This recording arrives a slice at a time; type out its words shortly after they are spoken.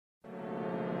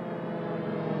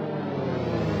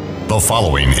The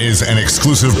following is an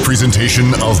exclusive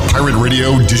presentation of Pirate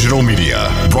Radio Digital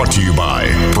Media, brought to you by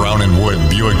Brown & Wood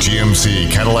Buick GMC,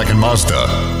 Cadillac and Mazda.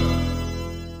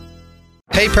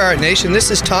 Hey Pirate Nation, this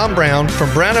is Tom Brown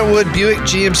from Brown & Wood Buick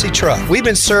GMC Truck. We've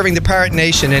been serving the Pirate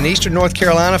Nation in Eastern North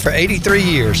Carolina for 83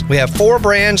 years. We have 4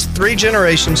 brands, 3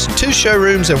 generations, 2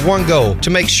 showrooms, and 1 goal to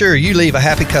make sure you leave a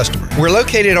happy customer. We're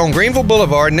located on Greenville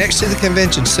Boulevard next to the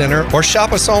Convention Center, or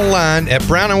shop us online at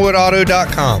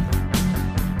brownandwoodauto.com.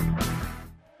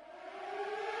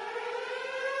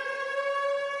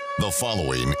 The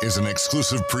following is an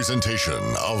exclusive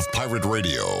presentation of Pirate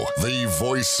Radio, the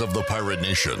voice of the Pirate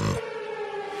Nation.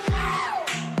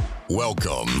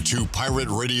 Welcome to Pirate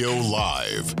Radio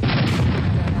Live.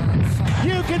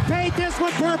 You can paint this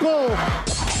one purple.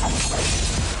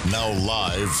 Now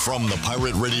live from the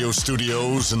Pirate Radio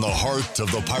studios in the heart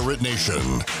of the Pirate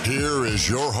Nation, here is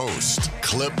your host,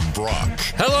 Clip Brock.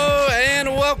 Hello and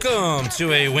welcome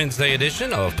to a Wednesday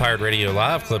edition of Pirate Radio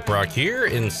Live. Clip Brock here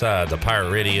inside the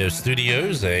Pirate Radio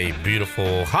studios. A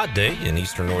beautiful hot day in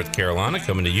Eastern North Carolina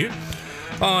coming to you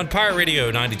on Pirate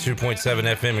Radio 92.7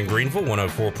 FM in Greenville,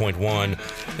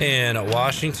 104.1 in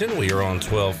Washington. We are on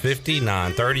 1250,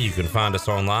 930. You can find us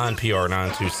online,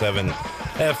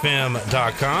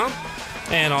 pr927fm.com.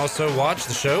 And also watch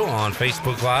the show on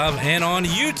Facebook Live and on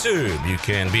YouTube. You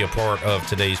can be a part of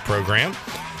today's program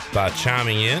by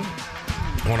chiming in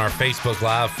on our Facebook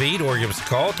Live feed or give us a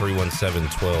call,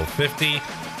 317-1250.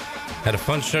 Had a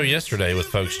fun show yesterday with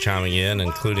folks chiming in,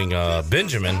 including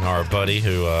Benjamin, our buddy,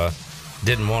 who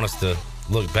didn't want us to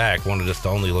look back, wanted us to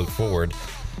only look forward.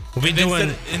 We'll be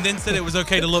then said it was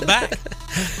okay to look back.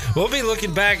 We'll be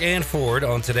looking back and forward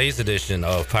on today's edition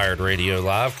of Pirate Radio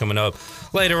Live. Coming up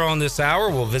later on this hour,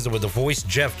 we'll visit with the voice,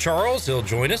 Jeff Charles. He'll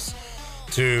join us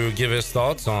to give his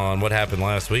thoughts on what happened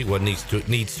last week, what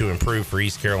needs to improve for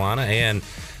East Carolina, and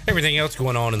everything else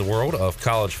going on in the world of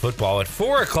college football. At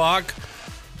 4 o'clock,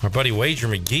 our buddy Wager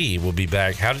McGee will be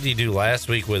back. How did he do last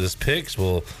week with his picks?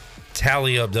 We'll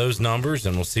tally up those numbers,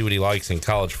 and we'll see what he likes in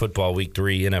college football week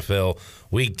 3, NFL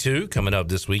week 2 coming up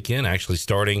this weekend, actually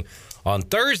starting on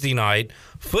Thursday night.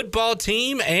 Football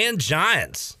team and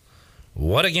Giants.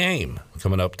 What a game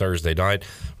coming up Thursday night.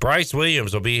 Bryce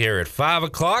Williams will be here at 5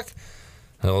 o'clock.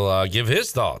 He'll give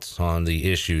his thoughts on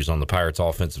the issues on the Pirates'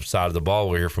 offensive side of the ball.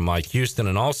 We'll hear from Mike Houston,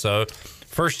 and also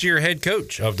first-year head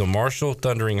coach of the Marshall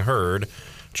Thundering Herd,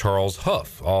 Charles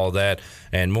Huff. All that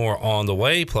and more on the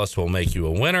way, plus we'll make you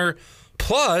a winner.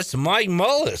 Plus, Mike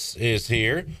Mullis is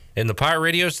here in the Pirate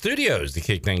Radio studios to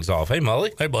kick things off. Hey,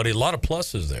 Mully. Hey, buddy. A lot of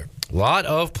pluses there. A lot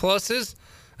of pluses?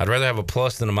 I'd rather have a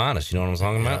plus than a minus. You know what I'm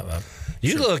talking about?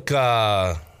 You sure. Look,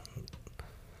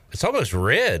 it's almost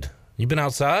red. You been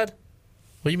outside?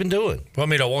 What you been doing? Well, I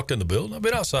mean, I walked in the building. I've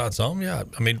been outside some, yeah.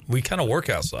 I mean, we kind of work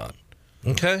outside.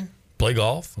 Okay. Play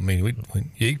golf. I mean,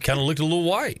 you kind of looked a little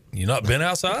white. You not been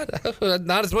outside?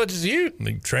 Not as much as you. I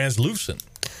mean, translucent.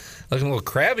 Looking a little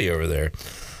crabby over there.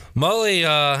 Mully,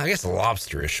 I guess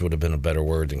lobsterish would have been a better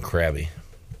word than crabby.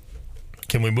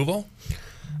 Can we move on?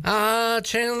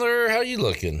 Chandler, how you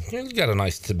looking? You got a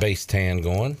nice base tan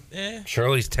going. Yeah.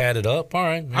 Shirley's tatted up. All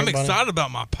right. I'm excited about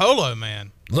my polo,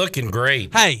 man. Looking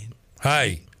great. Hey.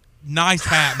 Nice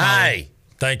hat, Mully. Hey.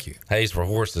 Thank you. Hay's for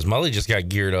horses. Mully just got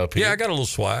geared up here. Yeah, I got a little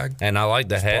swag. And I like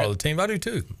the hat. Part of the team. I do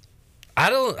too.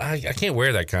 I can't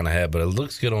wear that kind of hat, but it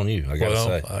looks good on you, I got to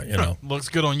say. Looks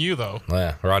good on you, though.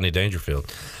 Yeah, Rodney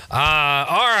Dangerfield. All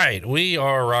right, we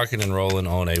are rocking and rolling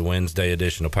on a Wednesday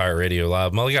edition of Pirate Radio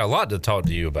Live. Mully, got a lot to talk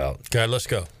to you about. Okay, let's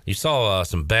go. You saw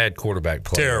some bad quarterback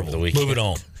play over the weekend. Move it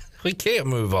on. We can't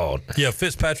move on. Yeah,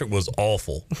 Fitzpatrick was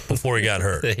awful before he got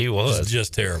hurt. He was.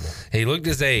 Just terrible. He looked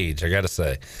his age, I got to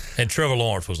say. And Trevor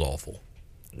Lawrence was awful.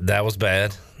 That was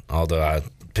bad, although I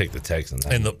picked the Texans.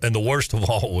 And the worst of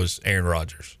all was Aaron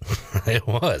Rodgers. It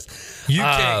was.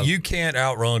 You can't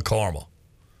outrun karma.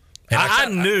 And I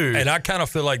knew. And I kind of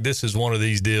feel like this is one of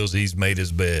these deals he's made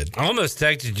his bed. I almost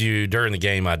texted you during the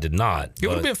game. I did not. It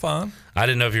would have been fine. I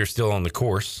didn't know if you were still on the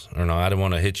course or not. I didn't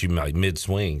want to hit you like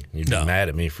mid-swing. You'd be mad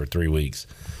at me for 3 weeks.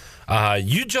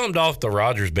 You jumped off the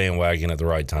Rodgers bandwagon at the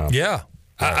right time. Yeah.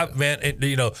 I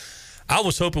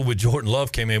was hoping with Jordan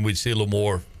Love came in, we'd see a little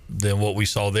more than what we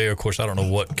saw there. Of course, I don't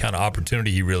know what kind of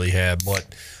opportunity he really had, but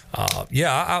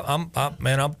I'm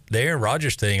the Aaron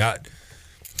Rodgers thing. I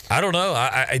don't know.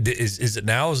 Is it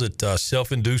now? Is it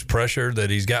self-induced pressure that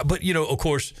he's got? But of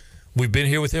course, we've been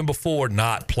here with him before,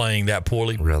 not playing that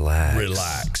poorly.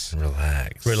 Relax.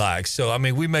 So I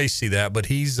mean, we may see that, but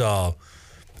he's. I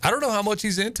don't know how much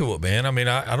he's into it, man. I mean,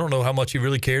 I don't know how much he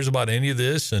really cares about any of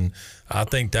this, and I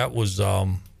think that was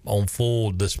on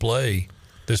full display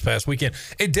this past weekend.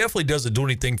 It definitely doesn't do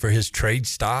anything for his trade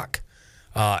stock.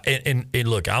 And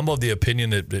look, I'm of the opinion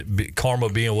that karma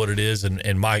being what it is,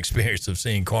 and my experience of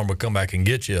seeing karma come back and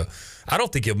get you, I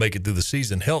don't think he'll make it through the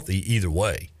season healthy either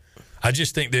way. I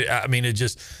just think that, I mean, it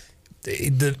just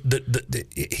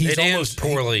he's almost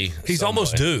poorly. He's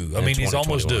almost due. I mean, he's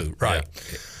almost due. Right.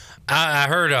 Yeah. I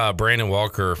heard Brandon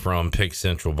Walker from Pick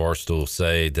Central Barstool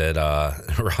say that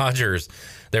Rodgers,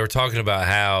 they were talking about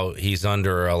how he's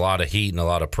under a lot of heat and a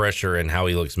lot of pressure and how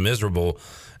he looks miserable.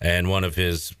 And one of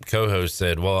his co-hosts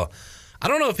said, well, I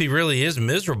don't know if he really is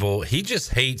miserable. He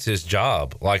just hates his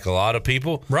job, like a lot of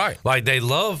people. Right. Like they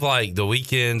love like the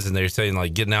weekends, and they're saying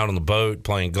like getting out on the boat,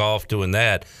 playing golf, doing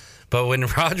that. But when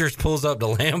Rodgers pulls up to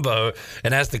Lambeau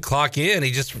and has to clock in,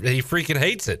 he freaking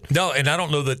hates it. No, and I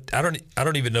don't know that. I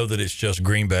don't even know that it's just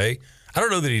Green Bay. I don't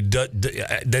know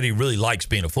that he really likes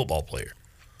being a football player.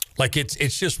 Like it's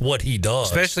just what he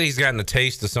does. Especially he's gotten a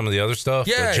taste of some of the other stuff.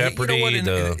 Yeah, the Jeopardy. You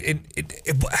know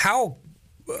what, how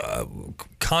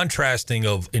contrasting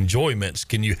of enjoyments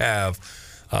can you have?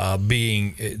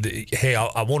 Being, hey,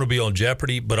 I want to be on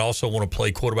Jeopardy, but also want to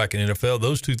play quarterback in the NFL.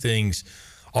 Those two things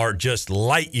are just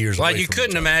light years away. Like you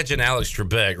couldn't imagine Alex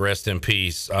Trebek, rest in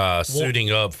peace,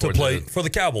 suiting up to play for the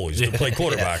Cowboys to play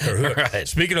quarterback. Or right.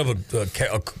 Speaking of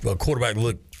a quarterback that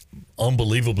looked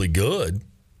unbelievably good,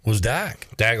 was Dak.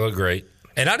 Dak looked great.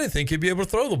 And I didn't think he'd be able to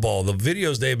throw the ball. The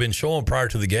videos they had been showing prior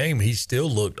to the game, he still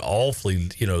looked awfully,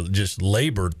 just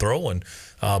labored throwing.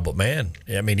 But, man,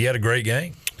 I mean, he had a great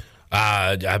game.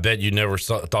 I bet you never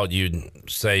thought you'd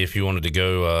say if you wanted to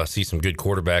go see some good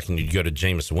quarterback and you'd go to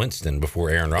Jameis Winston before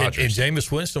Aaron Rodgers. And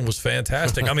Jameis Winston was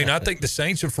fantastic. I mean, I think the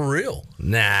Saints are for real.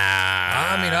 Nah.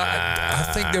 I mean,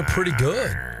 I think they're pretty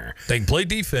good. They can play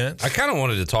defense. I kind of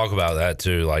wanted to talk about that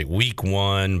too, like week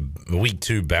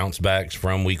 2 bounce backs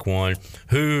from week 1.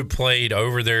 Who played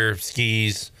over their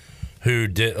skis? Who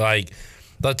did, like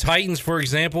the Titans, for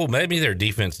example, maybe their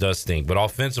defense does stink, but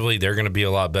offensively they're going to be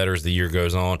a lot better as the year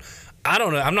goes on. I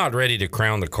don't know. I'm not ready to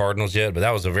crown the Cardinals yet, but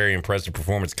that was a very impressive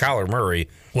performance. Kyler Murray.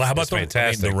 Well, how about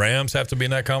the Rams have to be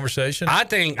in that conversation? I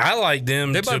think I like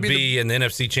them to be in the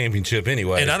NFC Championship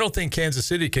anyway. And I don't think Kansas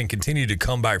City can continue to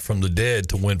come back from the dead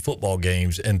to win football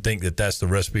games and think that that's the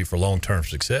recipe for long-term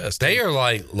success. They are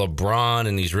like LeBron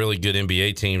and these really good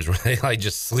NBA teams where they like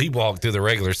just sleepwalk through the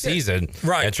regular season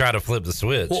and try to flip the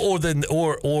switch. Or in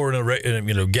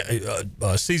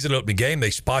a season opening game,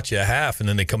 they spot you a half and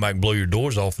then they come back and blow your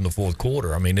doors off in the fourth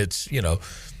quarter. I mean, it's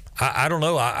I don't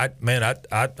know. I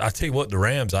tell you what, the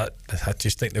Rams, I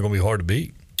just think they're going to be hard to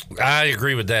beat. I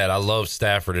agree with that. I love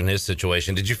Stafford in his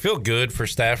situation. Did you feel good for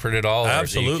Stafford at all?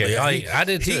 Absolutely. I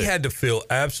did too. He had to feel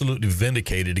absolutely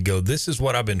vindicated to go, this is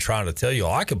what I've been trying to tell you.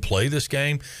 I could play this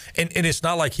game. And it's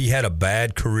not like he had a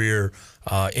bad career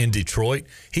in Detroit.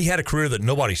 He had a career that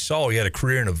nobody saw. He had a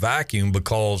career in a vacuum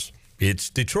because it's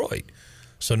Detroit.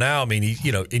 So now, I mean,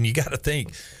 and you got to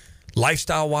think,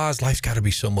 lifestyle-wise, life's got to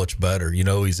be so much better.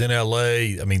 He's in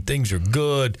L.A. I mean, things are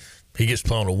good. He gets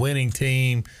playing on a winning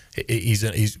team. He's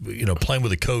playing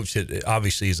with a coach that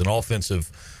obviously is an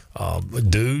offensive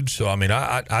dude. So, I mean,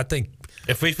 I think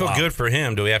if we feel good for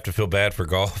him, do we have to feel bad for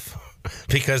golf?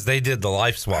 Because they did the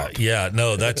life swap.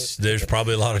 There's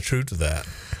probably a lot of truth to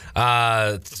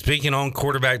that. Speaking on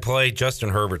quarterback play, Justin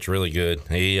Herbert's really good.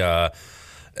 He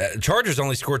Chargers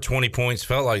only scored 20 points.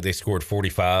 Felt like they scored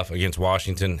 45 against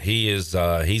Washington. He's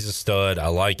a stud. I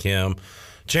like him.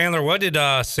 Chandler, what did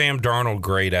Sam Darnold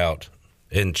grade out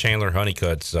in Chandler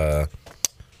Honeycutt's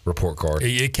report card?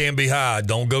 It can be high.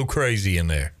 Don't go crazy in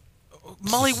there.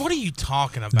 Molly, what are you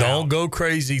talking about? Don't go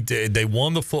crazy. They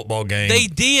won the football game. They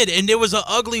did, and it was an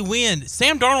ugly win.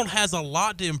 Sam Darnold has a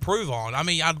lot to improve on. I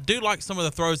mean, I do like some of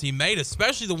the throws he made,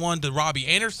 especially the one to Robbie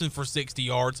Anderson for 60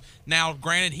 yards. Now,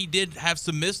 granted, he did have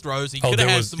some missed throws. He could have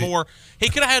had some more. He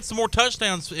could have had some more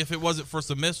touchdowns if it wasn't for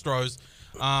some missed throws.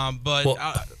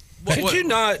 Could you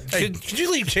not? Could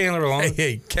you leave Chandler alone?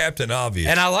 Hey, Captain Obvious.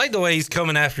 And I like the way he's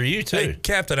coming after you too. Hey,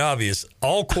 Captain Obvious.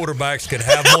 All quarterbacks could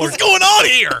have more. What's going on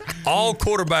here? All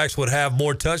quarterbacks would have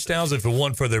more touchdowns if it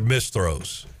wasn't for their missed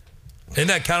throws. Isn't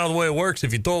that kind of the way it works?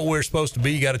 If you throw it where it's supposed to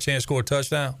be, you got a chance to score a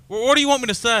touchdown. Well, what do you want me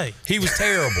to say? He was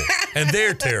terrible, and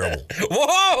they're terrible.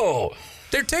 Whoa!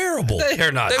 They're terrible. They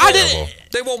are not terrible.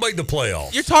 They won't make the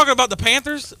playoffs. You're talking about the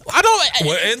Panthers? I don't.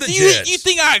 Well, and the Jets. You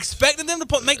think I expected them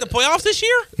to make the playoffs this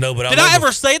year? No, but did I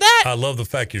ever say that? I love the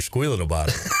fact you're squealing about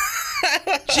it.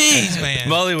 Jeez, man.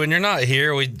 Mully, when you're not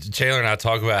here, Chandler and I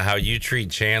talk about how you treat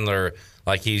Chandler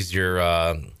like he's your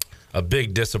a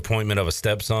big disappointment of a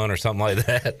stepson or something like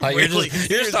that. Like really?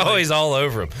 You're just always all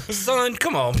over him. Son,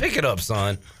 come on, pick it up,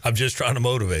 son. I'm just trying to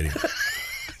motivate him.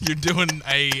 You're doing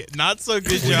a not so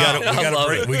good We job.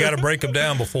 got to break them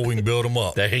down before we can build them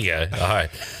up. There you go. All right.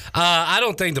 I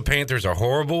don't think the Panthers are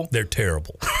horrible. They're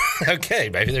terrible. Okay,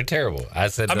 maybe they're terrible. I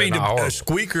said I mean, not horrible. a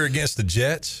squeaker against the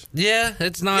Jets Yeah,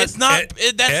 it's not. It's not.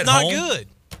 That's at not home? good.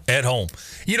 at home.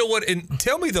 You know what? And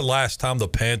tell me the last time the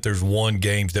Panthers won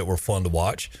games that were fun to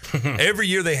watch. Every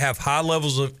year they have high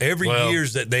levels of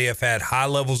years that they have had high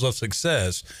levels of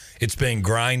success. It's been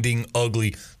grinding,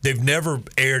 ugly. They've never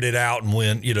aired it out and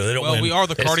win. You know, they don't win. Well, we are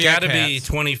the It's cardiac got to be Cats.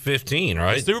 2015,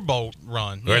 right? The Super Bowl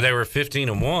run. Where they were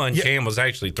 15-1. Yeah. Cam was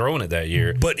actually throwing it that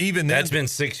year. But even then, That's been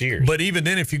 6 years. But even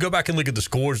then, if you go back and look at the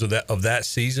scores of that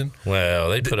season, well,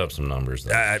 they put up some numbers,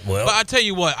 though. well, But I tell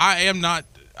you what, I'm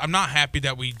not happy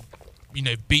that we,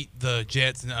 beat the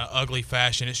Jets in an ugly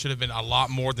fashion. It should have been a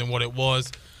lot more than what it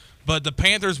was. But the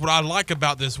Panthers, what I like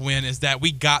about this win is that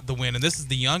we got the win, and this is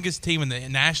the youngest team in the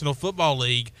National Football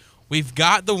League. We've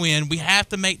got the win. We have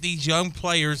to make these young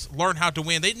players learn how to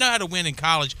win. They know how to win in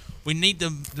college. We need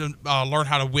them to learn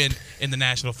how to win in the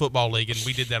National Football League, and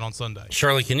we did that on Sunday.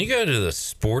 Shirley, can you go to the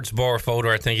sports bar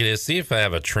folder, I think it is, see if I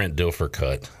have a Trent Dilfer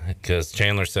cut? Because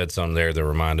Chandler said something there that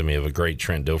reminded me of a great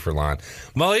Trent Dilfer line.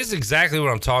 Well, it's exactly what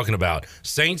I'm talking about.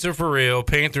 Saints are for real.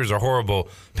 Panthers are horrible.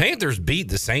 Panthers beat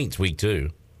the Saints week 2.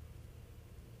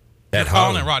 You're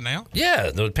calling it right now?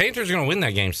 Yeah, the Panthers are going to win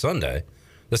that game Sunday.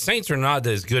 The Saints are not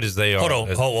as good as they are. hold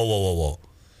on, whoa.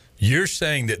 You're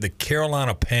saying that the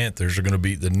Carolina Panthers are going to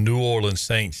beat the New Orleans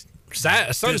Saints Sunday.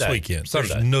 this weekend? Sunday.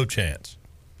 There's no chance.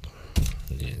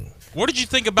 What did you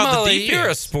think about Molly, the defense? you're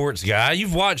a sports guy.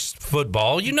 You've watched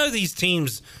football. You know these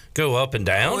teams go up and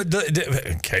down.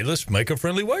 Okay, let's make a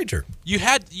friendly wager. You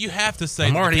have to say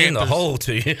I'm that already the in the Panthers- hole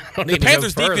to you. I don't The need to go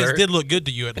Panthers further. defense did look good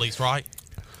to you at least, right?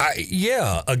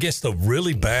 Yeah, against a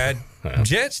really bad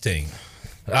Jets team.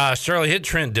 Shirley, hit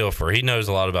Trent Dilfer. He knows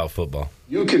a lot about football.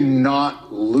 You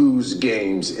cannot lose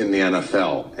games in the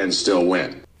NFL and still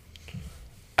win.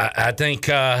 I think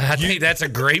that's a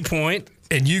great point.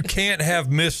 And you can't have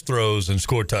missed throws and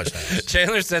score touchdowns.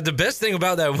 Chandler said the best thing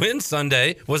about that win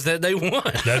Sunday was that they won.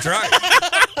 That's right.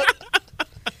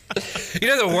 You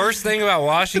know the worst thing about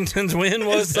Washington's win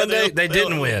was Sunday? They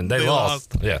didn't win. They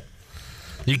lost. Yeah.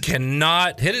 You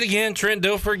cannot hit it again, Trent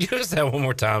Dilfer. Give us that one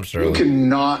more time, You Shirley.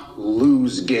 cannot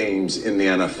lose games in the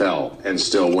NFL and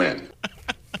still win.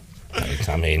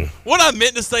 I mean, What I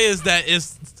meant to say is that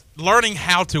is learning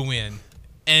how to win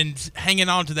and hanging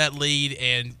on to that lead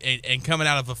and coming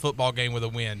out of a football game with a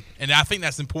win. And I think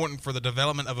that's important for the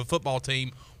development of a football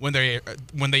team when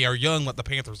they are young, like the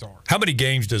Panthers are. How many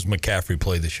games does McCaffrey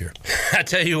play this year? I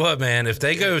tell you what, man, if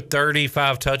they go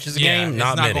 35 touches a game, it's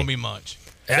not not many. going to be much.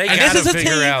 They And got this to is a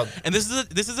figure team, out. and this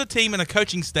is a team and a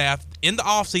coaching staff in the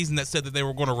offseason that said that they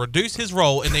were going to reduce his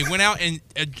role, and they went out and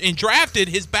drafted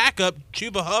his backup,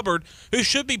 Chuba Hubbard, who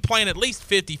should be playing at least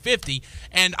 50-50.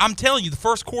 And I'm telling you, the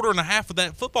first quarter and a half of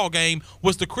that football game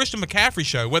was the Christian McCaffrey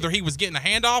show, whether he was getting a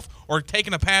handoff or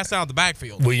taking a pass out of the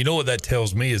backfield. Well, you know what that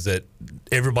tells me is that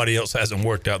everybody else hasn't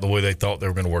worked out the way they thought they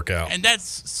were going to work out. And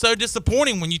that's so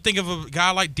disappointing when you think of a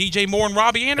guy like DJ Moore and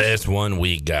Robbie Anderson. It's 1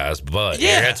 week, guys, but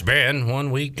Yeah. it's been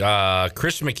 1 week.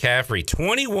 Christian McCaffrey,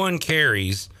 21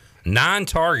 carries, 9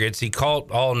 targets. He caught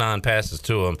all 9 passes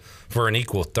to him for an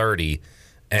equal 30.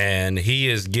 And he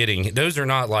is getting – those are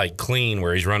not like clean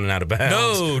where he's running out of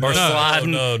bounds or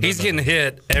sliding. He's getting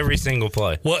hit every single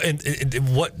play. Well, and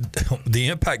what the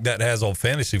impact that has on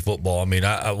fantasy football, I mean,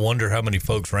 I wonder how many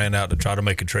folks ran out to try to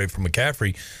make a trade for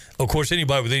McCaffrey. Of course,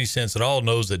 anybody with any sense at all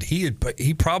knows that he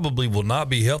probably will not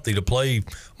be healthy to play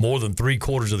more than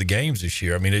 3/4 of the games this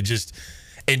year. I mean, it just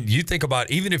 – and you think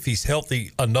about even if he's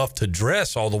healthy enough to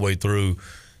dress all the way through –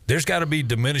 there's got to be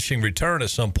diminishing return at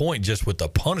some point just with the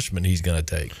punishment he's going to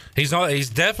take. He's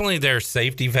definitely their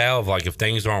safety valve. Like if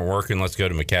things aren't working, let's go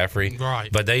to McCaffrey. Right.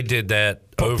 But they did that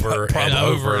over and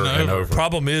over.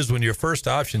 Problem is when your first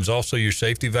option is also your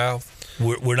safety valve,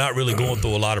 we're not really going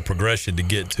through a lot of progression to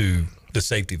get to the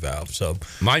safety valve. So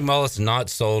Mike Mullis not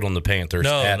sold on the Panthers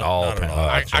at all. not at all.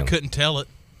 I couldn't tell it.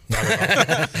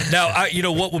 Now, you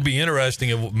know what would be interesting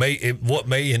and what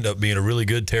may end up being a really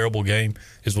good, terrible game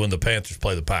is when the Panthers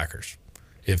play the Packers.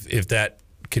 If that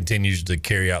continues to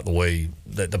carry out the way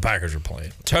that the Packers are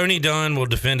playing. Tony Dunn will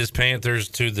defend his Panthers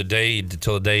till the day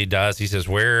he dies. He says,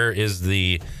 "Where is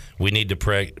the we need to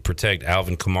protect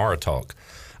Alvin Kamara talk?"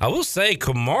 I will say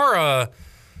Kamara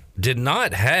did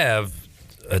not have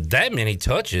that many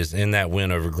touches in that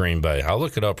win over Green Bay. I'll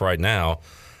look it up right now.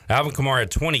 Alvin Kamara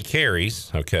had 20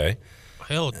 carries, okay.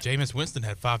 Hell, Jameis Winston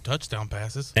had 5 touchdown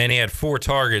passes. And he had 4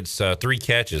 targets, 3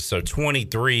 catches, so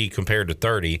 23 compared to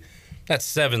 30. That's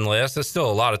 7 less. That's still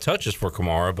a lot of touches for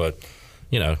Kamara, but,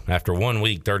 after 1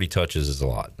 week, 30 touches is a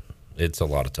lot. it's a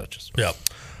lot of touches. Yeah.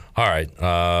 All right,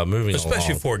 moving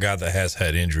Especially along. for a guy that has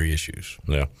had injury issues.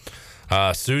 Yeah.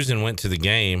 Susan went to the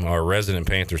game, our resident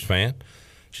Panthers fan.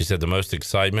 She said the most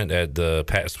excitement at the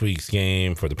past week's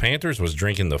game for the Panthers was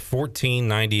drinking the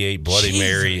 1498 Bloody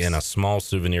Mary in a small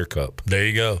souvenir cup. There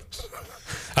you go.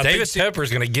 David Tepper's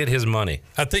going to get his money.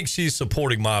 I think she's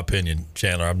supporting my opinion,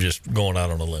 Chandler. I'm just going out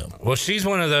on a limb. Well, she's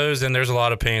one of those, and there's a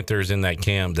lot of Panthers in that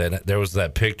camp that there was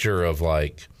that picture of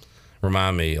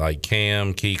remind me, like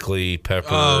Cam, Kuechly,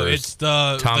 Peppers. Oh, it's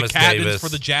the cabins Davis. for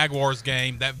the Jaguars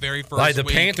game, that very first Like the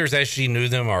week. Panthers, as she knew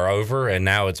them, are over, and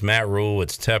now it's Matt Rule,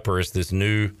 it's Tepper, it's this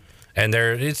new, and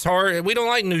it's hard. We don't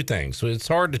like new things, so it's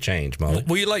hard to change, Molly.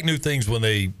 We like new things when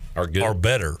they are good, are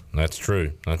better. That's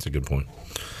true. That's a good point.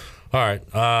 All right,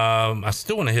 I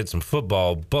still want to hit some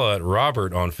football, but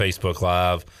Robert on Facebook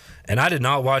Live, and I did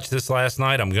not watch this last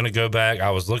night. I'm going to go back.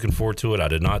 I was looking forward to it. I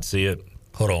did not see it.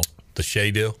 Hold on, the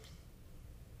Shea deal.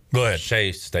 Go ahead.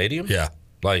 Shea Stadium? Yeah.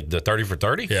 Like the 30 for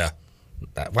 30? Yeah.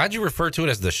 Why'd you refer to it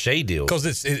as the Shea deal? Because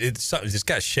it's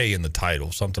got Shea in the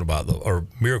title. Something about or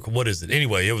Miracle. What is it?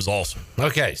 Anyway, it was awesome.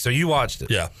 Okay, so you watched it.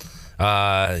 Yeah.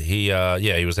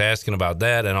 He was asking about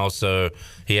that, and also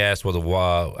he asked,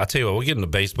 "Well, I tell you what, we'll get into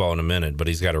baseball in a minute." But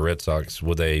he's got a Red Sox.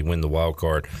 Will they win the wild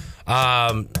card?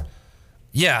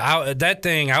 That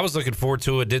thing. I was looking forward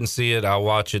to it. Didn't see it. I'll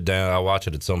watch it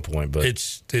at some point. But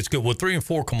it's good. Well, 3 and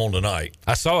 4 come on tonight.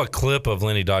 I saw a clip of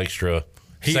Lenny Dykstra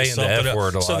saying the F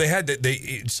word a lot. So they had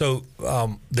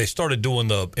they started doing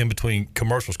the in between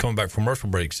commercials, coming back from commercial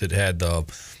breaks. It had the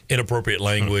inappropriate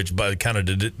language, but kind of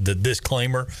the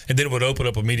disclaimer, and then it would open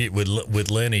up immediately with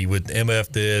Lenny with MF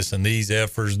this and these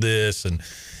F'ers this and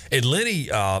Lenny.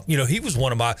 He was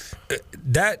one of my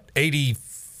that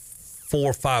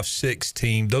 84, 5, 6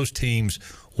 team. Those teams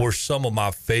were some of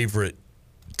my favorite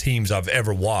teams I've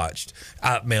ever watched.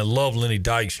 Love Lenny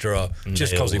Dykstra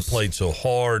just because he played so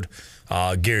hard.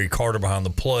 Gary Carter behind the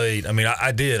plate. I mean,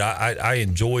 I did. I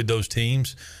enjoyed those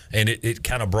teams, and it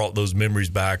kind of brought those memories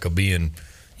back of being,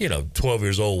 12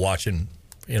 years old watching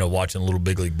little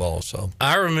big league ball. So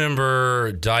I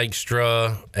remember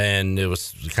Dykstra, and it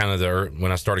was kind of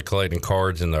when I started collecting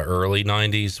cards in the early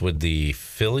 '90s with the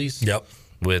Phillies. Yep.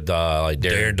 With like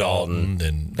Darren Dalton,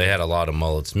 and they had a lot of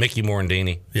mullets. Mickey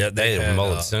Morandini. Yeah, they had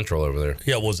mullet central over there.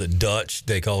 Yeah, was it Dutch?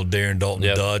 They called Darren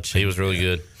Dalton Dutch. He was really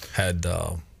good. And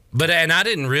I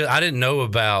didn't know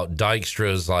about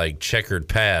Dykstra's like checkered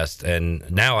past, and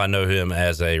now I know him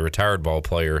as a retired ball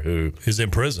player who is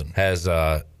in prison.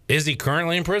 Is he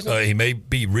currently in prison? He may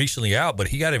be recently out, but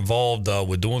he got involved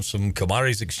with doing some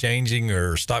commodities exchanging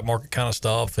or stock market kind of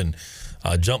stuff, and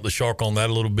jumped the shark on that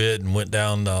a little bit, and went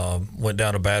down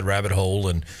a bad rabbit hole,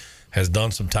 and has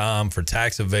done some time for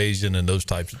tax evasion and those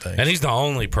types of things. And he's the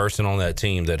only person on that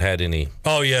team that had any.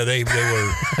 Oh yeah, they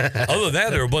were. Other than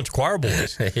that, they were a bunch of choir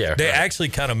boys. Yeah, they actually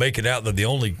kind of make it out that the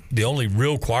only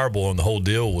real choir boy on the whole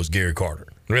deal was Gary Carter.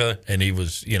 Really? And he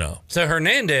was, So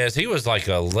Hernandez, he was like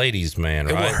a ladies' man,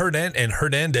 right? Well,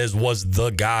 Hernandez was the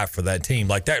guy for that team.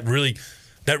 Like that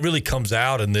really comes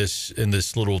out in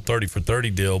this little 30 for 30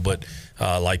 deal. But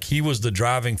like he was the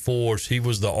driving force. He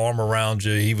was the arm around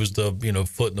you. He was the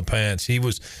foot in the pants.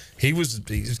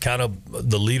 He's kind of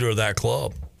the leader of that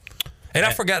club. And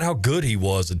I forgot how good he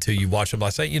was until you watch him. I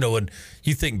say, when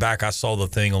you think back, I saw the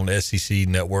thing on SEC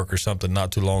Network or something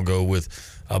not too long ago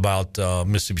about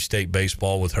Mississippi State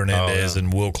baseball with Hernandez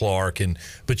and Will Clark,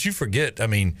 but you forget. I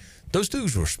mean, those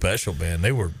dudes were special, man.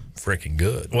 They were freaking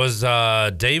good. Was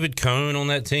David Cone on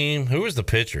that team? Who was the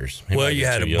pitchers? You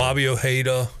had Bobby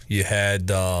Ojeda. You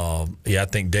had, I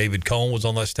think David Cone was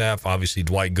on that staff. Obviously,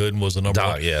 Dwight Gooden was the number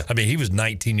one. Yeah. I mean, he was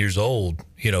 19 years old,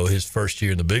 his first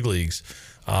year in the big leagues.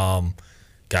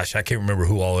 Gosh, I can't remember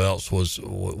who all else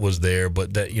was there,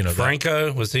 but that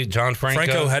Franco, was he John Franco?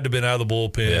 Franco had to have been out of the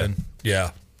bullpen.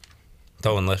 Yeah.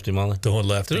 Throwing lefty molly. Throwing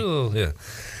lefty. Ooh, yeah.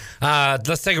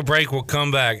 Let's take a break. We'll come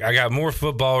back. I got more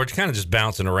football. We're kind of just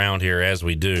bouncing around here as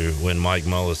we do when Mike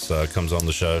Mullis comes on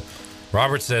the show.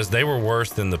 Robert says they were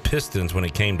worse than the Pistons when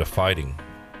it came to fighting.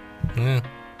 Yeah.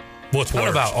 What's Not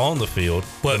worse? about on the field.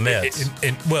 Well, the Mets.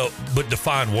 But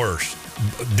define worse.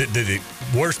 Did it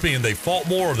worse being they fought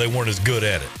more or they weren't as good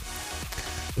at it?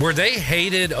 Were they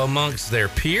hated amongst their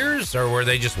peers, or were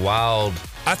they just wild?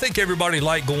 I think everybody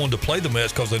liked going to play the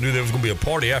Mets because they knew there was going to be a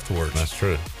party afterwards. That's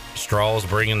true. Straw's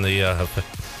bringing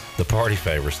the party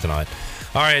favors tonight.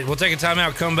 All right, we'll take a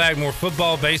timeout, come back, more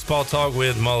football, baseball talk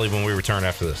with Mully when we return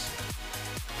after this.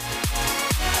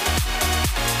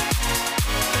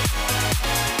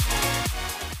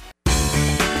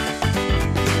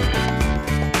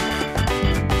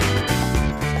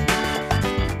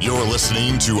 You're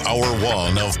listening to Hour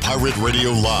 1 of Pirate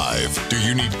Radio Live. Do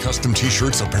you need custom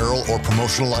t-shirts, apparel, or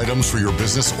promotional items for your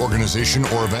business, organization,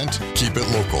 or event? Keep it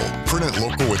local. Print it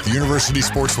local with University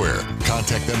Sportswear.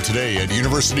 Contact them today at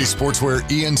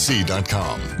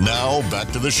universitysportswearenc.com. Now, back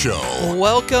to the show.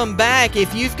 Welcome back.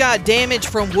 If you've got damage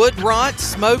from wood rot,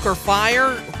 smoke, or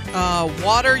fire,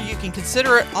 water, you can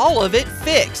consider all of it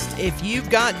fixed. If you've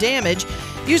got damage,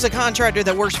 use a contractor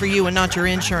that works for you and not your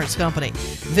insurance company.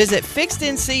 Visit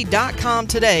fixednc.com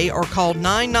today or call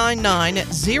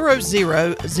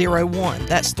 999-0001.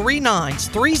 That's 3 9s,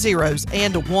 3 zeros,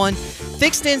 and a 1.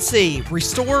 Fixed NC.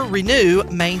 Restore, renew,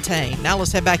 maintain. Now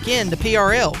let's head back into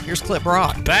PRL. Here's Clip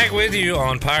Brock. Back with you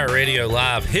on Pirate Radio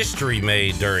Live. History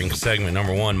made during segment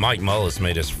number 1. Mike Mullis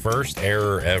made his first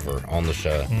error ever on the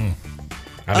show.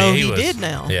 I mean, he did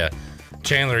now. Yeah.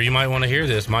 Chandler, you might want to hear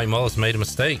this. Mike Mullis made a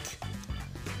mistake.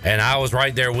 And I was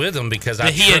right there with him because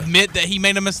Did he admit that he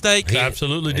made a mistake? He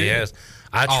absolutely did. Yes.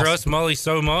 I trust Mully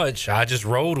so much. I just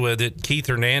rolled with it. Keith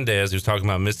Hernandez, who's talking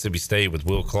about Mississippi State with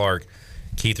Will Clark,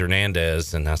 Keith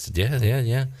Hernandez, and I said,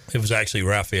 yeah. It was actually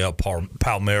Rafael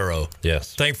Palmero.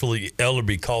 Yes. Thankfully,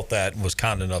 Ellerby caught that and was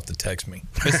kind enough to text me.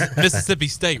 Mississippi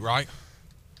State, right?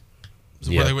 Is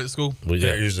where they went to school?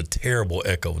 There's a terrible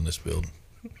echo in this building.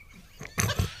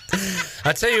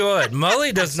 I tell you what,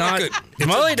 Mully does not.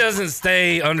 Mully doesn't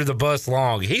stay under the bus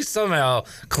long. He somehow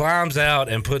climbs out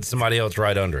and puts somebody else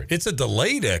right under it. It's a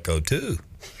delayed echo too.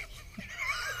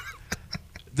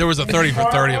 There was a 30 for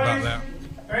 30 about that.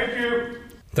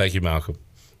 Thank you, Malcolm.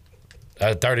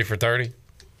 30 for 30.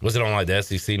 Was it on like the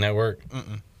SEC network?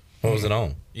 What was it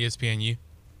on? ESPNU.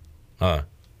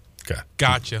 Okay.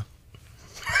 Gotcha.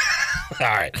 All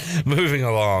right, moving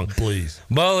along. Please.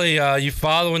 Mully, you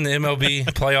following the MLB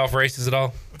playoff races at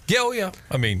all? Yeah.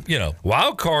 I mean,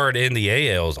 wild card in the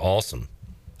AL is awesome,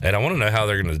 and I want to know how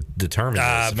they're going to determine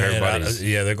this.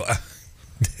 They're going.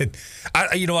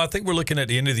 I think we're looking at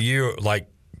the end of the year like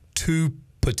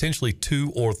potentially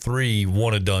 2 or 3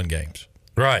 one-and-done games.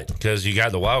 Right, because you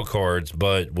got the wild cards,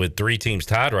 but with 3 teams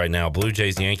tied right now, Blue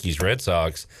Jays, Yankees, Red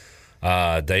Sox.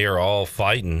 They are all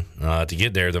fighting to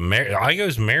get there. The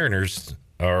Igos Mariners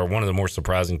are one of the more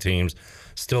surprising teams,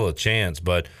 still a chance.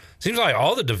 But it seems like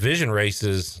all the division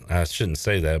races, I shouldn't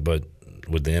say that, but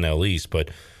with the NL East,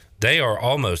 but they are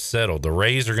almost settled. The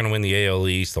Rays are going to win the AL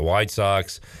East, the White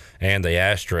Sox and the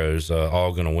Astros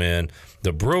all going to win.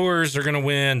 The Brewers are going to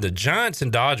win. The Giants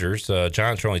and Dodgers,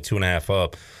 Giants are only 2.5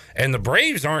 up. And the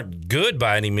Braves aren't good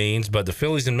by any means, but the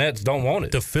Phillies and Mets don't want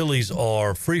it. The Phillies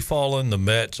are free-falling. The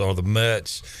Mets are the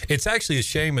Mets. It's actually a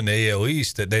shame in the AL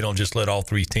East that they don't just let all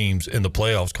 3 teams in the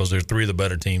playoffs because they're 3 of the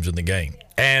better teams in the game.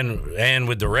 And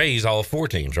with the Rays, all 4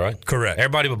 teams, right? Correct.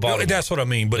 Everybody but Baltimore. That's what I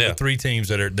mean. But the 3 teams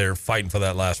that they're fighting for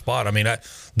that last spot. I mean, that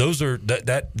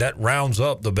rounds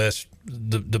up the best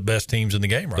teams in the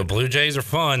game right now. The Blue Jays are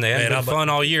fun. They haven't been fun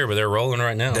all year, but they're rolling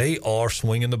right now. They are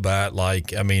swinging the bat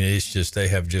it's just they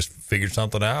have just figured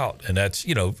something out, and that's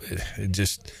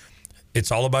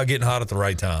it's all about getting hot at the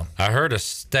right time. I heard a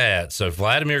stat. So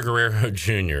Vladimir Guerrero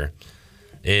Jr.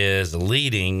 is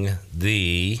leading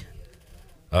the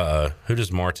who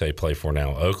does Marte play for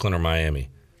now? Oakland or Miami?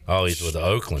 Oh, he's with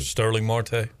Oakland. Sterling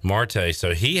Marte.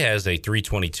 So he has a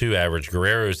 322 average.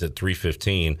 Guerrero's at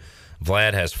 315.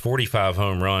 Vlad has 45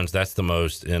 home runs. That's the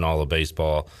most in all of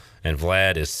baseball. And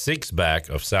Vlad is 6 back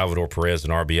of Salvador Perez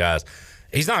in RBIs.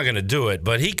 He's not going to do it,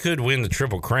 but he could win the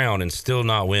Triple Crown and still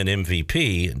not win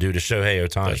MVP due to Shohei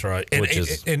Ohtani. That's right, which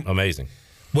is amazing.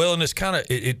 Well, and it's kind of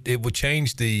it would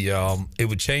change the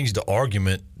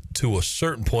argument to a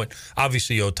certain point.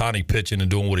 Obviously, Ohtani pitching and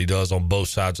doing what he does on both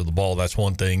sides of the ball, that's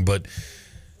one thing. But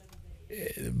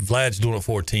Vlad's doing it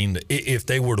for a team that if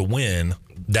they were to win,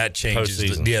 that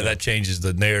changes. That changes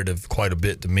the narrative quite a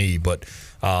bit to me. But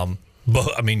I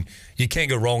mean, you can't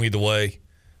go wrong either way.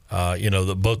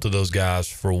 Both of those guys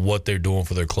for what they're doing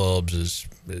for their clubs is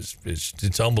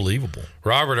it's unbelievable.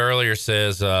 Robert earlier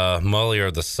says Mully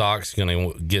or the Sox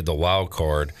going to get the wild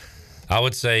card. I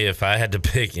would say if I had to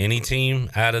pick any team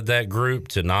out of that group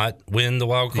to not win the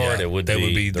wild card, it would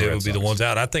be the ones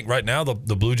out. I think right now the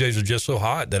Blue Jays are just so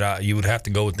hot that you would have to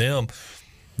go with them.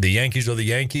 The Yankees are the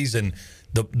Yankees, and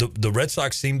the Red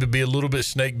Sox seem to be a little bit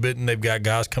snake bitten. They've got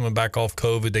guys coming back off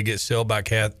COVID. They get Sale back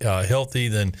healthy,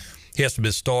 then he has to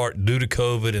miss start due to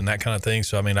COVID and that kind of thing.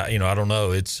 So I mean, I don't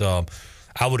know. It's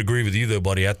I would agree with you though,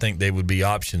 buddy. I think they would be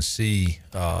option C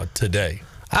today.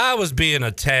 I was being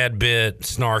a tad bit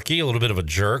snarky, a little bit of a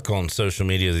jerk on social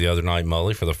media the other night,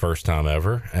 Mully, for the first time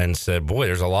ever, and said, boy,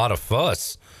 there's a lot of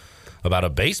fuss about a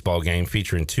baseball game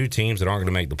featuring two teams that aren't going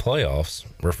to make the playoffs,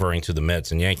 referring to the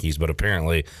Mets and Yankees. But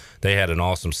apparently they had an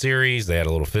awesome series. They had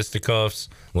a little fisticuffs.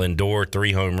 Lindor,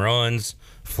 3 home runs,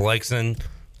 flexing.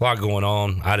 A lot going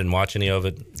on. I didn't watch any of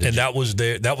it. That was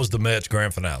the Mets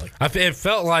grand finale. It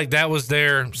felt like that was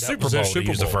their Super Bowl. To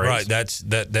use the phrase. Right.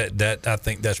 That I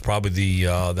think that's probably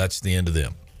that's the end of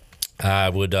them. I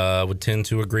would tend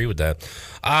to agree with that.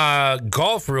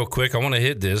 Golf, real quick. I want to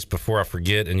hit this before I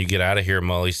forget and you get out of here,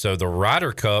 Mully. So the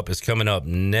Ryder Cup is coming up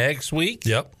next week.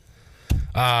 Yep.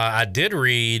 I did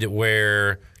read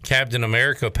where Captain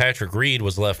America Patrick Reed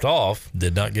was left off.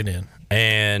 Did not get in.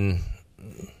 And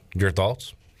your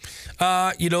thoughts?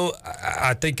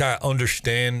 I think I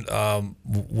understand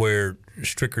where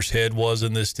Stricker's head was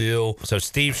in this deal. So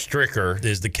Steve Stricker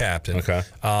is the captain. Okay.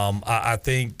 I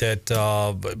think that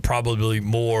probably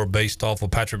more based off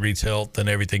of Patrick Reed's health than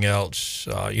everything else.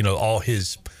 All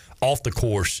his off the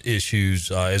course issues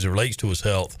as it relates to his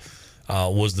health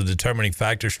was the determining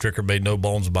factor. Stricker made no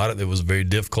bones about it. It was a very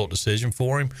difficult decision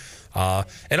for him. And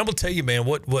I'm gonna tell you, man,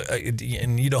 what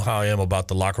and you know how I am about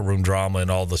the locker room drama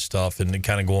and all the stuff, and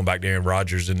kind of going back to Aaron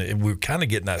Rodgers, and we're kind of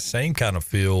getting that same kind of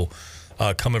feel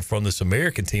coming from this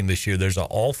American team this year. There's an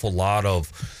awful lot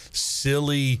of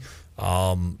silly,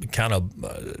 kind of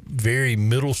very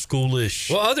middle schoolish.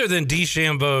 Well, other than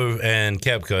DeChambeau and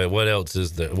Koepka, what else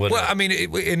is there?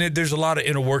 There's a lot of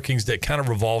inner workings that kind of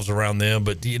revolves around them,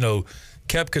 but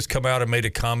Koepka's come out and made a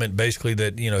comment basically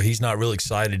that he's not really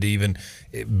excited to even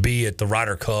be at the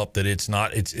Ryder Cup, that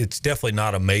it's definitely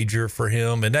not a major for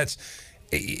him, and that's,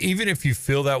 even if you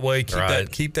feel that way,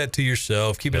 keep that to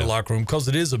yourself, keep it in the locker room, because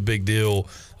it is a big deal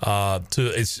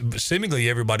to seemingly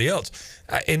everybody else,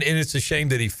 and it's a shame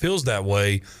that he feels that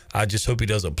way. I just hope he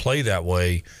doesn't play that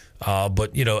way.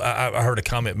 But I heard a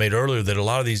comment made earlier that a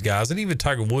lot of these guys, and even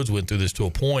Tiger Woods went through this to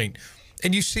a point.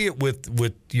 And you see it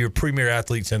with your premier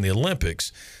athletes in the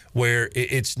Olympics, where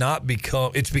it's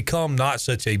become not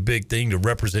such a big thing to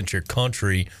represent your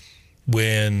country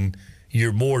when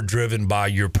you're more driven by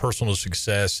your personal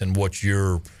success and what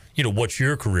your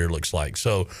career looks like.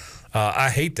 So I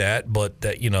hate that, but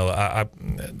that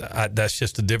that's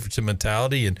just a difference in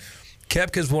mentality. And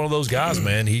Koepka's one of those guys,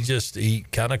 man. He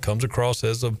kind of comes across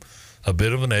as a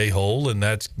bit of an a-hole, and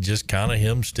that's just kind of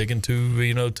him sticking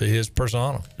to his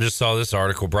persona. Just saw this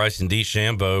article. Bryson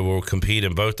DeChambeau will compete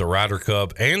in both the Ryder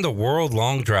Cup and the World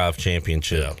Long Drive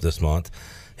Championship this month.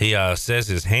 He says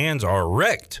his hands are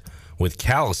wrecked with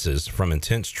calluses from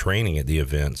intense training at the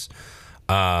events.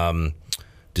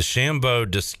 DeChambeau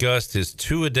discussed his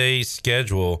 2-a-day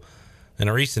schedule in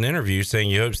a recent interview, saying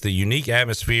he hopes the unique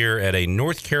atmosphere at a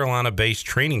North Carolina-based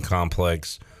training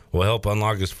complex will help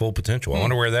unlock his full potential. I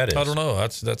wonder where that is. I don't know.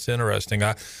 That's interesting.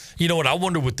 I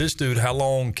wonder with this dude, how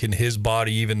long can his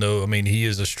body, even though, he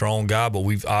is a strong guy, but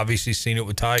we've obviously seen it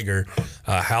with Tiger,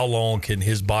 how long can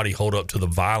his body hold up to the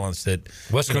violence that...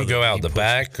 What's going to go out, the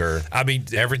back or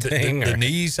everything? The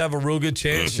knees have a real good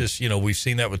chance. Just, we've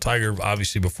seen that with Tiger,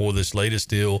 obviously, before this latest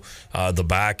deal. The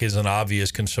back is an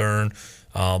obvious concern.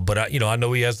 But I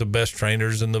know he has the best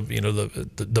trainers and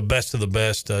the best of the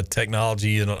best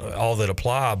technology and all that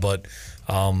apply. But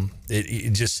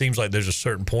it just seems like there's a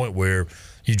certain point where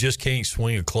you just can't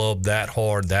swing a club that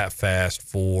hard, that fast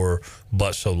for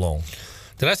but so long.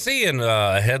 Did I see in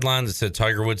a headline that said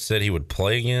Tiger Woods said he would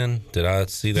play again? Did I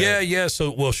see that? Yeah.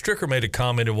 So, Stricker made a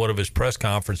comment in one of his press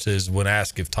conferences when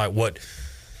asked if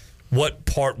what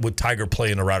part would Tiger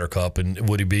play in the Ryder Cup, and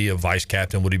would he be a vice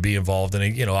captain? Would he be involved?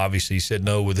 And obviously he said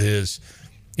no with his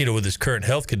current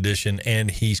health condition,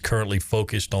 and he's currently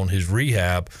focused on his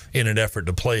rehab in an effort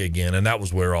to play again, and that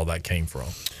was where all that came from.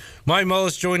 Mike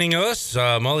Mullis joining us.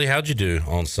 Mully, how'd you do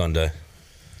on Sunday?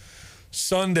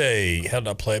 Sunday, how did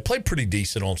I play? I played pretty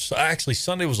decent actually,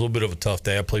 Sunday was a little bit of a tough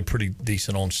day. I played pretty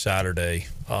decent on Saturday.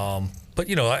 But,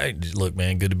 look,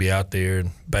 man, good to be out there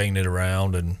and banging it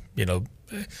around, and,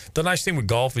 the nice thing with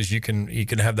golf is you can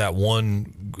have that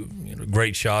one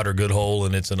great shot or good hole,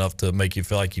 and it's enough to make you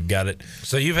feel like you've got it.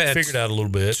 So you've had figured out a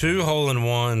little bit. 2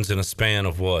 hole-in-ones in a span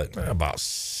of what?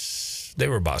 They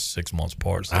were about 6 months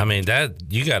apart. So. That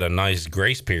you got a nice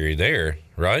grace period there,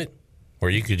 right? Where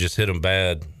you could just hit them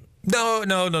bad. No. I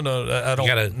don't.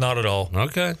 Not at all.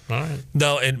 Okay, all right.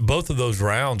 No, and both of those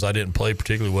rounds I didn't play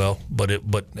particularly well, but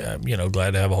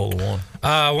glad to have a hole in one.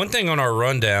 One thing on our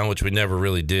rundown, which we never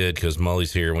really did because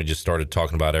Mully's here and we just started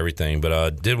talking about everything, but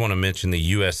I did want to mention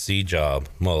the USC job,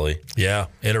 Mully. Yeah,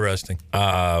 interesting.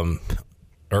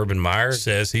 Urban Meyer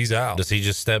says he's out. Does he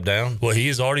just step down? Well, he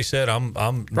has already said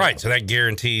I'm right. So that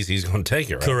guarantees he's going to take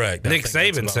it. Right? Correct. Nick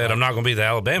Saban said right. I'm not going to be the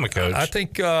Alabama coach. I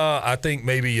think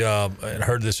maybe I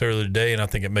heard this earlier today, and I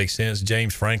think it makes sense.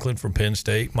 James Franklin from Penn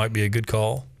State might be a good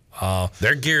call.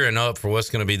 They're gearing up for what's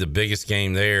going to be the biggest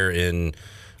game there in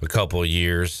a couple of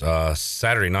years.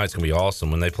 Saturday night's going to be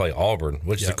awesome when they play Auburn,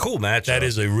 which is a cool matchup. That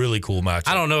is a really cool matchup.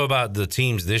 I don't know about the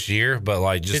teams this year, but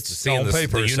like just seeing on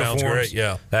paper, the uniforms, sounds great.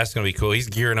 Yeah, that's going to be cool. He's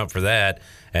gearing up for that,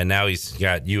 and now he's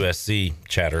got USC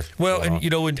chatter. Well, and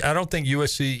I don't think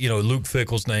USC. Luke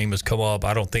Fickell's name has come up.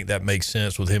 I don't think that makes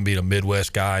sense with him being a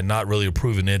Midwest guy, not really a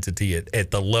proven entity at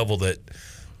the level that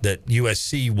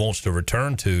USC wants to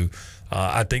return to.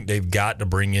 I think they've got to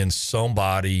bring in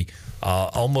somebody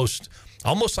almost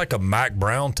like a Mac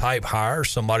Brown type hire,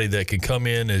 somebody that can come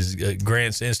in as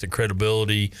grants instant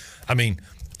credibility. I mean,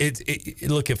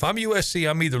 look, if I'm USC,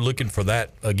 I'm either looking for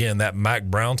that Mac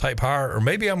Brown type hire, or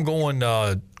maybe I'm going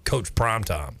Coach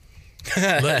Primetime.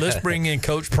 Let's bring in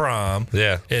Coach Prime,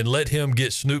 and let him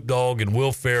get Snoop Dogg and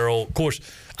Will Ferrell. Of course,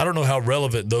 I don't know how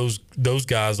relevant those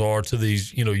guys are to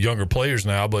these younger players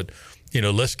now, but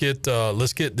let's get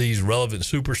these relevant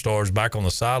superstars back on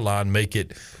the sideline, make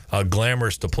it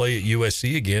glamorous to play at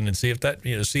USC again, and see if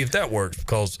that works.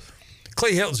 Because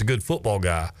Clay Helton's a good football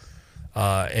guy,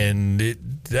 and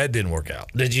that didn't work out.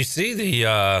 Did you see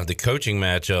the coaching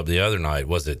matchup the other night?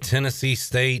 Was it Tennessee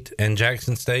State and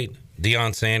Jackson State?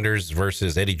 Deion Sanders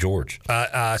versus Eddie George.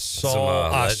 I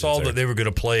saw that they were going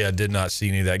to play. I did not see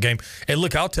any of that game. And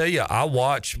look, I'll tell you, I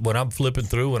watch when I'm flipping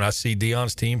through and I see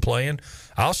Deion's team playing.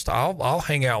 I'll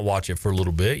hang out and watch it for a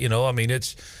little bit. I mean,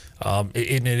 it's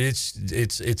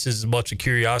as much a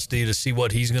curiosity to see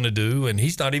what he's going to do. And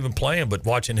he's not even playing, but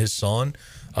watching his son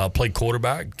play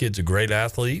quarterback. Kid's a great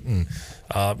athlete, and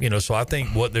so I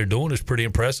think what they're doing is pretty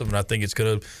impressive, and I think it's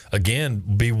going to again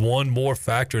be one more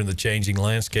factor in the changing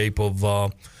landscape of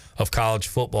college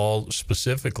football,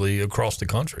 specifically across the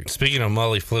country. Speaking of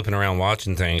Mully flipping around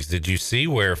watching things, did you see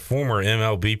where former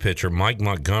MLB pitcher Mike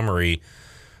Montgomery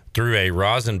threw a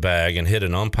rosin bag and hit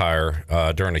an umpire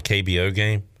during a KBO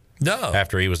game? No.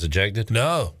 After he was ejected?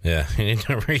 No. Yeah, you need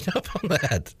to read up on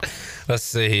that. Let's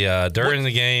see. During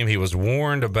the game, he was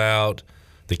warned about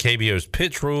the KBO's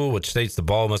pitch rule, which states the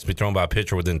ball must be thrown by a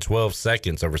pitcher within 12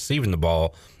 seconds of receiving the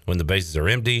ball when the bases are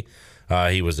empty.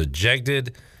 He was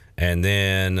ejected, and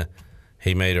then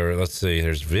he made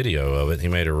there's video of it. He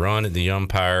made a run at the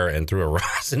umpire and threw a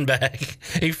rosin bag.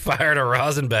 He fired a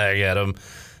rosin bag at him.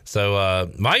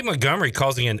 So Mike Montgomery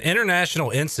causing an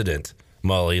international incident,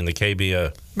 Mully, in the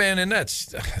KBO. Man, and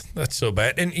that's so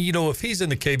bad. And, if he's in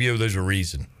the KBO, there's a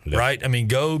reason, right? I mean,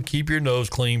 go keep your nose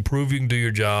clean, prove you can do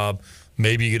your job.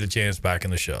 Maybe you get a chance back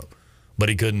in the show. But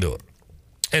he couldn't do it.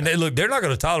 And look, they're not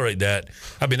going to tolerate that.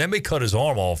 I mean, they may cut his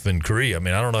arm off in Korea. I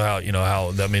mean, I don't know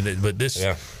how. But this,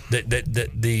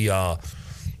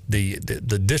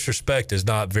 the disrespect is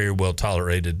not very well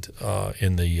tolerated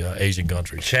in the Asian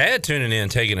countries. Chad tuning in,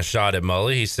 taking a shot at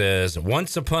Mully. He says,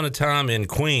 "Once upon a time in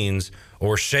Queens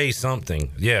or Shea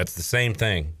something." Yeah, it's the same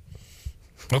thing.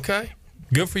 Okay,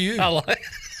 good for you. I like.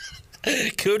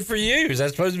 Good for you. Is that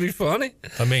supposed to be funny?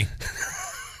 I mean,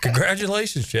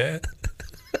 congratulations, Chad.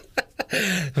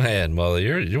 Man,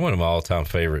 Mully, you're one of my all-time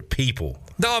favorite people.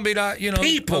 No, I mean,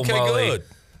 people. Okay, Mully. Good.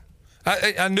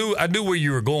 I knew where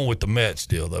you were going with the Mets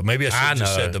deal, though. Maybe I should have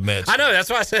just said the Mets. I know.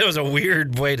 That's why I said it was a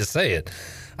weird way to say it.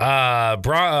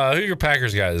 Who your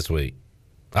Packers got this week?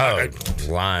 Oh,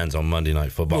 Lions on Monday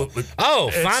Night Football.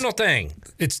 Final thing.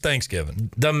 It's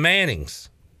Thanksgiving. The Mannings.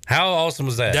 How awesome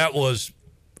was that?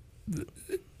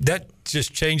 That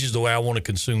just changes the way I want to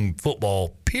consume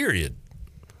football, period.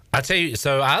 I tell you,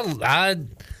 so I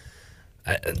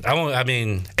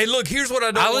mean, hey, look, here's what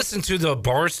I don't. I listen to the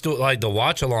Barstool, like the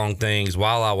watch along things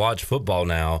while I watch football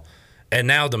now, and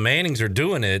now the Mannings are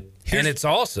doing it, and it's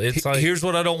awesome. It's like, here's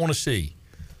what I don't want to see.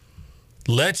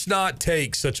 Let's not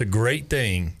take such a great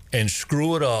thing and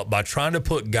screw it up by trying to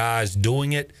put guys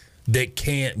doing it that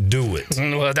can't do it.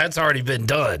 Well, that's already been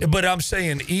done. But I'm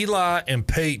saying Eli and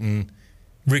Peyton,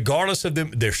 regardless of them,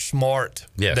 they're smart.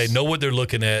 Yes. They know what they're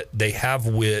looking at. They have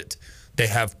wit. They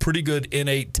have pretty good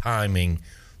innate timing.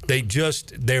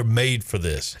 They're made for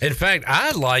this. In fact,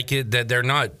 I like it that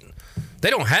they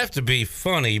don't have to be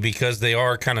funny because they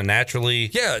are kind of naturally,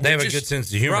 they have a good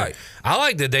sense of humor. Right. I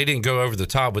like that they didn't go over the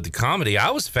top with the comedy. I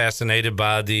was fascinated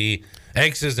by the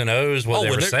X's and O's, what they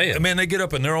were saying. Man, they get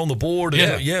up and they're on the board.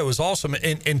 And it was awesome.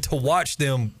 And to watch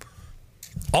them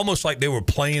almost like they were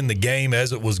playing the game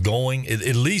as it was going,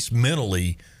 at least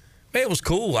mentally, man, it was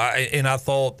cool. I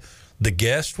thought the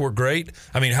guests were great.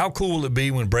 I mean, how cool will it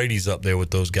be when Brady's up there with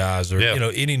those guys, or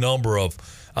any number of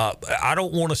I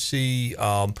don't want to see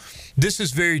this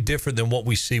is very different than what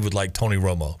we see with like Tony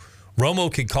Romo.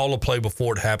 Romo can call a play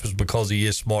before it happens because he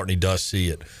is smart and he does see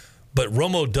it. But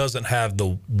Romo doesn't have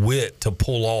the wit to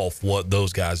pull off what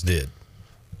those guys did.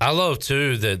 I love,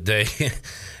 too, that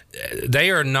they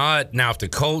are not – now, if the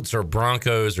Colts or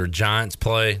Broncos or Giants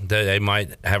play, they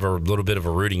might have a little bit of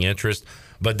a rooting interest,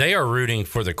 but they are rooting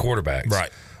for the quarterbacks. Right.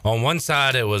 On one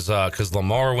side, it was because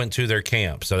Lamar went to their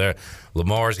camp. So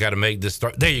Lamar's got to make this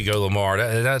throw. There you go, Lamar.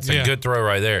 That's a good throw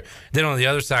right there. Then on the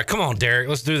other side, come on, Derek,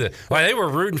 let's do this. Like, they were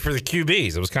rooting for the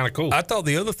QBs. It was kind of cool. I thought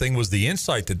the other thing was the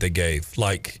insight that they gave.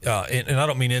 Like, and I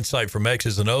don't mean insight from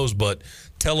X's and O's, but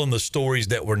telling the stories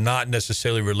that were not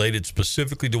necessarily related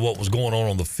specifically to what was going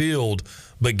on the field,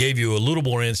 but gave you a little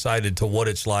more insight into what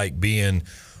it's like being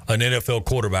 – an NFL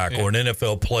quarterback or an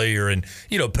NFL player. And,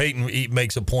 Peyton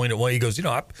makes a point at one. He goes,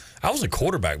 I was a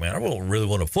quarterback, man. I don't really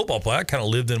want a football player. I kind of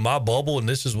lived in my bubble, and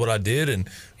this is what I did. And,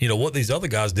 what these other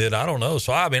guys did, I don't know.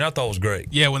 So, I thought it was great.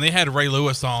 Yeah, when they had Ray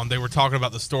Lewis on, they were talking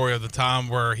about the story of the time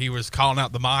where he was calling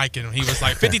out the mic, and he was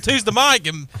like, 52's the mic.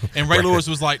 And Ray Lewis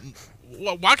was like,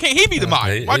 why can't he be the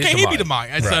mic? Why can't he be the mic?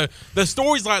 And so the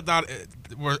stories like that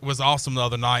was awesome the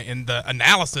other night. And the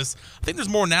analysis, I think there's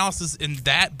more analysis in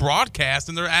that broadcast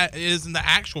than there is in the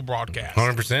actual broadcast.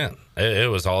 100%. It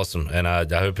was awesome. And I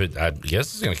hope I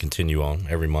guess it's going to continue on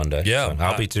every Monday. Yeah. So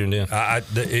I'll be tuned in.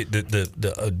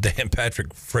 Dan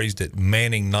Patrick phrased it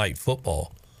Manning Night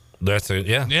Football. That's it,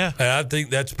 yeah. And I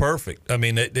think that's perfect. I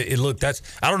mean, look, I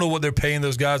don't know what they're paying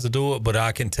those guys to do it, but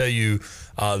I can tell you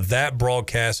that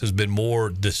broadcast has been more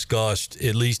discussed,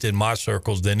 at least in my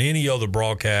circles, than any other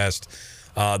broadcast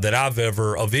that I've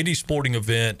ever, of any sporting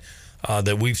event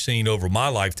that we've seen over my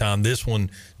lifetime. This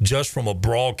one, just from a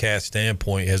broadcast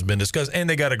standpoint, has been discussed. And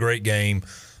they got a great game.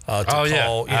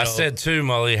 Call, I said too,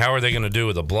 Mully, how are they going to do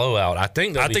with a blowout? I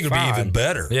think it'll be even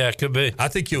better. Yeah, it could be. I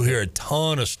think you'll hear a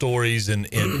ton of stories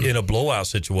in a blowout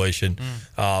situation.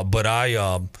 But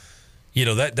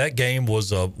that game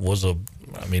was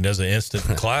as an instant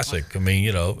classic. I mean,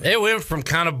 it went from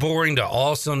kind of boring to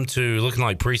awesome to looking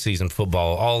like preseason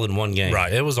football all in one game.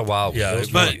 Right. It was a wild. Yeah,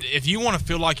 but if you want to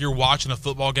feel like you're watching a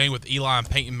football game with Eli and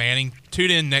Peyton Manning,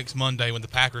 tune in next Monday when the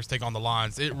Packers take on the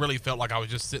Lions. It really felt like I was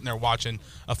just sitting there watching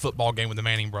a football game with the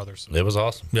Manning brothers. It was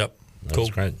awesome. Yep. That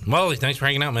was great. Mully, thanks for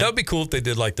hanging out, man. That would be cool if they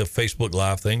did like the Facebook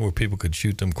Live thing where people could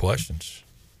shoot them questions.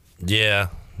 Yeah.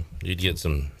 You'd get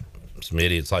some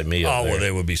idiots like me up there. Well,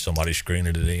 there would be somebody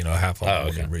screening it, half of them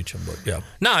wouldn't reach them, but yeah.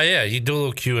 No, yeah, you do a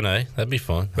little Q&A. That'd be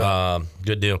fun.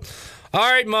 Good deal. All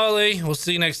right, Mully, we'll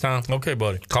see you next time. Okay,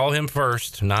 buddy. Call him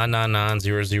first,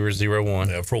 999-0001.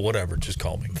 Yeah, for whatever, just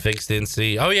call me. Fixed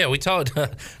NC. Oh, yeah, we talked.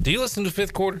 Do you listen to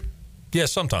Fifth Quarter? Yeah,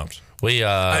 sometimes.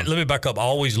 Let me back up. I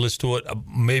always listen to it.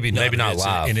 Maybe not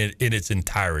live in its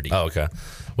entirety. Oh, okay.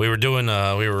 We were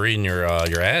reading your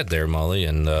ad there, Mully,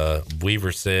 and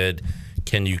Weaver said,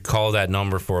 can you call that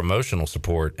number for emotional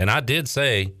support? And I did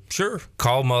say, sure.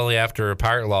 Call Mully after a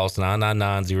Pirate loss,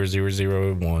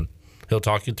 999-0001. He'll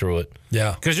talk you through it.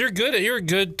 Yeah. Because you're a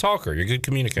good talker. You're a good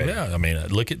communicator. Yeah. I mean,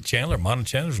 look at Chandler. Mine and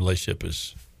Chandler's relationship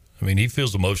is, he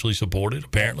feels emotionally supported,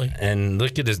 apparently. And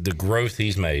look at the growth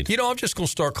he's made. I'm just going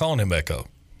to start calling him Echo.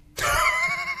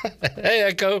 Hey,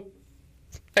 Echo.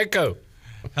 Echo.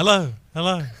 Hello.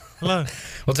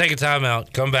 We'll take a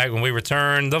timeout. Come back when we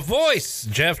return. The Voice,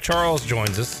 Jeff Charles,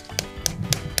 joins us.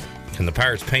 Can the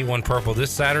Pirates paint one purple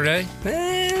this Saturday?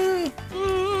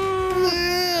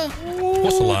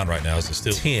 What's the line right now? Is it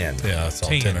still 10? Yeah, it's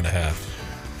on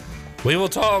 10.5. We will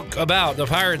talk about the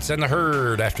Pirates and the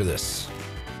Herd after this.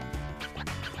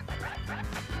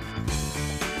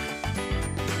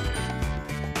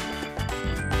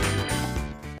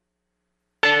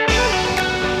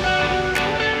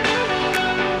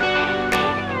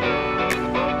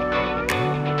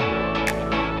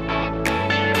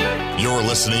 You're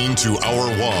listening to Hour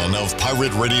 1 of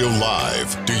Pirate Radio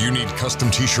Live. Do you need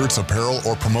custom t-shirts, apparel,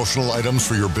 or promotional items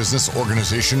for your business,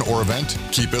 organization, or event?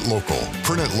 Keep it local.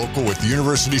 Print it local with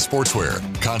University Sportswear.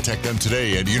 Contact them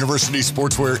today at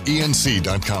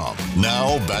universitysportswearenc.com.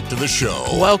 Now, back to the show.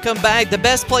 Welcome back. The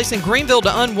best place in Greenville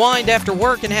to unwind after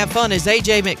work and have fun is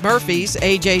AJ McMurphy's.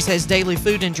 AJ's has daily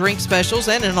food and drink specials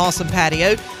and an awesome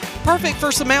patio. Perfect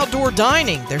for some outdoor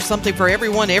dining. There's something for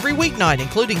everyone every weeknight,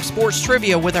 including sports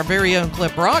trivia with our very own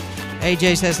Clip Rock.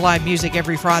 AJ's has live music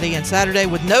every Friday and Saturday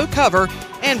with no cover,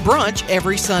 and brunch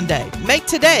every Sunday. Make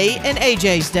today an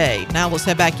AJ's day. Now let's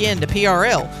head back into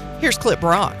PRL. Here's Clip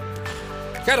Rock.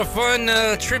 Got a fun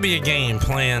trivia game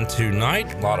planned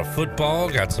tonight. A lot of football,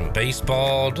 got some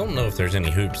baseball. Don't know if there's any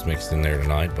hoops mixed in there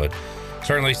tonight, but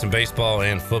Certainly some baseball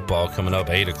and football coming up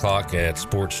 8 o'clock at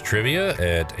Sports Trivia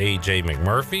at A.J.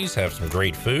 McMurphy's. Have some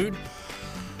great food,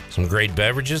 some great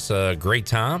beverages, a great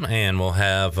time, and we'll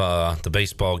have the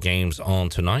baseball games on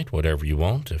tonight, whatever you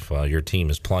want. If your team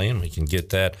is playing, we can get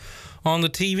that on the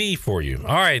TV for you.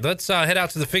 All right, let's head out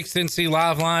to the Fixed NC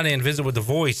Live line and visit with the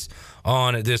voice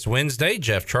on this Wednesday.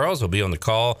 Jeff Charles will be on the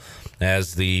call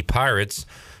as the Pirates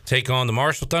take on the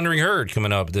Marshall Thundering Herd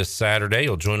coming up this Saturday.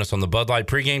 He'll join us on the Bud Light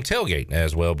pregame tailgate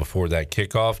as well before that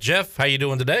kickoff. Jeff, how you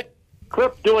doing today?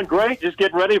 Cliff, doing great. Just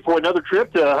getting ready for another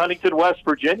trip to Huntington, West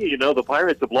Virginia. You know, the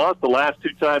Pirates have lost the last 2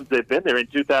 times they've been there in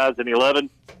 2011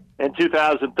 and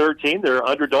 2013. They're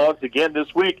underdogs again this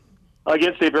week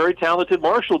against a very talented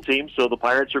Marshall team, so the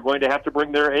Pirates are going to have to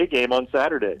bring their A game on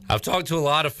Saturday. I've talked to a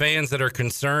lot of fans that are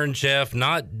concerned, Jeff,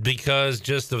 not because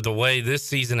just of the way this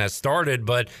season has started,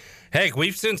 but heck,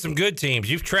 we've seen some good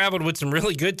teams. You've traveled with some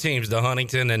really good teams to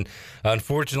Huntington, and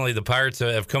unfortunately the Pirates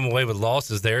have come away with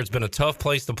losses there. It's been a tough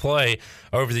place to play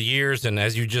over the years, and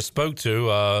as you just spoke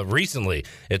to recently,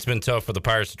 it's been tough for the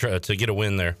Pirates to get a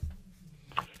win there.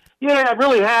 Yeah, it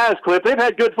really has, Cliff. They've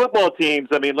had good football teams.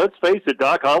 I mean, let's face it,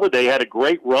 Doc Holliday had a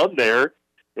great run there,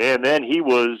 and then he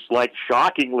was,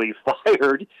 shockingly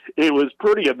fired. It was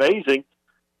pretty amazing.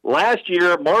 Last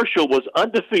year, Marshall was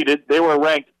undefeated. They were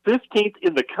ranked 15th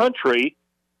in the country,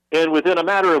 and within a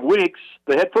matter of weeks,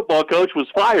 the head football coach was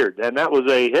fired, and that was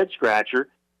a head-scratcher.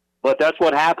 But that's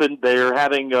what happened. They're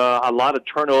having a lot of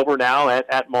turnover now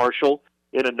at Marshall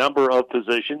in a number of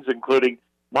positions, including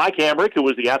Mike Hamrick, who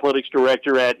was the athletics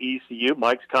director at ECU.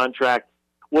 Mike's contract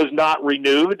was not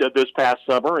renewed this past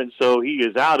summer, and so he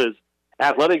is out as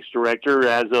athletics director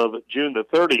as of June the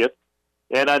 30th.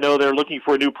 And I know they're looking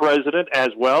for a new president as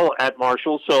well at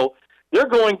Marshall. So they're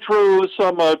going through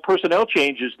some personnel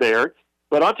changes there.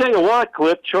 But I'll tell you what,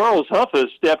 Cliff, Charles Huff has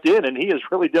stepped in, and he has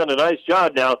really done a nice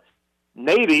job. Now,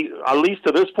 Navy, at least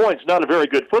to this point, is not a very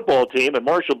good football team, and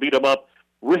Marshall beat them up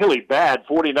really bad,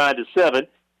 49-7.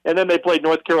 And then they played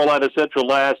North Carolina Central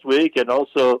last week and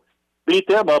also beat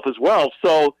them up as well.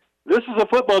 So this is a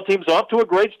football team's off to a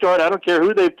great start. I don't care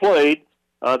who they've played.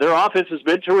 Their offense has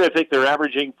been terrific. They're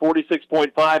averaging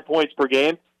 46.5 points per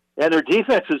game, and their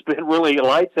defense has been really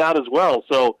lights out as well.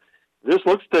 So this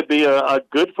looks to be a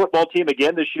good football team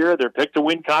again this year. They're picked to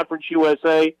win Conference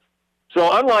USA.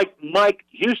 So unlike Mike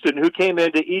Houston, who came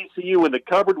into ECU when the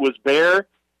cupboard was bare,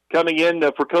 coming in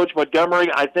for Coach Montgomery,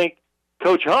 I think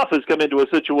Coach Huff has come into a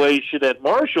situation at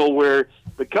Marshall where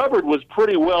the cupboard was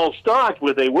pretty well stocked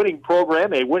with a winning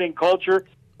program, a winning culture,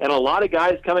 and a lot of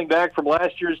guys coming back from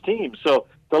last year's team. So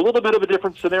it's a little bit of a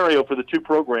different scenario for the two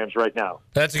programs right now.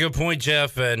 That's a good point,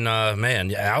 Jeff. And,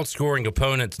 outscoring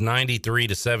opponents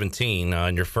 93-17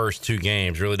 in your first 2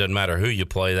 games. Really doesn't matter who you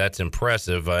play. That's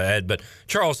impressive, Ed. But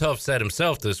Charles Huff said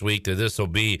himself this week that this will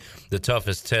be the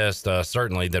toughest test,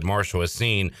 certainly, that Marshall has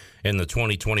seen in the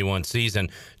 2021 season.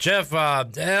 Jeff, I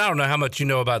don't know how much you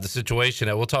know about the situation.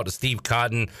 We'll talk to Steve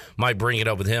Cotton. Might bring it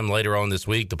up with him later on this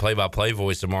week, the play-by-play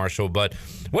voice of Marshall. But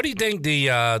what do you think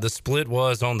the split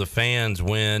was on the fans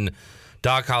when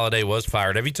Doc Holliday was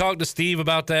fired? Have you talked to Steve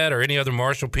about that or any other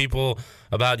Marshall people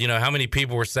about, how many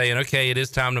people were saying, okay, it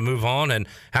is time to move on, and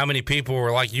how many people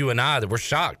were like you and I that were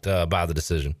shocked by the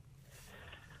decision?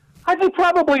 I think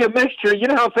probably a mixture. You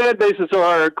know how fan bases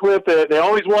are, Cliff. They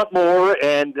always want more,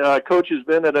 and Coach has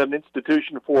been at an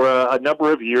institution for a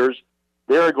number of years.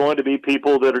 There are going to be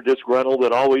people that are disgruntled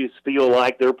that always feel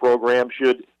like their program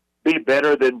should be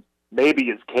better than maybe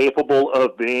it's capable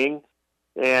of being.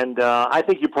 And I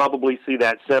think you probably see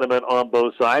that sentiment on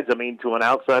both sides. I mean, to an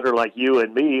outsider like you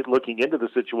and me looking into the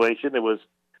situation, it was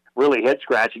really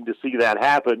head-scratching to see that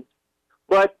happen.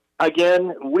 But,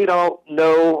 again, we don't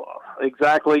know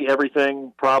exactly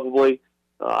everything, probably.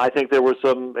 I think there were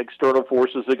some external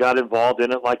forces that got involved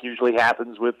in it, like usually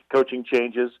happens with coaching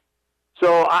changes.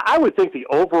 So I would think the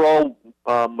overall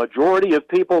majority of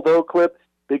people, though, Clip,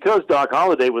 because Doc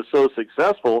Holliday was so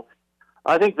successful,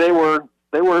 I think they were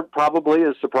probably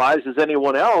as surprised as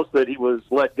anyone else that he was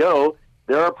let go.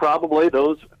 There are probably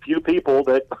those few people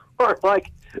that are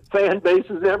like fan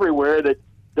bases everywhere that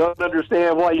don't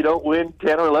understand why you don't win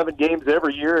 10 or 11 games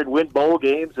every year and win bowl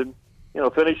games and,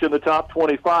 finish in the top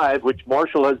 25, which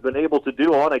Marshall has been able to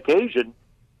do on occasion.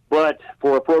 But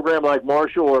for a program like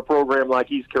Marshall or a program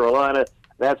like East Carolina,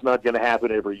 that's not going to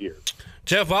happen every year.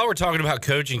 Jeff, while we're talking about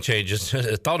coaching changes,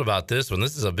 I thought about this one.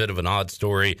 This is a bit of an odd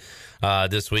story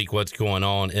this week, what's going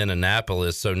on in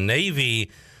Annapolis. So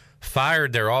Navy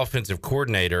fired their offensive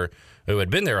coordinator, who had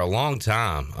been there a long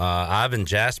time, Ivan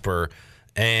Jasper,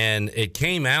 and it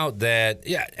came out that,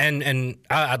 and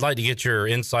I'd like to get your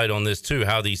insight on this too,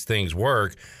 how these things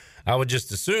work. I would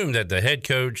just assume that the head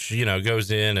coach,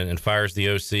 goes in and fires the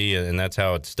OC, and that's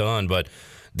how it's done. But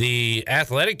the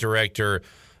athletic director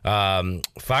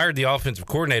fired the offensive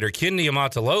coordinator. Ken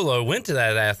Niumatalolo went to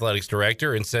that athletics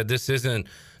director and said, this isn't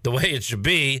the way it should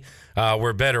be.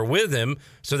 We're better with him.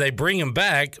 So they bring him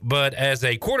back, but as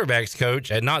a quarterback's coach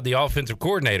and not the offensive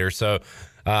coordinator. So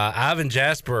Ivan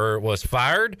Jasper was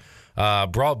fired,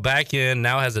 brought back in,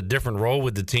 now has a different role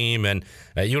with the team. And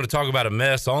you want to talk about a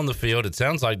mess on the field, it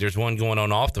sounds like there's one going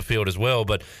on off the field as well.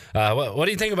 But what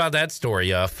do you think about that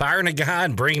story? Firing a guy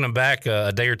and bringing him back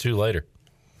a day or two later?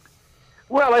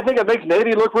 Well, I think it makes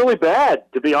Navy look really bad,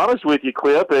 to be honest with you,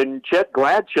 Clip. And Chet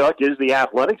Gladchuk is the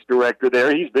athletics director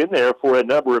there. He's been there for a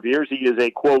number of years. He is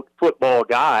a, quote, football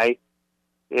guy.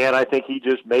 And I think he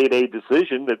just made a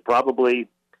decision that probably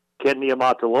Ken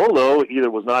Niumatalolo either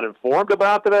was not informed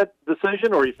about that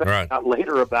decision or he found out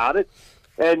later about it.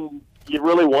 And you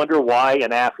really wonder why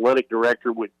an athletic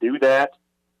director would do that.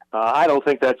 I don't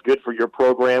think that's good for your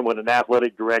program when an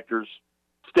athletic director's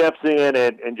steps in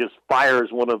and just fires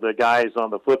one of the guys on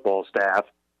the football staff.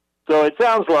 So it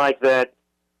sounds like that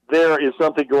there is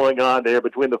something going on there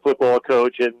between the football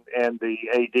coach and the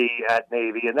AD at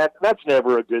Navy, and that's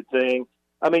never a good thing.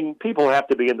 I mean, people have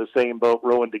to be in the same boat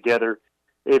rowing together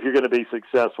if you're going to be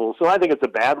successful. So I think it's a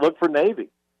bad look for Navy.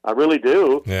 I really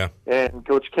do. Yeah. And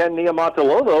Coach Ken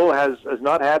Niumatalolo has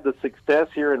not had the success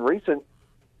here in recent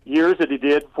years that he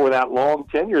did for that long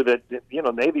tenure that,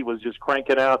 Navy was just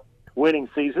cranking out winning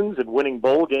seasons and winning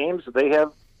bowl games. They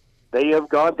have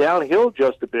gone downhill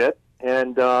just a bit,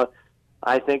 and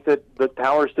I think that the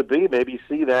powers to be maybe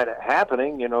see that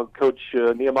happening. Coach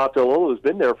Niumatalolo has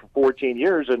been there for 14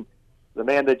 years, and the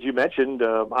man that you mentioned,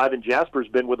 Ivan Jasper's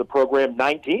been with the program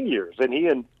 19 years, and he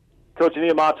and Coach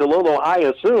Niumatalolo, I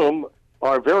assume,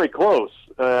 are very close.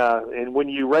 And when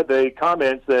you read the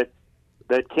comments that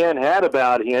Ken had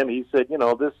about him, he said,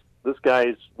 this guy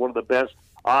is one of the best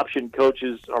option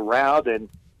coaches around, and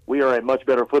we are a much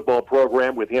better football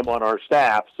program with him on our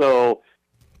staff. So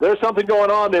there's something going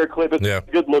on there, Cliff. It's a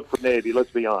good look for Navy, let's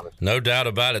be honest. No doubt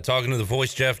about it. Talking to the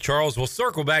voice, Jeff Charles. We'll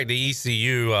circle back to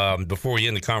ECU before we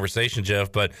end the conversation,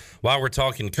 Jeff. But while we're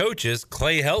talking coaches,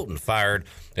 Clay Helton fired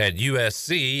at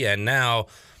USC, and now,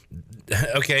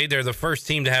 okay, they're the first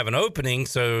team to have an opening,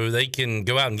 so they can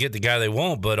go out and get the guy they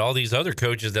want, but all these other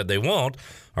coaches that they want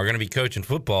are going to be coaching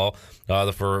football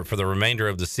for the remainder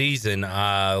of the season.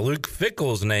 Luke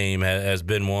Fickell's name has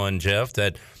been one, Jeff,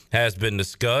 that has been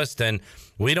discussed, and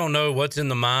we don't know what's in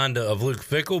the mind of Luke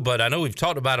Fickell, but I know we've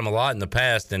talked about him a lot in the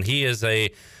past, and he is a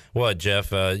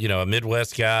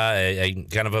Midwest guy, a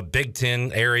kind of a Big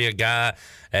Ten area guy,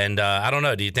 and I don't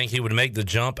know, do you think he would make the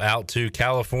jump out to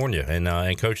California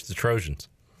and coach the Trojans?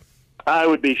 I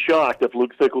would be shocked if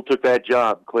Luke Fickell took that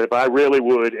job, Clip. I really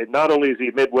would. And not only is he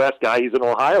a Midwest guy, he's an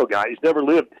Ohio guy. He's never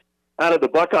lived out of the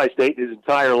Buckeye State his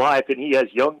entire life, and he has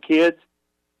young kids.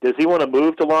 Does he want to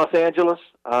move to Los Angeles?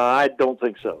 I don't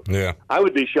think so. Yeah. I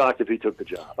would be shocked if he took the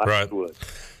job. I would.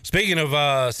 Speaking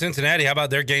of Cincinnati, how about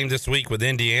their game this week with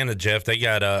Indiana, Jeff? They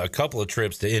got a couple of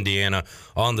trips to Indiana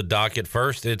on the docket.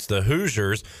 First, it's the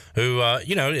Hoosiers, who,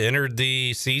 entered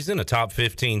the season a top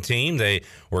 15 team. They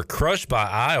were crushed by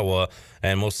Iowa,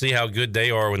 and we'll see how good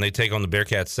they are when they take on the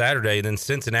Bearcats Saturday. Then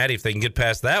Cincinnati, if they can get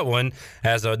past that one,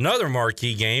 has another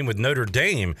marquee game with Notre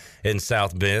Dame in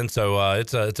South Bend. So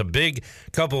it's a big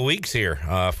couple of weeks here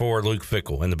for Luke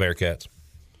Fickell and the Bearcats.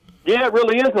 Yeah, it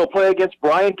really is. They'll play against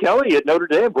Brian Kelly at Notre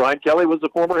Dame. Brian Kelly was the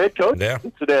former head coach of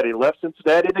Cincinnati. Left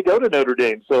Cincinnati to go to Notre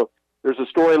Dame. So there's a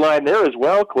storyline there as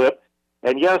well, Clip.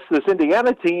 And yes, this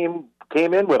Indiana team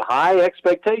came in with high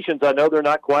expectations. I know they're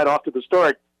not quite off to the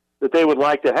start that they would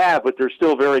like to have, but they're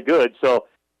still very good. So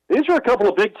these are a couple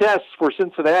of big tests for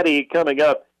Cincinnati coming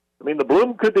up. I mean, the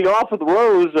bloom could be off of the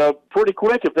rose pretty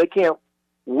quick if they can't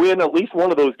win at least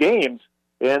one of those games.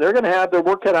 And they're going to have their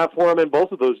work cut out for them in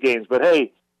both of those games. But,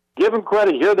 hey, give them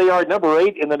credit. Here they are, number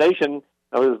 8 in the nation.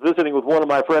 I was visiting with one of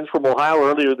my friends from Ohio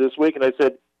earlier this week, and I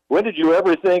said, when did you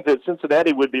ever think that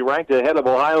Cincinnati would be ranked ahead of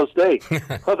Ohio State?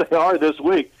 Well, they are this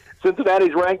week.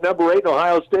 Cincinnati's ranked number 8, and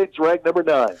Ohio State's ranked number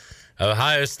 9.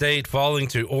 Ohio State falling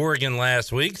to Oregon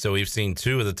last week, so we've seen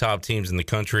 2 of the top teams in the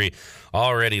country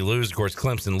already lose. Of course,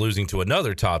 Clemson losing to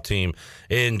another top team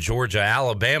in Georgia.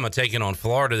 Alabama taking on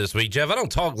Florida this week. Jeff, I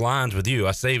don't talk lines with you.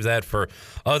 I save that for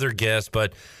other guests,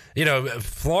 but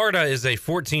Florida is a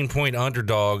 14-point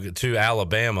underdog to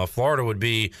Alabama. Florida would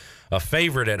be a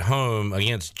favorite at home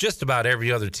against just about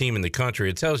every other team in the country.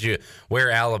 It tells you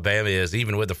where Alabama is,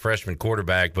 even with a freshman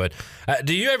quarterback. But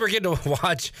do you ever get to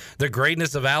watch the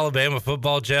greatness of Alabama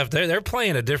football, Jeff? They're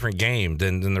playing a different game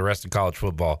than the rest of college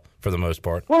football for the most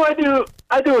part. Well,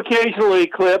 I do occasionally,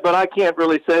 Clip, but I can't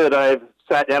really say that I've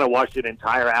sat down and watched an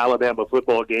entire Alabama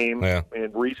football game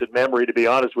in recent memory, to be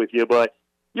honest with you. But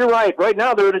you're right. Right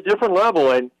now they're at a different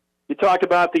level. And you talk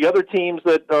about the other teams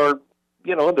that are,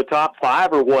 in the top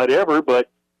 5 or whatever, but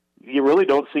you really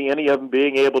don't see any of them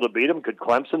being able to beat them. Could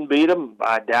Clemson beat them?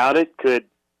 I doubt it. Could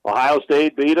Ohio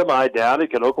State beat them? I doubt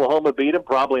it. Could Oklahoma beat them?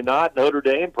 Probably not. Notre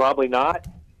Dame? Probably not.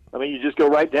 I mean, you just go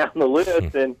right down the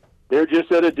list, and they're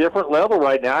just at a different level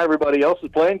right now. Everybody else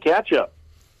is playing catch-up.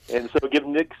 And so give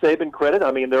Nick Saban credit.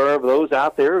 I mean, there are those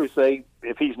out there who say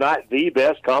if he's not the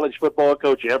best college football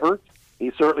coach ever,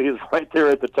 he certainly is right there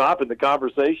at the top in the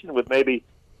conversation with maybe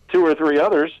 2 or 3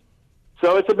 others.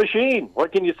 So it's a machine.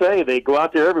 What can you say? They go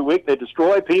out there every week, they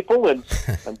destroy people, and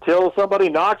until somebody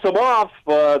knocks them off,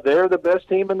 they're the best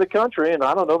team in the country, and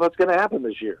I don't know if that's going to happen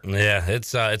this year. Yeah,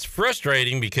 it's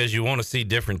frustrating because you want to see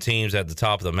different teams at the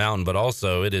top of the mountain, but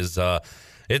also it is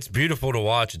it's beautiful to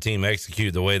watch a team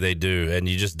execute the way they do, and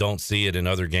you just don't see it in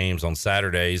other games on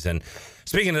Saturdays. And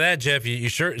speaking of that, Jeff, you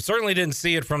certainly didn't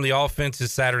see it from the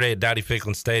offenses Saturday at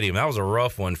Dowdy-Ficklen Stadium. That was a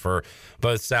rough one for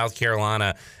both South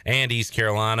Carolina and East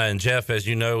Carolina. And, Jeff, as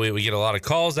you know, we get a lot of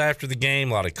calls after the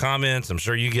game, a lot of comments. I'm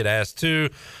sure you get asked, too,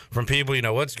 from people,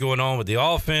 what's going on with the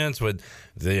offense, with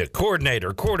the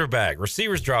coordinator, quarterback,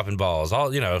 receivers dropping balls, all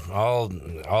of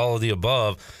the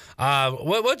above.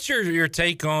 What's your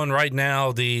take on right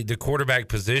now the quarterback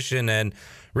position and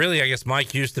really, I guess,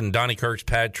 Mike Houston and Donnie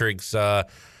Kirkpatrick's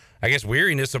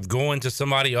weariness of going to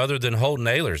somebody other than Holton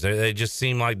Ahlers? They just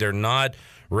seem like they're not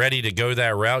ready to go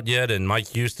that route yet. And Mike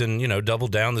Houston,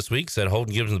 doubled down this week, said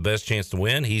Holton gives him the best chance to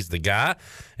win. He's the guy.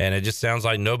 And it just sounds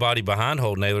like nobody behind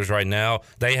Holton Ahlers right now,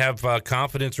 they have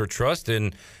confidence or trust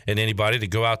in anybody to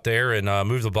go out there and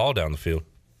move the ball down the field.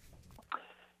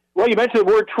 Well, you mentioned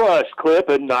the word trust, Clip,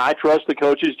 and I trust the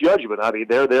coach's judgment. I mean,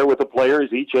 they're there with the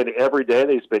players each and every day.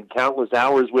 They spend countless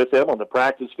hours with them on the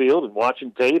practice field and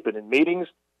watching tape and in meetings,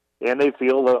 and they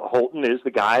feel that Holton is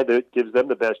the guy that gives them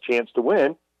the best chance to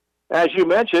win. As you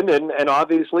mentioned, and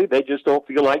obviously they just don't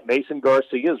feel like Mason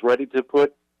Garcia is ready to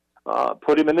put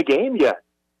him in the game yet.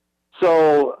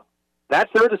 So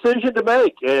that's their decision to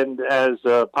make. And as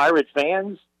Pirate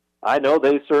fans, I know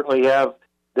they certainly have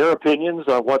their opinions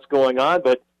on what's going on,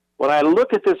 but when I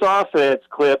look at this offense,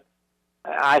 Clip,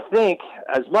 I think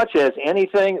as much as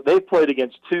anything, they've played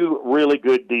against 2 really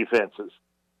good defenses.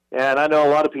 And I know a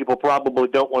lot of people probably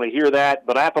don't want to hear that,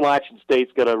 but Appalachian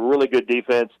State's got a really good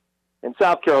defense. And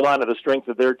South Carolina, the strength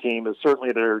of their team is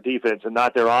certainly their defense and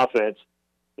not their offense.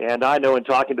 And I know in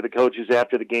talking to the coaches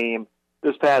after the game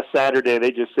this past Saturday,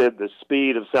 they just said the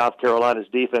speed of South Carolina's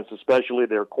defense, especially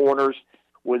their corners,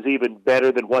 was even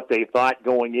better than what they thought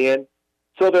going in.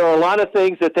 So there are a lot of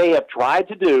things that they have tried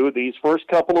to do these first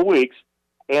couple of weeks,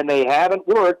 and they haven't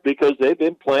worked because they've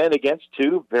been playing against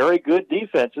 2 very good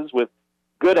defenses with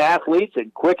good athletes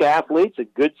and quick athletes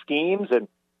and good schemes and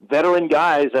veteran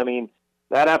guys. I mean,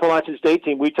 that Appalachian State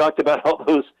team, we talked about all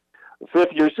those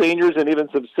 5th-year seniors and even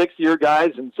some 6th-year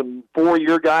guys and some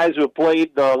 4-year guys who have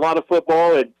played a lot of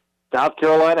football, and South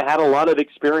Carolina had a lot of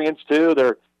experience too.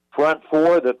 Their front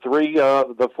 4,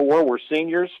 the 4 were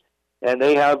seniors, and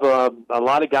they have a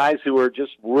lot of guys who are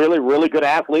just really, really good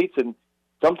athletes. And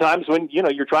sometimes when,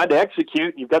 you're trying to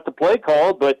execute, you've got the play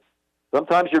called, but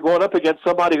sometimes you're going up against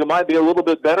somebody who might be a little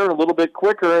bit better, a little bit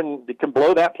quicker, and it can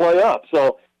blow that play up.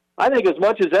 So I think as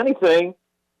much as anything,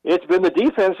 it's been the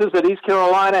defenses that East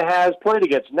Carolina has played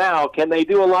against. Now, can they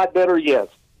do a lot better? Yes.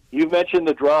 You mentioned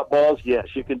the drop balls. Yes,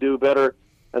 you can do better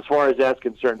as far as that's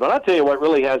concerned. But I'll tell you what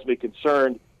really has me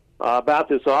concerned about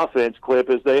this offense, Clip,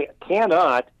 is they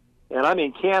cannot, and I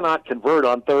mean cannot, convert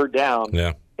on 3rd down.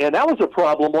 Yeah. And that was a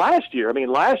problem last year. I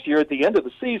mean, last year at the end of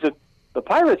the season, the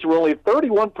Pirates were only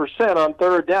 31% on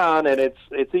 3rd down, and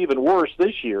it's even worse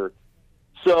this year.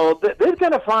 So they've got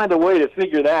to find a way to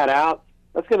figure that out.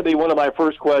 That's going to be one of my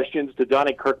first questions to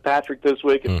Donnie Kirkpatrick this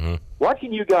week. Mm-hmm. What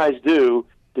can you guys do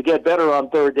to get better on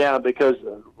 3rd down? Because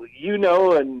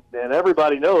and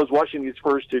everybody knows watching these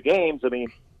first 2 games, I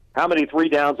mean, how many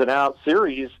 3-downs-and-out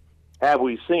series have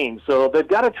we seen? So they've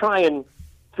got to try and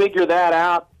figure that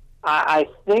out. I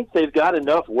think they've got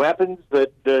enough weapons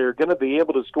that they're going to be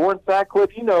able to score. In fact, Cliff,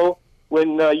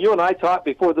 when you and I talked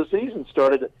before the season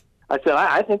started, I said,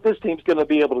 I think this team's going to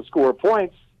be able to score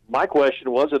points. My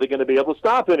question was, are they going to be able to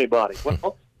stop anybody?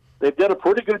 Well, they've done a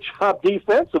pretty good job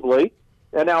defensively,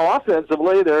 And now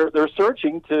offensively, they're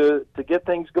searching to get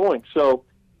things going. So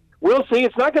we'll see.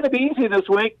 It's not going to be easy this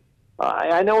week.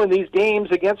 I know in these games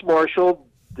against Marshall,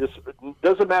 this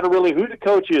doesn't matter really who the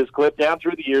coach is, Clip, down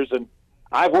through the years. And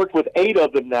I've worked with 8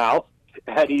 of them now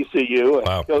at ECU,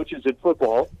 wow. coaches in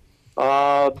football.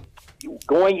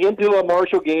 Going into a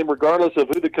Marshall game, regardless of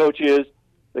who the coach is,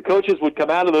 the coaches would come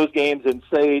out of those games and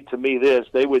say to me this.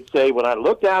 They would say, when I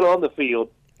looked out on the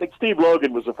field, I think Steve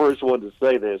Logan was the first one to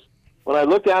say this. When I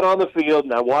looked out on the field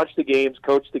and I watched the games,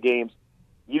 coached the games,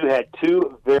 you had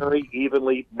 2 very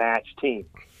evenly matched teams.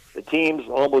 The teams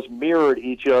almost mirrored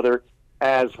each other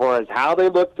as far as how they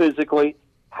looked physically,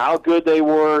 how good they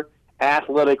were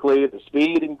athletically, the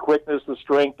speed and quickness, the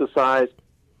strength, the size.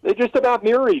 They just about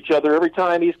mirror each other every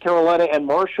time East Carolina and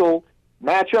Marshall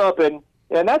match up, and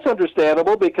that's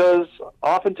understandable because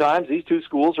oftentimes these 2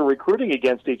 schools are recruiting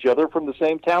against each other from the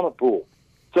same talent pool.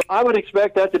 So I would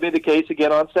expect that to be the case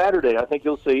again on Saturday. I think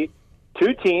you'll see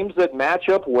 2 teams that match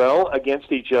up well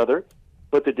against each other,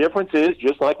 but the difference is,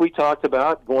 just like we talked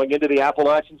about going into the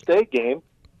Appalachian State game,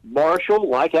 Marshall,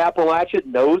 like Appalachia,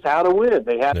 knows how to win.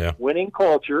 They have a winning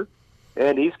culture,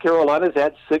 and East Carolina's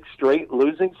had 6 straight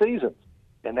losing seasons.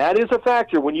 And that is a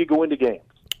factor when you go into games.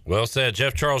 Well said.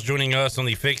 Jeff Charles joining us on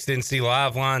the Fixed NC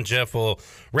Live line. Jeff will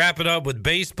wrap it up with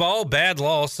baseball. Bad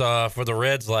loss for the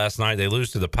Reds last night. They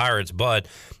lose to the Pirates, but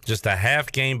just a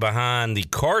half game behind the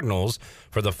Cardinals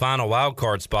for the final wild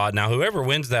card spot. Now, whoever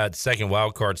wins that second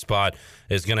wild card spot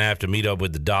is going to have to meet up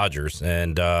with the Dodgers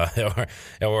and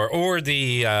or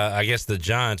the I guess the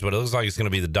Giants, but it looks like it's going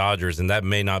to be the Dodgers, and that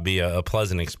may not be a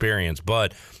pleasant experience.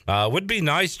 But would be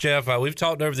nice, Jeff. We've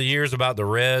talked over the years about the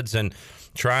Reds and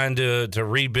trying to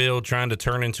rebuild, trying to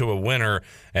turn into a winner,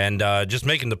 and just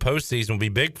making the postseason will be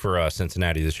big for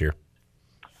Cincinnati this year.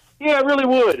 Yeah, it really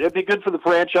would. It'd be good for the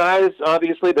franchise.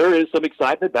 Obviously, there is some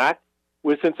excitement back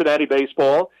with Cincinnati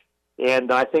baseball,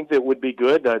 and I think that would be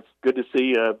good. It's good to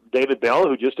see David Bell,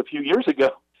 who just a few years ago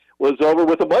was over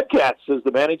with the Mudcats as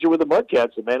the manager with the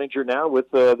Mudcats, the manager now with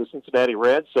the Cincinnati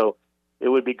Reds. So it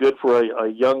would be good for a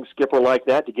young skipper like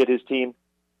that to get his team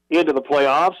into the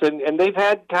playoffs. And they've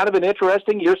had kind of an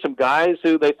interesting year. Some guys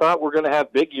who they thought were going to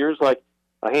have big years, like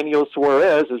Eugenio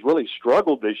Suarez, has really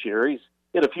struggled this year. He's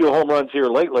hit a few home runs here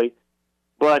lately.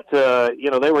 But,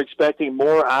 they were expecting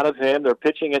more out of him. Their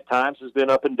pitching at times has been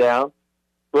up and down.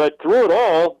 But through it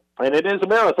all, and it is a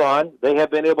marathon, they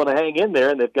have been able to hang in there,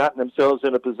 and they've gotten themselves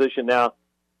in a position now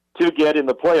to get in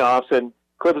the playoffs. And,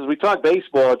 Cliff, as we talk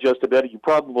baseball just a bit, you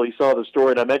probably saw the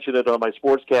story, and I mentioned it on my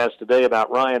sportscast today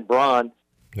about Ryan Braun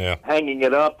hanging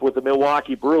it up with the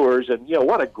Milwaukee Brewers. And,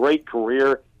 what a great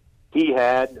career he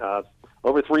had.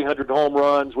 Over 300 home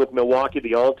runs with Milwaukee,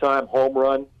 the all-time home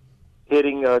run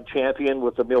hitting champion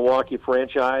with the Milwaukee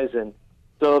franchise. And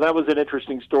so that was an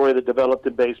interesting story that developed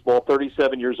in baseball.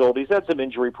 37 years old. He's had some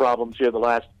injury problems here the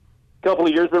last couple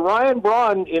of years. But Ryan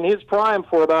Braun, in his prime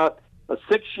for about a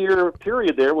 6-year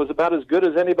period there, was about as good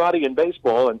as anybody in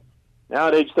baseball. And now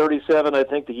at age 37, I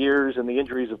think the years and the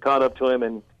injuries have caught up to him,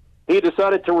 and he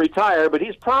decided to retire. But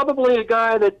he's probably a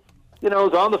guy that, is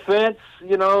on the fence,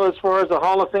 as far as the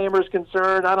Hall of Famer is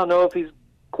concerned. I don't know if he's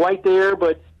quite there,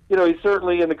 but he's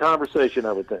certainly in the conversation,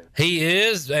 I would think. He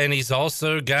is, and he's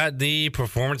also got the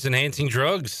performance-enhancing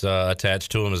drugs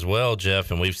attached to him as well,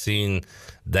 Jeff, and we've seen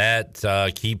that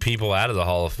keep people out of the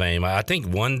Hall of Fame. I think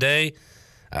one day,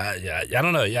 I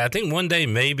don't know, I think one day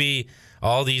maybe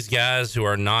all these guys who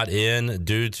are not in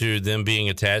due to them being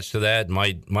attached to that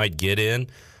might get in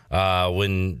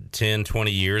when 10,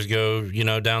 20 years go,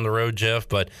 down the road, Jeff.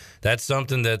 But that's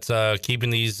something that's keeping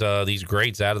these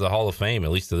greats out of the Hall of Fame,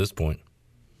 at least to this point.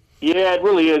 Yeah, it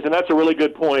really is, and that's a really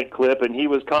good point, Clip. And he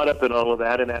was caught up in all of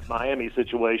that in that Miami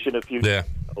situation a few years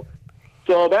ago.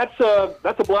 So that's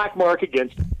a black mark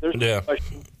against him. There's no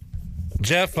question.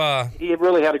 Jeff, he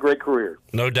really had a great career.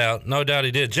 No doubt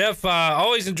he did. Jeff,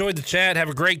 always enjoyed the chat. Have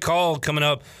a great call coming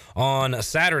up on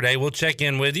Saturday. We'll check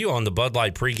in with you on the Bud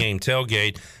Light pregame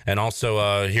tailgate and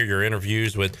also hear your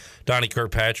interviews with Donnie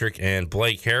Kirkpatrick and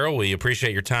Blake Harrell. We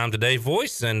appreciate your time today,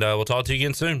 Voice, and we'll talk to you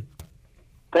again soon.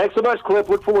 Thanks so much, Cliff.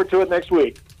 Look forward to it next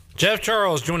week. Jeff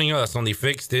Charles joining us on the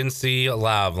Fixed NC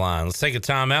Live line. Let's take a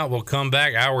time out. We'll come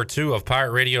back. Hour 2 of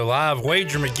Pirate Radio Live.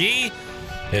 Wager McGee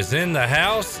is in the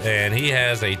house, and he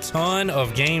has a ton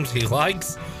of games he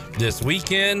likes this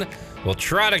weekend. We'll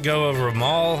try to go over them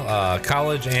all,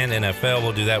 college and NFL.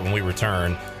 We'll do that when we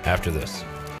return after this.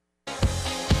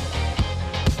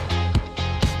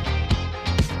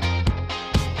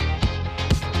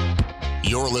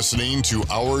 You're listening to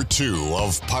Hour 2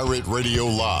 of Pirate Radio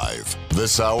Live.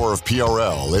 This hour of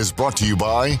PRL is brought to you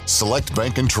by Select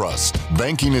Bank and Trust.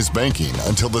 Banking is banking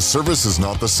until the service is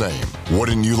not the same.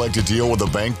 Wouldn't you like to deal with a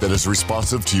bank that is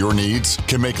responsive to your needs,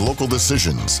 can make local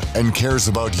decisions, and cares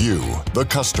about you, the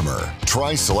customer?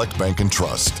 Try Select Bank and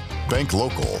Trust. Bank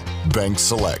local. Bank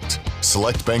select.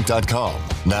 SelectBank.com.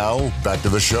 Now, back to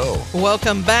the show.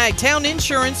 Welcome back. Town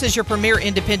Insurance is your premier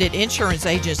independent insurance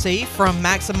agency. From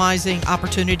maximizing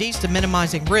opportunities to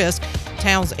minimizing risk,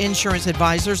 Town's insurance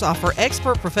advisors offer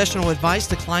expert professional advice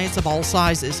to clients of all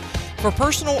sizes. For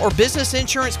personal or business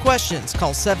insurance questions,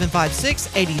 call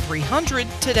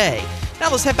 756-8300 today.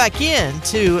 Now let's head back in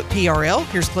to PRL.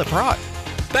 Here's Clip Rock.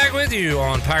 Back with you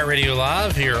on Pirate Radio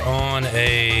Live here on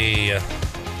a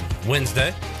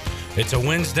Wednesday. It's a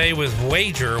Wednesday with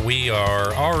Wager. We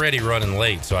are already running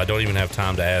late, so I don't even have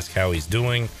time to ask how he's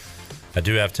doing. I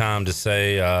do have time to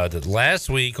say that last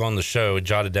week on the show, I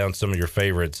jotted down some of your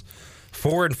favorites.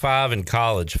 4-5 in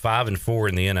college, 5-4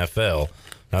 in the NFL.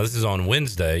 Now, this is on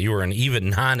Wednesday. You were an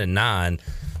even 9-9,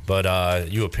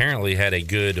 but you apparently had a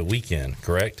good weekend,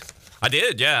 correct? I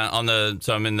did, yeah.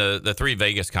 So I'm in the 3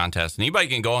 Vegas contests, and anybody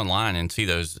can go online and see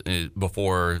those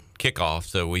before kickoff.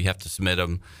 So we have to submit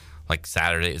them like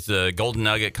Saturday. It's the Golden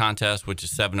Nugget contest, which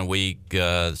is 7 a week,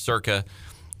 Circa,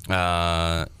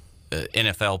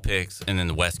 NFL picks, and then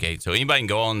the Westgate. So anybody can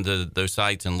go on those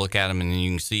sites and look at them, and then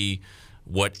you can see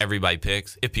what everybody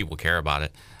picks if people care about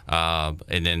it.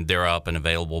 And then they're up and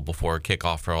available before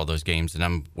kickoff for all those games. And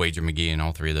I'm Wager McGee in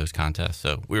all 3 of those contests.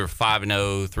 So we were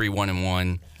 5-0,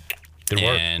 3-1-1, good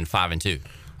work, and 5-2.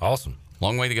 Awesome.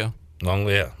 Long way to go.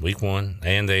 Week 1,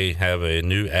 and they have a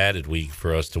new added week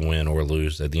for us to win or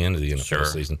lose at the end of the NFL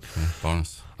season.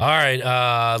 Bonus. All right,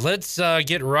 let's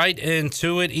get right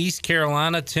into it. East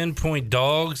Carolina, 10-point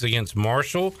dogs against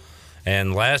Marshall.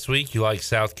 And last week, you liked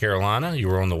South Carolina. You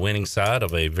were on the winning side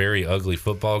of a very ugly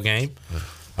football game.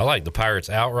 I liked the Pirates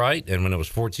outright, and when it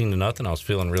was 14-0, I was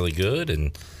feeling really good,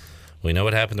 and we know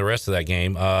what happened the rest of that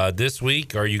game. This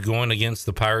week, are you going against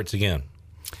the Pirates again?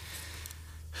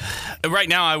 Right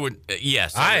now, I would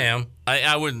yes. I am.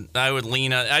 I would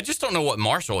lean. I just don't know what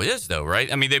Marshall is, though,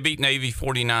 right? I mean, they beat Navy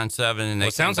 49-7, and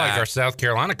it sounds like our South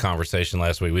Carolina conversation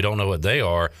last week. We don't know what they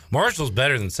are. Marshall's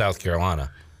better than South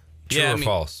Carolina. True or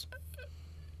false?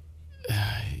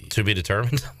 To be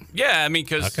determined. Yeah, I mean,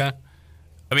 because okay.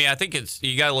 I mean, I think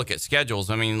you got to look at schedules.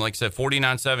 I mean, like I said,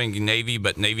 49-7 Navy,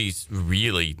 but Navy's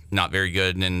really not very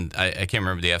good. And then I can't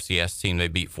remember the FCS team. They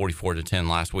beat 44-10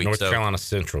 last week. North Carolina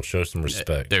Central. Show some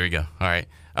respect. There you go. All right.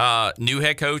 New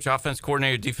head coach, offense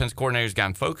coordinator, defense coordinator's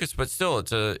gotten focused, but still,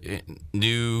 it's a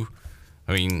new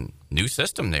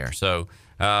system there. So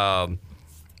I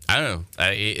don't know.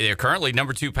 They're currently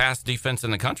number 2 pass defense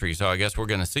in the country, so I guess we're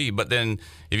going to see. But then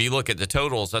if you look at the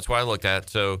totals, that's what I looked at.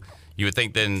 So you would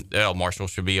think then Marshall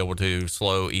should be able to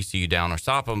slow ECU down or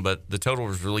stop them, but the total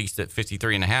was released at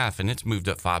 53.5, and it's moved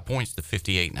up 5 points to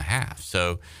 58.5.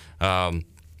 So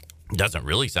doesn't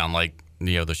really sound like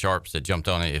the Sharps that jumped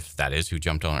on it, if that is who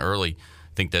jumped on it early,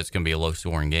 think that's going to be a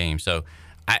low-scoring game. So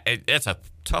that's a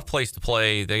tough place to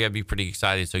play. They got to be pretty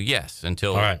excited. So yes,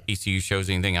 until ECU shows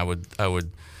anything, I would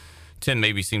 10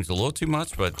 maybe seems a little too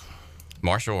much, but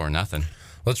Marshall or nothing.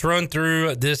 Let's run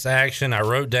through this action. I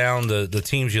wrote down the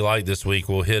teams you like this week.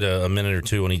 We'll hit a minute or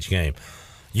two on each game.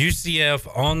 UCF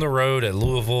on the road at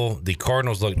Louisville. The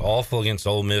Cardinals looked awful against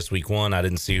Ole Miss week 1. I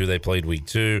didn't see who they played week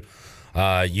 2.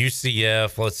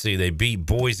 UCF, let's see, they beat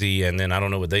Boise, and then I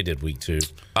don't know what they did week 2.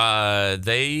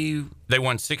 They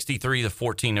won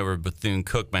 63-14 over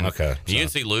Bethune-Cookman. Okay. You can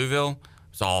see Louisville,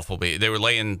 it's awful. They were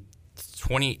laying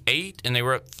 28, and they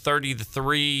were up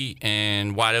 30-3,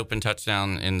 and wide open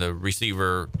touchdown, and the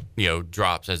receiver,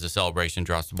 drops as the celebration,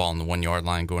 drops the ball on the 1-yard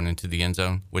line going into the end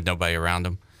zone with nobody around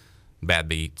them. Bad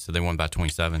beat, so they won by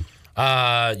 27.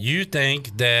 You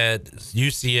think that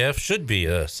UCF should be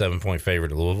a 7-point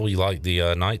favorite at Louisville? You like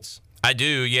the Knights? I do,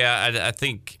 yeah. I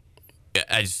think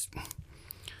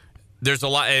there's a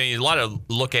lot of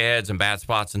look aheads and bad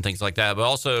spots and things like that. But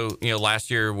also,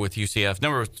 last year with UCF,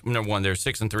 number 1, they're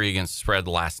 6-3 against the spread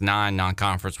the last 9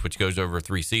 non-conference, which goes over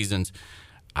 3 seasons.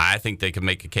 I think they can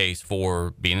make a case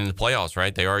for being in the playoffs,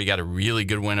 right? They already got a really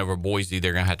good win over Boise.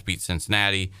 They're going to have to beat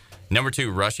Cincinnati. Number 2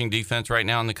 rushing defense right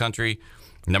now in the country.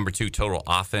 Number 2 total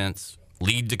offense.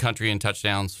 Lead the country in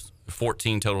touchdowns.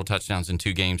 14 total touchdowns in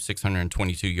 2 games,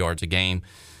 622 yards a game.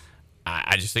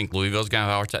 I just think Louisville's going to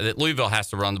have a hard time. Louisville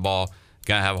has to run the ball.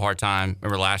 Going to have a hard time.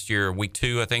 Remember last year, week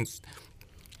 2, I think,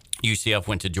 UCF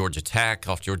went to Georgia Tech,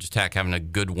 off Georgia Tech having a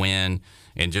good win,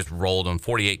 and just rolled them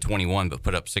 48-21, but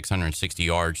put up 660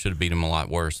 yards. Should have beat them a lot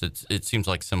worse. It seems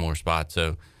like a similar spot.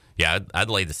 So, yeah, I'd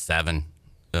lay the 7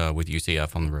 with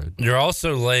UCF on the road. You're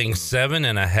also laying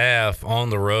 7.5 on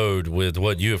the road with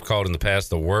what you have called in the past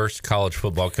the worst college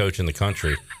football coach in the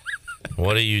country.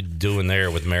 What are you doing there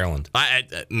with Maryland?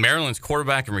 Maryland's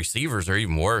quarterback and receivers are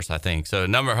even worse, I think. So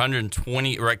number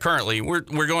 120 right currently, we're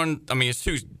going. I mean, it's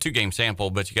two game sample,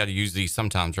 but you got to use these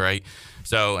sometimes, right?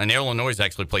 So and Illinois has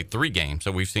actually played 3 games,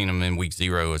 so we've seen them in week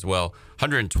 0 as well.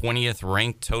 120th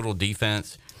ranked total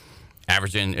defense,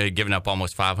 averaging giving up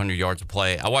almost 500 yards of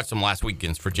play. I watched them last week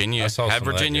against Virginia. I saw Had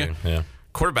some Virginia. Of that game. Yeah.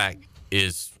 Quarterback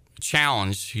is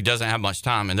challenged. He doesn't have much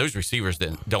time, and those receivers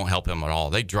don't help him at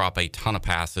all. They drop a ton of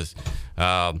passes.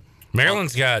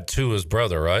 Maryland's got Tua's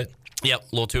brother, right? Yep,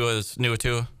 Lil Tua's Nua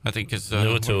Tua, I think is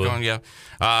Nua Tua. going, yeah.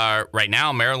 Right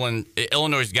now,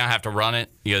 Illinois is gonna have to run it.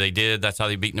 They did. That's how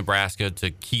they beat Nebraska to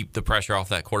keep the pressure off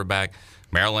that quarterback.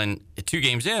 Maryland 2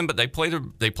 games in, but they played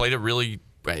a really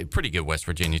pretty good West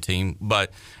Virginia team.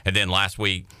 And then last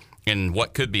week, in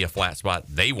what could be a flat spot,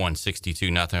 they won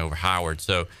 62-0 over Howard.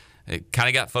 So. It kind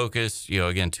of got focused,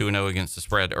 again, 2-0 against the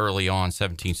spread early on,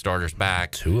 17 starters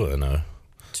back. 2-0.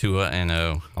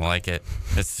 2-0. I like it.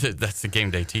 That's the game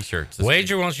day T-shirt.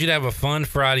 Wager wants you to have a fun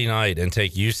Friday night and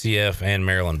take UCF and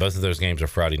Maryland. Both of those games are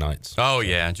Friday nights. Oh,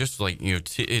 yeah. Just like,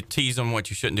 tease them what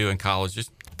you shouldn't do in college.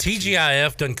 Just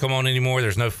TGIF doesn't come on anymore.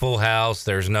 There's no Full House.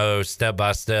 There's no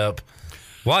step-by-step.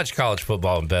 Watch college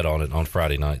football and bet on it on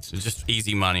Friday nights. It's just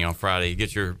easy money on Friday.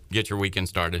 Get your weekend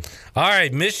started. All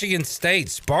right, Michigan State,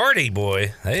 Sparty,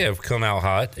 boy. They have come out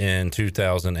hot in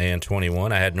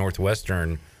 2021. I had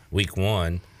Northwestern week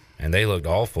 1, and they looked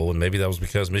awful, and maybe that was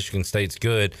because Michigan State's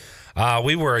good.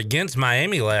 We were against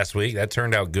Miami last week. That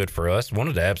turned out good for us.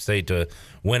 Wanted App State to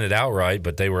win it outright,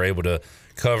 but they were able to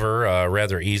cover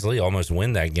rather easily, almost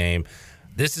win that game.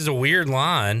 This is a weird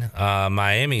line.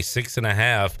 Miami,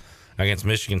 6.5. against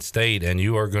Michigan State, and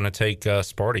you are going to take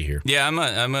Sparty here. Yeah, I'm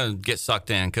gonna get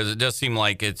sucked in because it does seem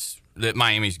like that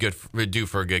Miami's due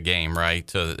for a good game, right?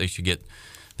 So they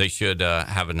should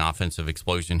have an offensive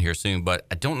explosion here soon. But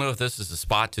I don't know if this is the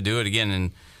spot to do it again.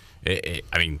 And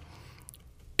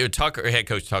head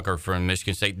coach Tucker from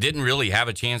Michigan State didn't really have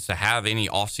a chance to have any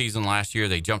offseason last year.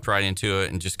 They jumped right into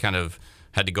it and just kind of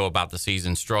had to go about the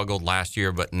season. Struggled last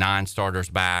year, but 9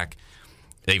 starters back.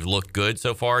 They've looked good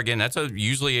so far. Again, that's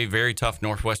usually a very tough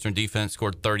Northwestern defense.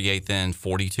 Scored 38th and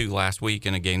 42 last week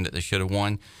in a game that they should have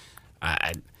won.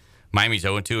 Miami's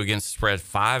 0-2 against the spread,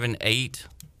 5-8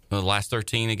 the last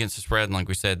 13 against the spread. And like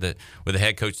we said, that with the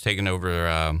head coach taking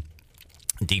over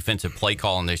defensive play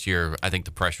calling this year, I think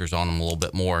the pressure's on them a little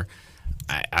bit more.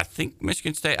 I think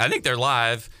Michigan State. I think they're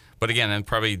live. But again,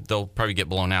 they'll probably get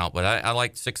blown out. But I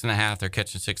like 6.5. They're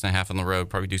catching 6.5 on the road.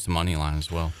 Probably do some money line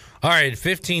as well. All right,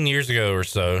 15 years ago or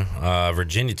so,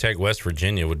 Virginia Tech, West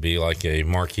Virginia would be like a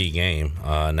marquee game.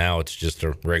 Now it's just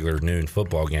a regular noon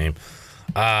football game.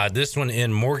 This one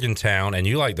in Morgantown, and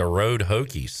you like the road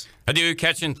Hokies. I do,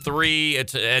 catching 3.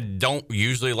 I don't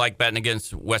usually like betting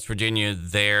against West Virginia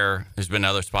there. There's been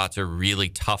other spots that are really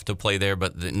tough to play there,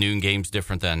 but the noon game's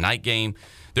different than a night game.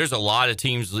 There's a lot of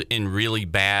teams in really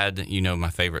bad, my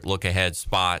favorite look-ahead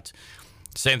spot.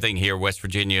 Same thing here, West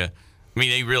Virginia. I mean,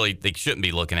 they shouldn't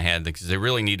be looking ahead because they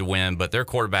really need to win, but their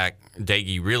quarterback,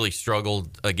 Daggy, really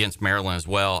struggled against Maryland as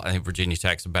well. I think Virginia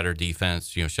Tech's a better defense,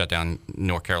 shut down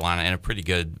North Carolina and a pretty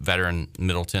good veteran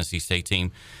Middle Tennessee State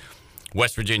team.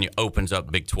 West Virginia opens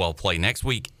up Big 12 play next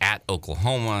week at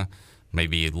Oklahoma,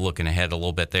 maybe looking ahead a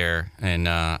little bit there. And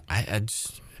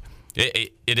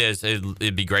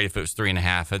it'd be great if it was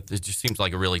 3.5. It just seems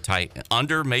like a really tight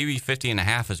under, maybe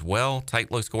 50.5 as well. Tight,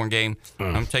 low-scoring game.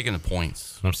 I'm taking the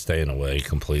points. I'm staying away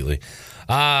completely.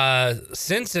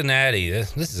 Cincinnati.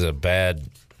 This is a bad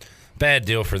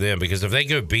deal for them because if they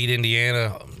go beat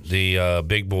Indiana, the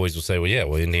big boys will say,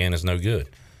 "Well, Indiana's no good."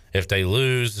 If they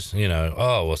lose,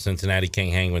 Cincinnati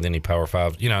can't hang with any Power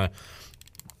 5,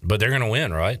 But they're going to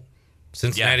win, right?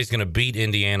 Cincinnati's going to beat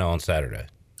Indiana on Saturday.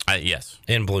 Yes.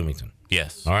 In Bloomington.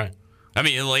 Yes. All right. I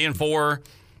mean, laying 4,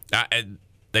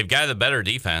 they've got the better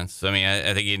defense. I mean,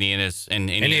 I think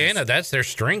Indiana, that's their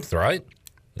strength, right?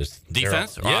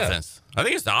 Defense or offense? I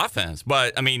think it's the offense.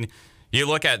 But, I mean, you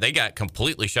look at they got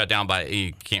completely shut down by –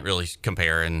 you can't really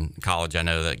compare in college. I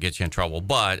know that gets you in trouble.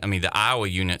 But, I mean, the Iowa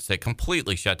units that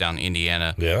completely shut down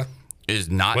Indiana is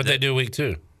not – What'd they do week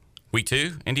 2? Week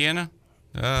 2, Indiana?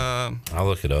 I'll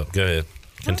look it up. Go ahead.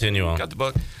 Continue on. Got the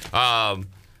book.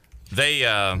 They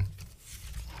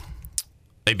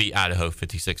beat Idaho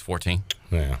 56-14.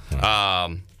 Yeah.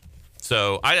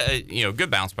 So good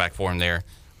bounce back for them there.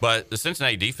 But the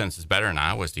Cincinnati defense is better than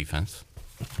Iowa's defense.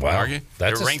 Wow, argue.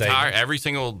 That's They're ranked a higher. Every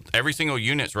single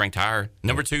unit's ranked higher.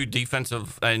 Number 2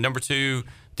 defensive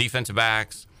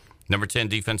backs. Number 10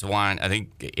 defensive line. I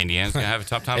think Indiana's going to have a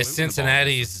tough time. Is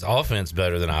Cincinnati's offense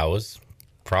better than Iowa's?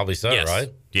 Probably so, Yes.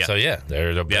 right? Yeah. So, yeah,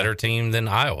 they're a better team than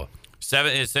Iowa.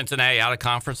 7 is Cincinnati out of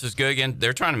conference is good again.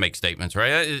 They're trying to make statements,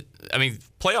 right? I mean,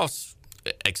 playoffs,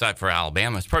 except for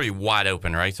Alabama, it's probably wide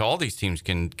open, right? So all these teams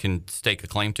can stake a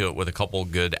claim to it with a couple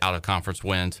good out of conference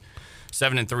wins.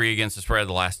 7-3 against the spread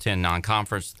the last 10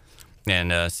 non-conference,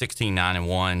 and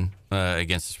 16-9-1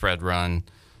 against the spread run.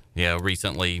 Yeah,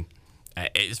 recently.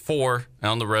 It's 4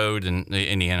 on the road, and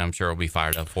Indiana, I'm sure, will be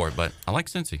fired up for it. But I like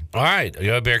Cincy. All right,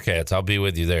 go Bearcats. I'll be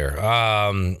with you there.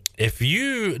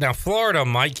 Now Florida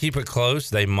might keep it close.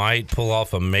 They might pull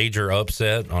off a major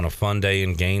upset on a fun day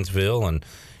in Gainesville and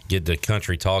get the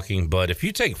country talking. But if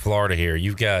you take Florida here,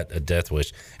 you've got a death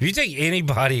wish. If you take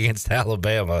anybody against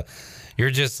Alabama,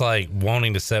 you're just like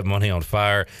wanting to set money on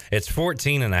fire. It's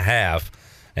 14.5.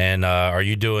 And are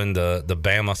you doing the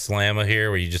Bama Slamma here,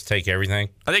 where you just take everything?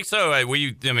 I think so.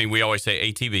 We always say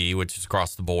ATB, which is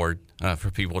across the board for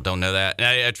people who don't know that.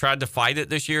 And I tried to fight it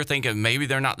this year, thinking maybe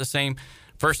they're not the same.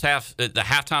 First half, the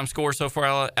halftime score so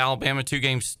far, Alabama 2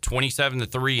 games,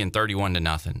 27-3 and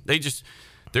 31-0.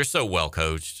 They're so well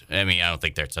coached. I mean, I don't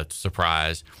think that's a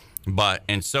surprise. But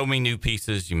in so many new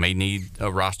pieces, you may need a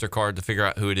roster card to figure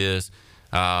out who it is.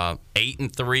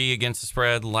 8-3 against the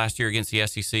spread last year against the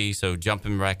SEC, so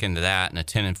jumping back into that, and a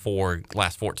 10-4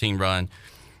 last 14 run.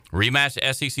 Rematch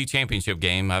the SEC championship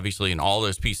game, obviously, and all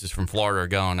those pieces from Florida are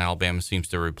gone. Alabama seems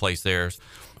to replace theirs,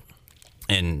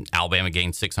 and Alabama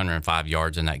gained 605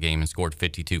 yards in that game and scored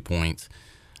 52 points.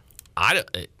 I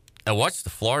watched the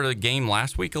Florida game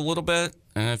last week a little bit,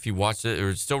 and if you watched it,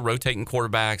 they're still rotating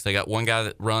quarterbacks. They got one guy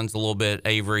that runs a little bit,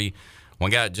 Avery. One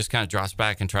guy that just kind of drops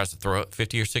back and tries to throw it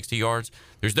 50 or 60 yards.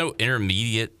 There's no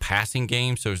intermediate passing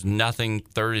game, so there's nothing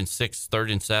 3rd and 6,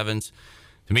 3rd and 7s.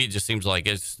 To me, it just seems like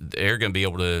they're going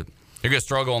to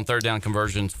struggle on 3rd down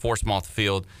conversions, force them off the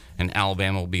field, and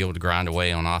Alabama will be able to grind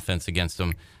away on offense against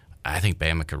them. I think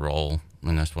Bama could roll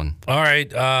in this one. All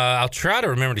right. I'll try to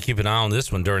remember to keep an eye on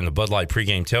this one during the Bud Light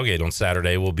pregame tailgate on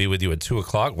Saturday. We'll be with you at 2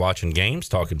 o'clock watching games,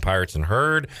 talking Pirates and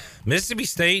Herd. Mississippi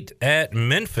State at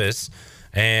Memphis.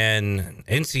 And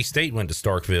NC State went to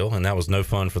Starkville, and that was no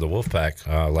fun for the Wolfpack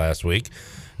last week.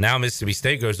 Now Mississippi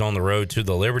State goes on the road to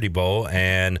the Liberty Bowl,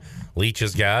 and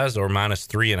Leach's guys are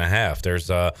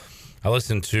 -3.5. I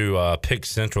listened to Pick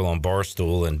Central on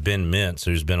Barstool, and Ben Mintz,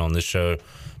 who's been on this show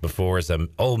before, is an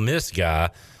Ole Miss guy,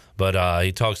 but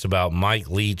he talks about Mike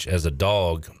Leach as a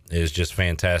dog is just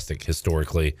fantastic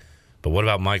historically. But what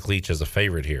about Mike Leach as a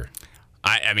favorite here?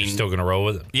 I mean, you're still going to roll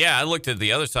with it? Yeah, I looked at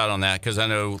the other side on that because I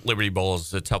know Liberty Bowl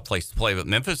is a tough place to play, but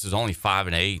Memphis is only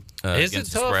 5-8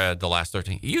 against the spread the last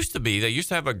 13. It used to be. They used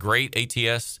to have a great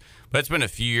ATS, but it's been a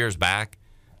few years back.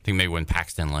 I think maybe when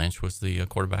Paxton Lynch was the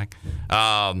quarterback. But,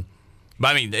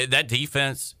 I mean, that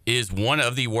defense is one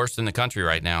of the worst in the country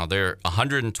right now. They're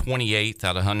 128th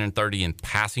out of 130 in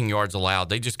passing yards allowed.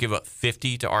 They just give up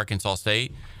 50 to Arkansas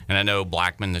State. And I know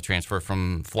Blackman, the transfer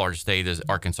from Florida State, is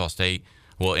Arkansas State.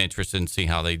 Well, interested in seeing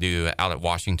how they do out at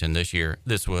Washington this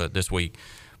week.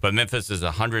 But Memphis is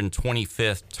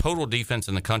 125th total defense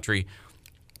in the country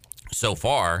so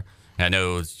far. I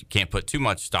know you can't put too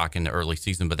much stock in the early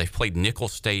season, but they've played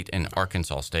Nicholls State and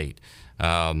Arkansas State.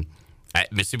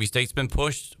 Mississippi State's been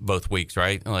pushed both weeks,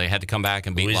 right? They had to come back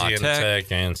and beat Louisiana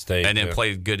Tech and State, and then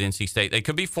played good NC State. They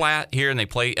could be flat here, and they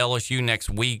play LSU next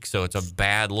week, so it's a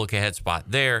bad look-ahead spot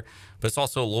there. But it's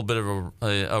also a little bit of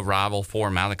a rival for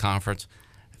them out of conference.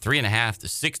 3.5 to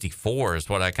 64 is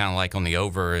what I kind of like on the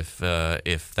over if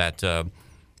that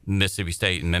Mississippi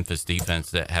State and Memphis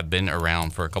defense that have been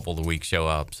around for a couple of the weeks show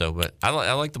up. So, but I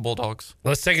like the Bulldogs.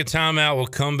 Let's take a timeout. We'll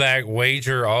come back.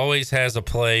 Wager always has a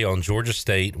play on Georgia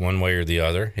State one way or the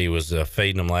other. He was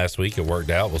fading them last week. It worked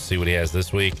out. We'll see what he has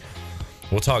this week.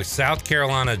 We'll talk South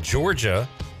Carolina, Georgia,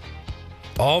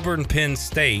 Auburn, Penn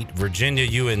State, Virginia,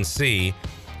 UNC,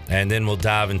 and then we'll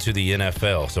dive into the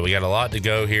NFL. So we got a lot to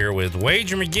go here with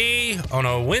Wager McGee on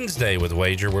a Wednesday with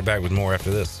Wager. We're back with more after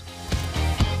this.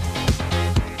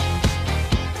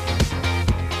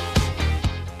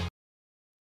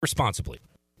 Responsibly.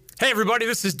 Hey, everybody,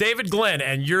 this is David Glenn,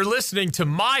 and you're listening to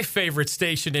my favorite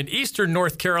station in Eastern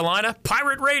North Carolina,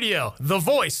 Pirate Radio, the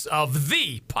voice of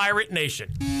the Pirate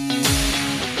Nation.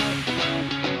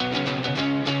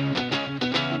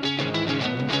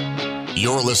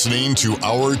 You're listening to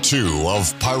Hour 2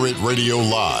 of Pirate Radio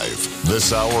Live.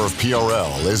 This hour of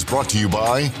PRL is brought to you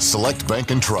by Select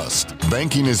Bank and Trust,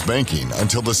 Banking is banking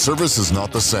until the service is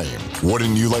not the same.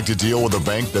 Wouldn't you like to deal with a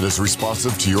bank that is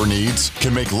responsive to your needs,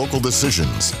 can make local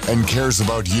decisions, and cares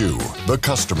about you, the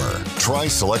customer? Try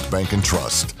Select Bank and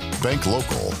Trust. Bank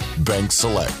local. Bank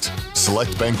Select.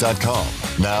 SelectBank.com.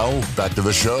 Now, back to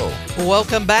the show.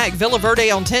 Welcome back. Villa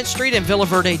Verde on 10th Street and Villa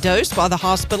Verde Dos by the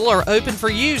hospital are open for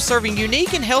you, serving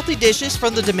unique and healthy dishes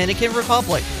from the Dominican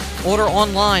Republic. Order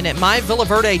online at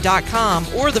myvillaverde.com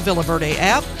or the Villa Verde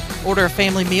app. Order a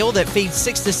family meal that feeds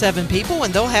 6 to 7 people,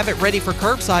 and they'll have it ready for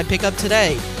curbside pickup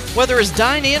today. Whether it's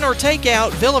dine-in or takeout,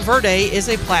 Villa Verde is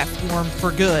a platform for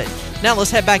good. Now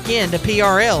let's head back in to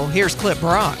PRL. Here's Clip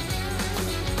Brock.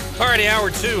 Alrighty,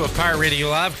 hour 2 of Pirate Radio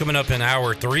Live. Coming up in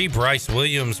hour 3, Bryce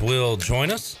Williams will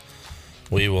join us.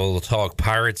 We will talk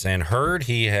Pirates and Herd.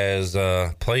 He has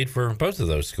played for both of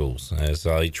those schools as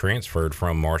he transferred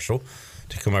from Marshall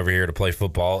to come over here to play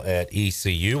football at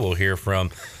ECU. We'll hear from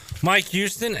Mike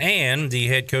Houston and the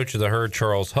head coach of the Herd,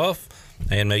 Charles Huff,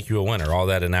 and make you a winner. All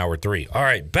that in hour 3. All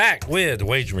right, back with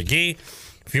Wager McGee.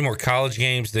 A few more college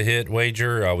games to hit,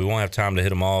 Wager. We won't have time to hit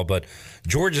them all, but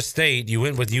Georgia State, you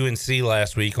went with UNC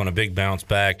last week on a big bounce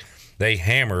back. They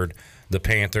hammered the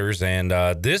Panthers, and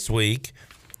this week,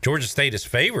 Georgia State is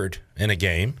favored in a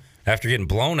game after getting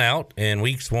blown out in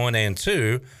weeks 1 and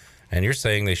 2, and you're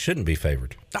saying they shouldn't be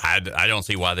favored. I don't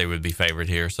see why they would be favored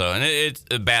here. So, and it's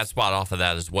a bad spot off of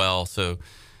that as well. So,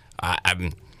 I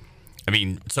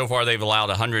mean, so far they've allowed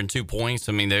 102 points.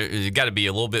 I mean, they've got to be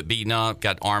a little bit beaten up.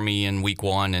 Got Army in week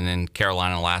 1 and then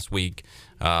Carolina last week.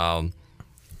 I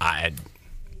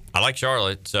like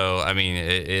Charlotte. So, I mean,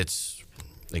 it's,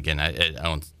 again, I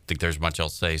don't think there's much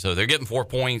else to say. So, they're getting 4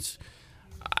 points.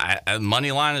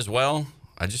 Money line as well.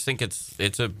 I just think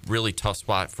it's a really tough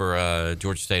spot for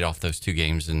Georgia State off those 2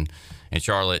 games. And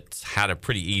Charlotte's had a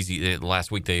pretty easy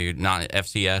last week. They not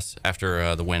FCS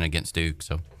after the win against Duke.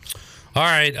 So, all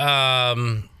right,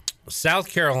 South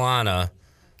Carolina.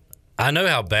 I know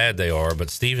how bad they are, but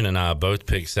Steven and I both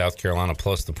picked South Carolina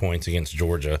plus the points against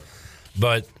Georgia.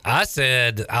 But I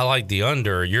said I like the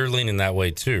under. You're leaning that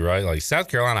way too, right? Like South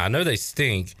Carolina, I know they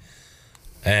stink,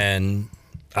 and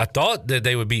I thought that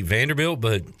they would beat Vanderbilt,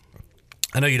 but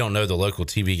I know you don't know the local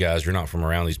TV guys. You're not from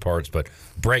around these parts, but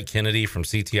Brett Kennedy from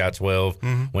CTI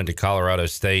 12 went to Colorado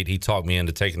State. He talked me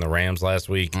into taking the Rams last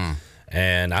week,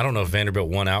 and I don't know if Vanderbilt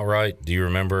won outright. Do you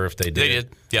remember if they did? They did.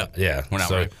 Yeah. Yeah. Went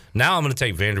so outright. Now I'm going to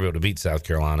take Vanderbilt to beat South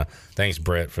Carolina. Thanks,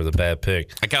 Brett, for the bad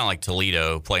pick. I kind of like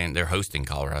Toledo playing. They're hosting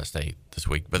Colorado State this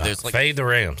week, but there's like fade the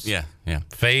Rams. Yeah.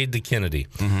 Fade the Kennedy.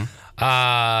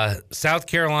 South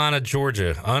Carolina,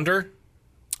 Georgia under.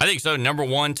 I think so. Number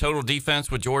 1 total defense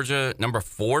with Georgia. Number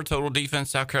 4 total defense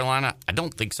South Carolina. I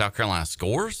don't think South Carolina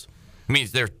scores. I mean,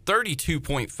 they're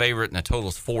 32-point favorite and the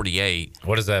total's 48.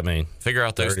 What does that mean? Figure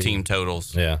out those 30. team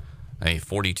totals. Yeah.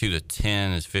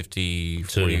 42-10 is 50.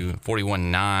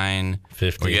 41-9.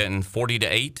 50. We're getting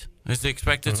 40-8 is the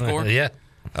expected score. Yeah.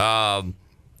 So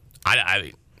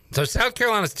South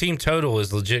Carolina's team total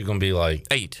is legit going to be like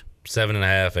 8.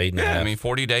 7.5, 8.5. Yeah, I mean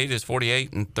 40-8 is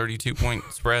 48 and 32-point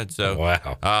spread. So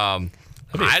wow,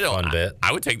 that'd be a fun bet.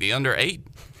 I would take the under 8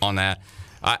 on that.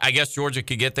 I guess Georgia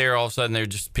could get there. All of a sudden,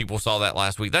 people saw that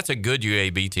last week. That's a good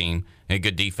UAB team and a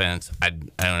good defense. I don't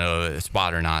know a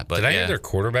spot or not, but did any of their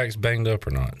quarterbacks banged up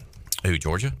or not? Who,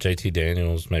 Georgia? JT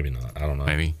Daniels, maybe not. I don't know.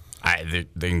 Maybe.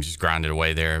 They can just grind it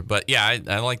away there. But yeah,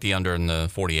 I like the under in the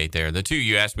 48 there. The 2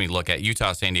 you asked me to look at,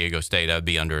 Utah, San Diego State, I'd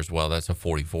be under as well. That's a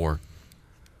 44.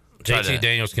 JT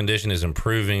Daniels' condition is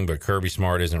improving, but Kirby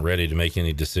Smart isn't ready to make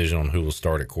any decision on who will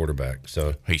start at quarterback.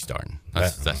 So he's starting.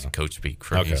 That's coach speak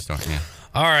for he's starting. Yeah.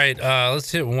 All right,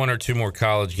 let's hit 1 or 2 more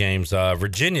college games.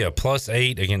 Virginia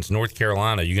 +8 against North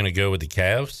Carolina. You going to go with the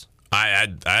Cavs?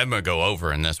 I'm going to go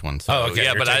over in this one. So, okay.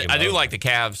 Yeah, but I do like the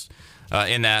Cavs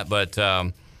in that. But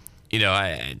I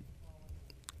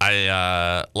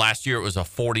last year it was a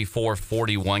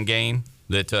 44-41 game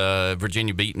that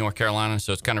Virginia beat North Carolina,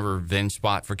 so it's kind of a revenge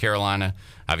spot for Carolina.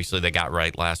 Obviously, they got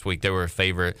right last week. They were a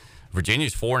favorite.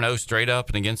 Virginia's 4-0 straight up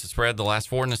and against the spread the last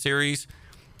 4 in the series.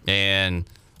 And,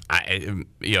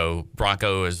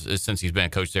 Bronco, since he's been a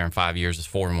coach there in 5 years, is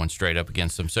 4-1 straight up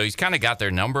against them. So he's kind of got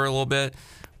their number a little bit.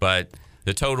 But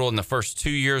the total in the first 2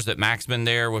 years that Mac's been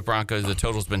there with Broncos, the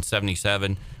total's been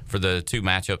 77 for the 2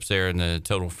 matchups there, and the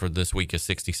total for this week is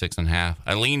 66.5.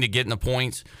 I lean to getting the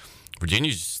points.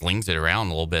 Virginia just slings it around a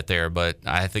little bit there, but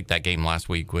I think that game last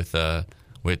week with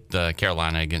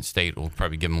Carolina against State will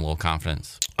probably give them a little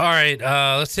confidence. All right,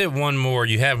 let's hit one more.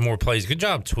 You have more plays. Good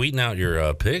job tweeting out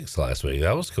your picks last week.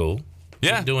 That was cool.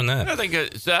 Yeah, keep doing that. I think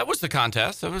that was the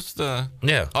contest. That was the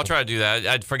I'll try to do that.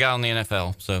 I forgot on the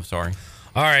NFL, so sorry.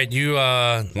 All right, you.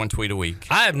 One tweet a week.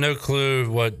 I have no clue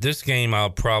what this game. I'll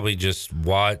probably just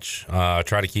watch, try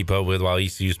to keep up with while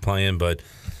ECU's playing, but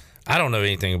I don't know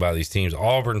anything about these teams.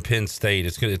 Auburn, Penn State.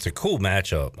 It's good. It's a cool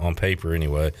matchup on paper,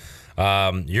 anyway.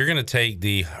 You're going to take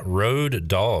the road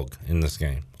dog in this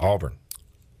game, Auburn.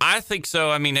 I think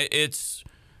so. I mean, it's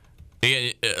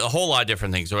a whole lot of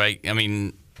different things, right? I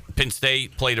mean, Penn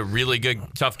State played a really good,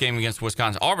 tough game against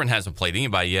Wisconsin. Auburn hasn't played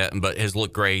anybody yet, but has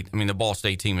looked great. I mean, the Ball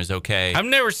State team is okay. I've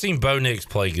never seen Bo Nix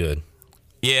play good.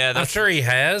 Yeah, I'm sure he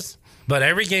has, but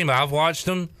every game I've watched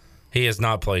him, he has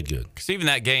not played good. Because even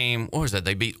that game, what was that?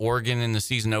 They beat Oregon in the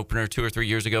season opener 2 or 3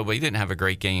 years ago, but he didn't have a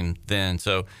great game then.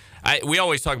 So we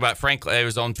always talk about Frank. I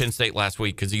was on Penn State last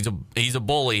week because he's a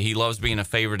bully. He loves being a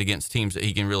favorite against teams that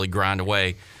he can really grind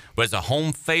away. But as a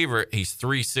home favorite, he's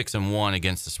 3-6-1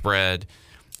 against the spread.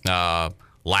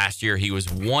 Last year, he was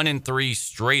 1-3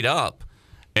 straight up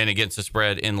and against the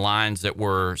spread in lines that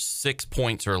were 6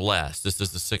 points or less. This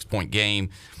is the 6-point game.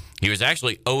 He was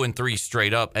actually 0-3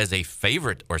 straight up as a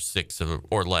favorite or 6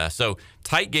 or less. So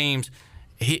tight games,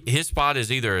 his spot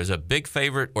is either as a big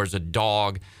favorite or as a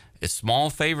dog. A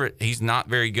small favorite, he's not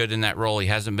very good in that role. He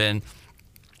hasn't been.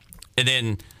 And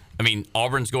then, I mean,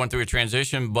 Auburn's going through a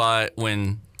transition, but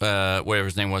when whatever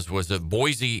his name was at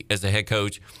Boise as the head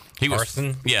coach, he was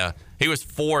Carson? Yeah, he was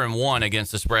 4-1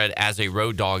 against the spread as a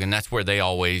road dog, and that's where they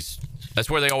always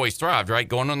thrived, right?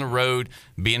 Going on the road,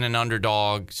 being an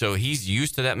underdog. So he's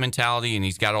used to that mentality, and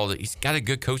he's got a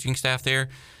good coaching staff there.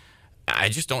 I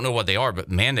just don't know what they are, but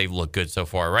man, they've looked good so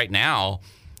far. Right now,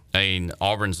 I mean,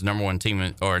 Auburn's number one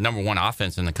team or number one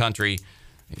offense in the country,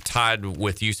 tied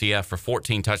with UCF for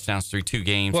 14 touchdowns through 2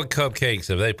 games. What cupcakes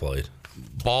have they played?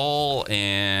 Ball,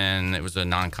 and it was a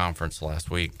non-conference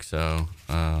last week. So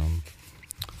Akron.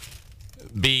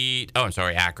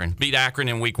 Beat Akron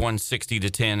in week 1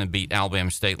 60-10 and beat Alabama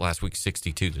State last week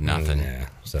 62-0. Yeah.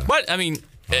 So. But I mean,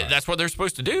 that's what they're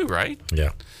supposed to do, right?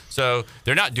 Yeah. So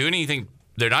they're not doing anything.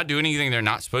 They're not doing anything they're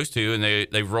not supposed to, and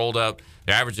they've rolled up.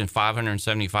 They're averaging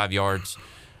 575 yards.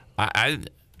 I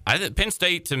Penn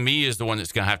State to me is the one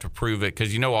that's going to have to prove it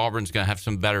because Auburn's going to have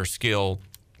some better skill,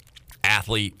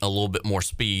 athlete, a little bit more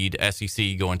speed.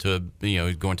 SEC going to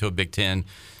a Big Ten.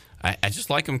 I just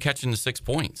like them catching the 6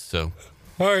 points. So,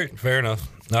 all right, fair enough.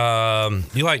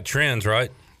 You like trends,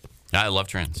 right? I love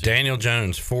trends. Daniel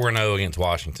Jones 4-0 against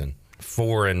Washington,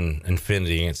 4 in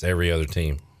infinity against every other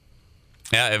team.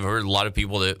 Yeah, I've heard a lot of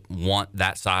people that want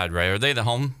that side. Right? Are they the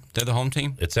home? They're the home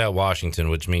team. It's at Washington,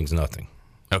 which means nothing.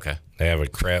 Okay. They have a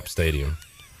crap stadium.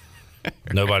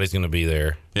 Nobody's going to be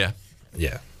there. Yeah.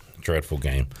 Yeah. Dreadful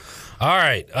game. All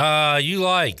right. You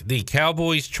like the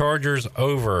Cowboys-Chargers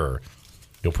over.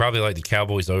 You'll probably like the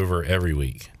Cowboys over every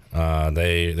week.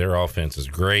 Their offense is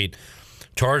great.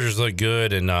 Chargers look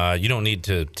good, and you don't need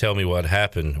to tell me what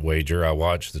happened, Wager. I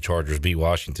watched the Chargers beat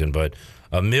Washington, but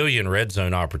a million red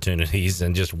zone opportunities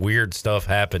and just weird stuff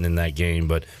happened in that game.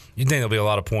 But you think there'll be a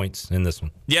lot of points in this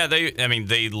one? Yeah,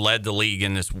 they led the league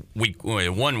in this week,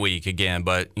 1 week again.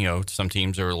 But some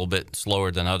teams are a little bit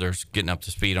slower than others, getting up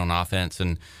to speed on offense.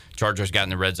 And Chargers got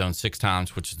in the red zone 6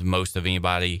 times, which is the most of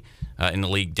anybody in the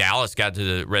league. Dallas got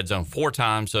to the red zone 4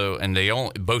 times. And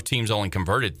both teams only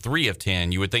converted 3 of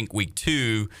 10. You would think week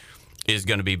 2 is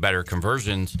going to be better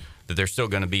conversions, that they're still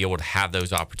going to be able to have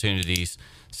those opportunities.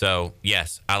 So,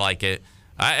 yes, I like it.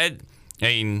 I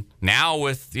mean, now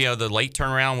with the late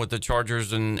turnaround with the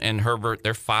Chargers and Herbert,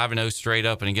 they're 5-0 straight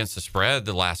up and against the spread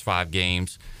the last 5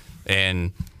 games.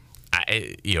 And,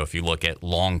 if you look at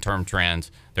long-term trends,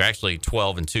 they're actually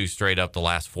 12-2 straight up the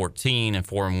last 14 and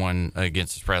 4-1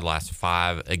 against the spread last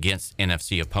 5 against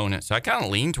NFC opponents. So I kind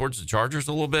of lean towards the Chargers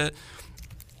a little bit.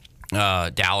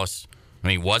 Dallas,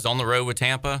 was on the road with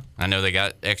Tampa. I know they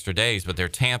got extra days, but they're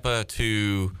Tampa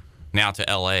to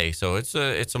LA. So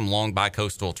it's some long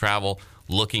bi-coastal travel,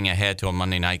 looking ahead to a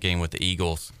Monday night game with the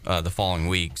Eagles the following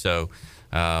week. So,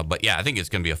 but yeah, I think it's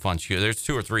going to be a fun shoot. There's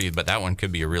 2 or 3, but that one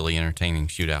could be a really entertaining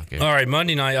shootout game. All right,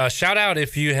 Monday night. Shout out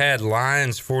if you had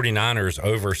Lions 49ers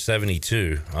over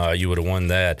 72. You would have won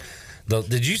that.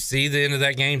 Did you see the end of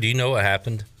that game? Do you know what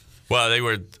happened? Well, they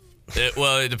were.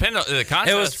 It depended on the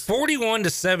contest. It was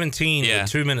 41-17 with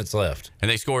 2 minutes left,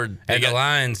 and they scored. And the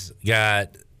Lions got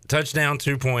touchdown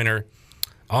 2-pointer,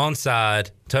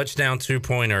 onside, touchdown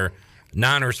 2-pointer.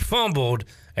 Niners fumbled,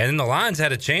 and then the Lions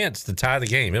had a chance to tie the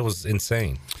game. It was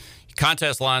insane.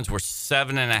 Contest lines were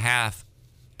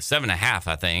 7.5,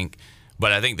 I think,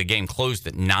 but I think the game closed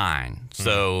at 9.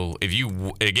 So if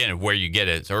you, again, where you get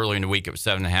it, it's early in the week, it was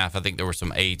 7.5. I think there were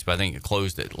some 8s, but I think it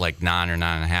closed at like 9 or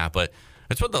 9.5. But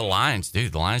that's what the Lions do.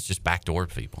 The Lions just backdoor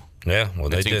people. Yeah, well,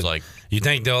 they did. Like, you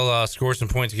think they'll score some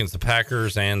points against the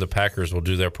Packers, and the Packers will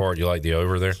do their part? You like the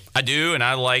over there? I do, and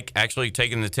I like actually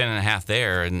taking the 10.5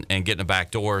 there and getting a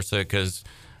back door. So because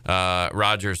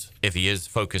Rodgers, if he is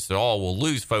focused at all, will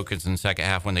lose focus in the second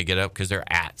half when they get up because they're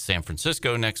at San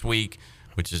Francisco next week,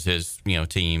 which is his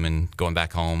team, and going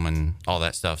back home and all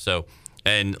that stuff. So,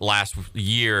 and last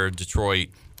year Detroit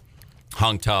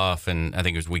hung tough, and I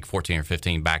think it was week 14 or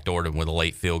 15 backdoored him with a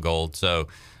late field goal. So,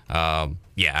 I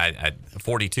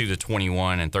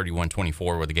 42-21 and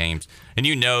 31-24 were the games. And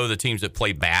the teams that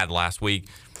played bad last week,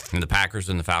 and the Packers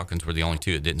and the Falcons were the only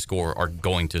two that didn't score, are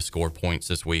going to score points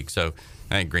this week. So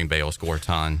I think Green Bay will score a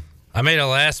ton. I made a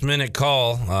last-minute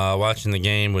call watching the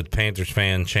game with Panthers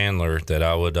fan Chandler that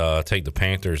I would take the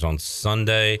Panthers on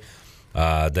Sunday.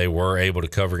 They were able to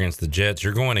cover against the Jets.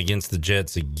 You're going against the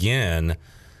Jets again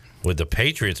with the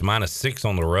Patriots -6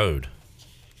 on the road.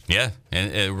 Yeah,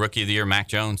 and Rookie of the Year, Mac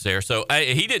Jones there. So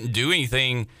he didn't do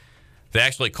anything that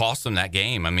actually cost them that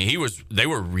game. I mean, they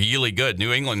were really good.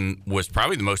 New England was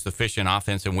probably the most efficient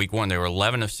offense in week one. They were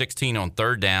 11 of 16 on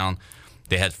third down.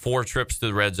 They had 4 trips to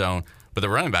the red zone, but the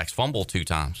running backs fumbled 2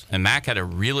 times. And Mac had a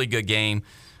really good game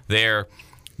there.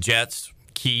 Jets,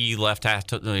 key left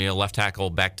tackle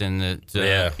Becton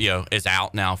is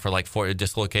out now for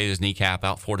dislocated his kneecap,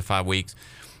 out 4 to 5 weeks.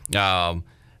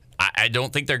 I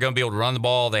don't think they're going to be able to run the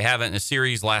ball. They haven't in a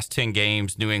series. Last 10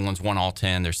 games, New England's won all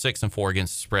 10. They're 6-4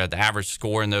 against the spread. The average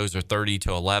score in those are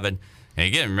 30-11. And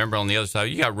again, remember on the other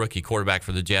side, you got a rookie quarterback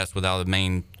for the Jets without the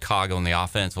main cog on the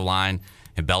offensive line,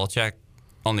 and Belichick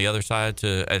on the other side.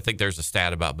 I think there's a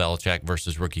stat about Belichick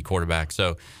versus rookie quarterback.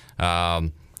 So,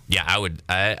 I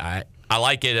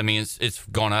like it. I mean, it's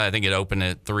gone. I think it opened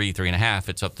at 3.5.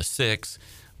 It's up to 6,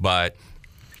 but.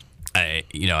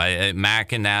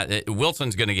 Mac and that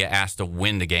Wilson's going to get asked to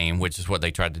win the game, which is what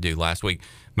they tried to do last week.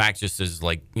 Mac just is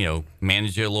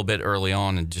manage it a little bit early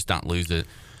on and just not lose it.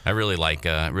 I really like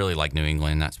New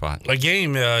England in that spot. A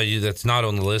game that's not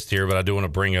on the list here, but I do want to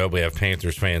bring up. We have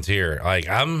Panthers fans here.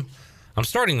 I'm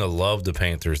starting to love the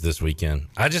Panthers this weekend.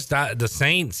 The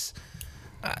Saints.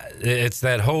 It's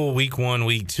that whole week 1,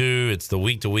 week 2. It's the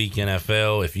week-to-week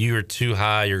NFL. If you are too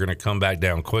high, you're going to come back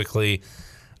down quickly.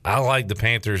 I like the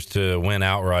Panthers to win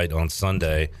outright on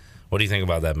Sunday. What do you think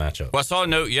about that matchup? Well, I saw a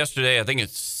note yesterday. I think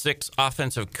it's 6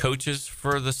 offensive coaches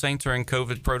for the Saints are in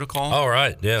COVID protocol. Oh,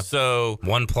 right. Yeah. So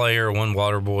 1 player, 1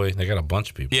 water boy. They got a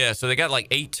bunch of people. Yeah. So they got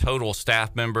 8 total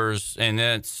staff members, and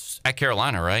it's at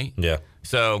Carolina, right? Yeah.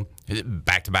 So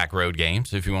back-to-back road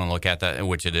games, if you want to look at that,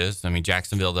 which it is. I mean,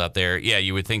 Jacksonville up there. Yeah,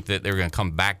 you would think that they were going to come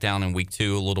back down in week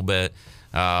 2 a little bit.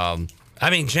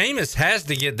 Jameis has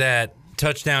to get that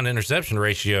touchdown interception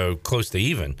ratio close to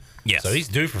even. Yes. So he's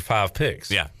due for 5 picks.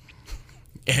 Yeah.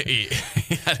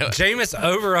 Jameis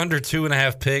over under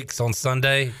 2.5 picks on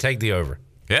Sunday. Take the over.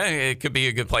 Yeah, it could be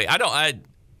a good play. I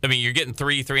mean, you're getting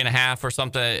 3.5 or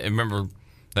something. I remember,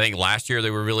 I think last year they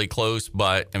were really close,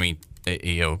 but I mean,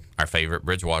 our favorite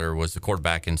Bridgewater was the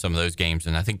quarterback in some of those games,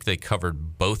 and I think they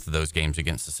covered both of those games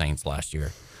against the Saints last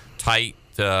year. Tight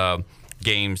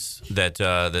games that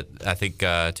I think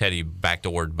Teddy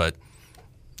backdoored, but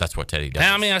that's what Teddy does.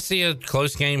 I mean, I see a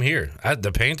close game here.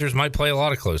 The Panthers might play a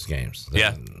lot of close games.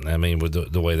 Yeah. I mean, with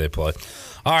the way they play.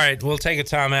 All right, we'll take a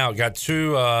timeout. Got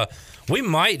 2. We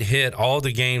might hit all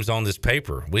the games on this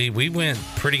paper. We went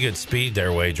pretty good speed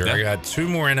there, Wager. Yeah. I got 2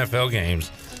 more NFL games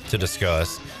to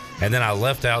discuss, and then I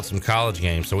left out some college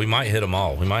games, so we might hit them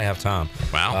all. We might have time.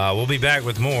 Wow. We'll be back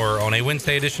with more on a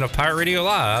Wednesday edition of Pirate Radio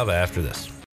Live after this.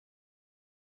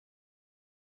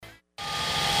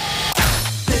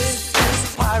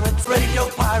 Pirate Radio,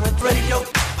 Pirate Radio.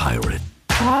 Pirate.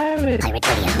 Pirate.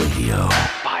 Pirate Radio.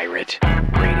 Pirate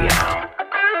Radio.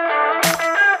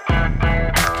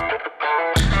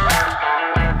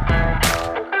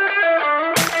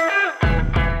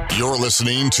 You're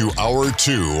listening to Hour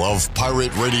 2 of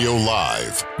Pirate Radio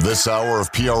Live. This hour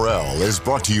of PRL is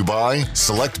brought to you by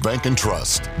Select Bank and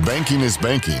Trust. Banking is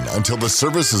banking until the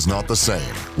service is not the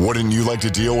same. Wouldn't you like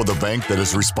to deal with a bank that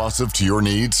is responsive to your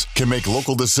needs, can make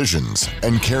local decisions,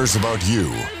 and cares about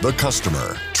you, the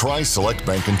customer? Try Select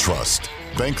Bank and Trust.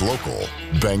 Bank local.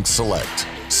 Bank select.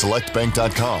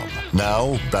 SelectBank.com.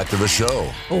 Now, back to the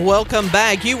show. Welcome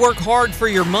back. You work hard for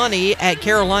your money at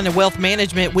Carolina Wealth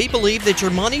Management. We believe that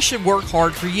your money should work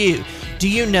hard for you. Do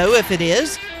you know if it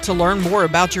is? To learn more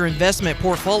about your investment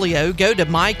portfolio, go to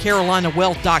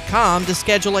mycarolinawealth.com to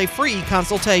schedule a free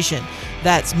consultation.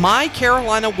 That's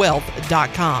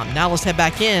mycarolinawealth.com. Now let's head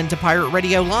back in to Pirate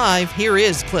Radio Live. Here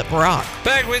is Clip Rock.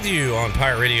 Back with you on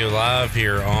Pirate Radio Live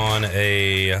here on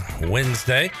a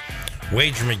Wednesday.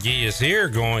 Wager McGee is here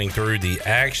going through the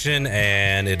action,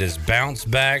 and it is bounce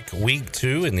back week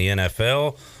 2 in the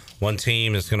NFL. One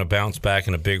team that's going to bounce back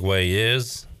in a big way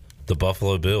is the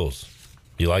Buffalo Bills.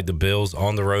 You like the Bills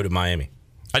on the road at Miami?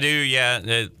 I do, yeah.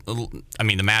 The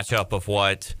matchup of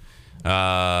what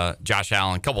Josh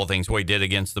Allen, a couple of things, what he did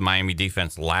against the Miami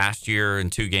defense last year in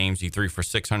 2 games. He threw for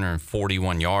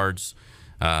 641 yards.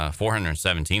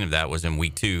 417 of that was in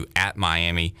week 2 at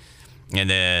Miami. And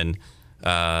then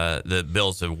the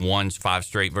Bills have won 5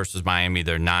 straight versus Miami.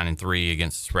 They're 9-3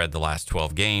 against the spread the last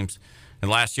 12 games. And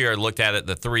last year I looked at it,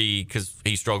 the 3, because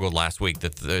he struggled last week,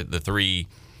 the 3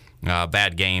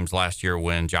 bad games last year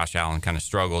when Josh Allen kind of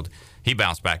struggled. He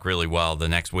bounced back really well. The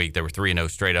next week they were 3-0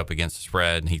 straight up against the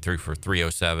spread, and he threw for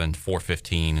 307,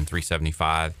 415, and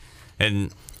 375.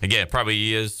 And again,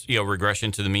 probably is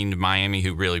regression to the mean to Miami,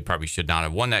 who really probably should not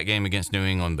have won that game against New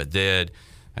England, but did.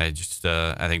 I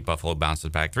think Buffalo bounces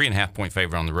back. 3.5-point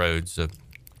favorite on the road. So,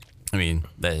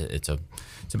 it's a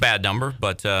bad number,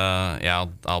 but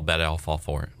I'll bet I'll fall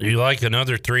for it. You like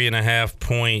another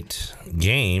 3.5-point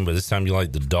game, but this time you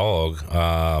like the dog.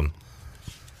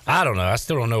 I don't know. I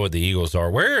still don't know what the Eagles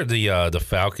are. Where are the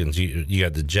Falcons? You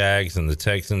got the Jags and the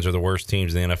Texans are the worst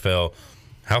teams in the NFL.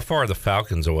 How far are the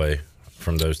Falcons away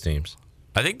from those teams?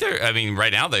 I think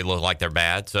right now they look like they're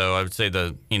bad. So I would say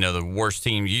the worst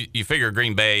team, you figure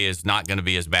Green Bay is not going to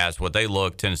be as bad as what they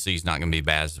look. Tennessee's not going to be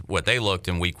bad as what they looked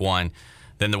in week 1.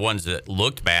 Then the ones that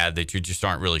looked bad that you just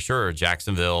aren't really sure,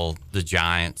 Jacksonville, the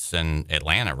Giants, and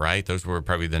Atlanta, right? Those were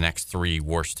probably the next 3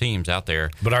 worst teams out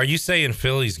there. But are you saying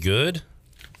Philly's good?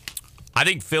 I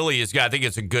think Philly is good. I think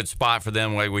it's a good spot for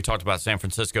them. Like we talked about, San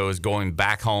Francisco is going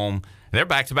back home. They're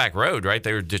back-to-back road, right?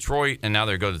 They were Detroit, and now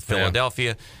they're going to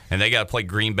Philadelphia, and they got to play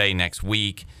Green Bay next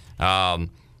week. They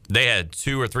had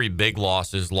 2 or 3 big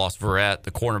losses. Lost Verrett,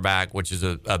 the cornerback, which is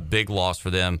a big loss for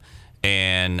them,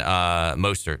 and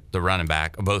Mostert, the running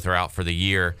back. Both are out for the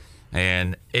year.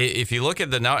 And if you look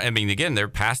at again, their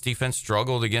pass defense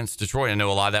struggled against Detroit. I know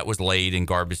a lot of that was late in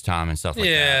garbage time and stuff like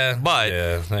that.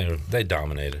 But they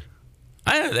dominated.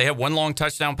 I don't know. They had 1 long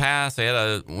touchdown pass. They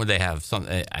had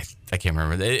I can't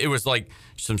remember. It was like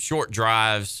some short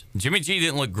drives. Jimmy G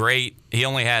didn't look great. He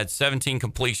only had 17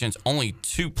 completions. Only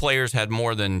 2 players had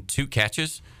more than 2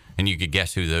 catches, and you could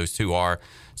guess who those 2 are.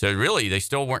 So really, they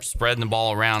still weren't spreading the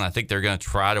ball around. I think they're going to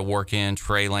try to work in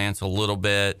Trey Lance a little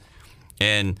bit.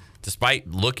 And despite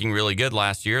looking really good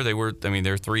last year, they're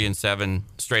 3-7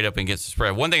 straight up against the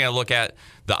spread. One thing I look at,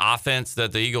 the offense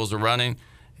that the Eagles are running,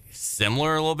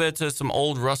 similar a little bit to some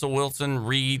old Russell Wilson,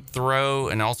 Reed, throw,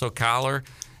 and also Kyler.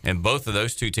 And both of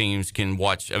those 2 teams can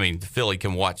watch. Philly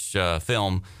can watch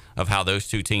film of how those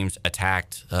 2 teams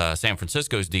attacked San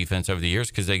Francisco's defense over the years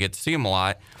because they get to see them a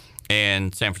lot.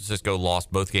 And San Francisco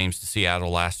lost both games to Seattle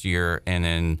last year, and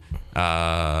then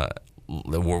were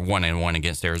 1-1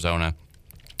 against Arizona.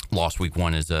 Lost week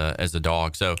 1 as a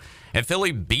dog. So, and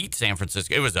Philly beat San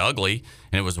Francisco. It was ugly,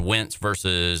 and it was Wentz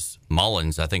versus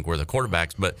Mullins, I think, were the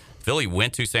quarterbacks. But Philly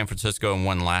went to San Francisco and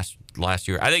won last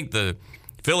year. I think the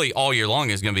Philly all year long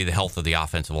is going to be the health of the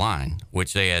offensive line,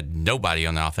 which they had nobody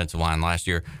on the offensive line last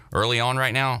year. Early on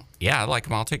right now, I like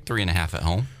them. I'll take 3.5 at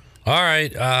home. All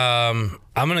right.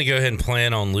 I'm going to go ahead and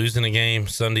plan on losing a game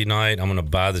Sunday night. I'm going to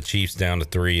buy the Chiefs down to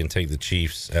 3 and take the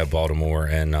Chiefs at Baltimore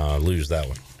and lose that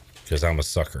one because I'm a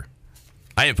sucker.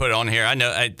 I didn't put it on here. I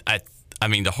know. I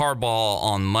mean, the Hardball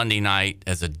on Monday night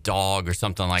as a dog or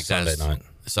something like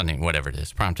Sunday, whatever it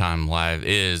is, primetime live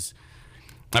is.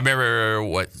 I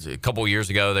remember a couple years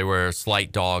ago they were a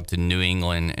slight dog to New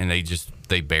England, and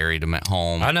they buried them at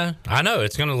home. I know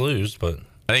it's going to lose, but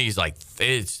I think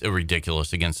it's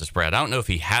ridiculous against the spread. I don't know if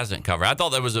he hasn't covered. I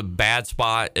thought that was a bad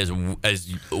spot as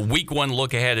week 1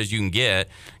 look ahead as you can get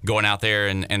going out there,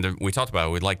 and we talked about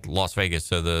it. We like Las Vegas,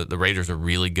 so the Raiders are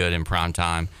really good in prime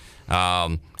time.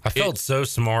 I felt so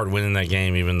smart winning that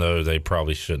game, even though they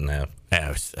probably shouldn't have. Yeah,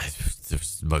 it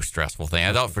was the most stressful thing.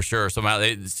 I thought for sure somehow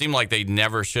it seemed like they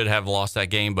never should have lost that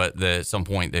game, but at some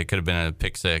point it could have been a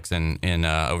pick 6 in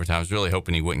overtime. I was really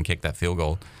hoping he wouldn't kick that field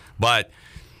goal. But,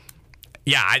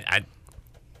 yeah,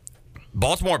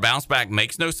 Baltimore bounce back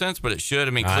makes no sense, but it should.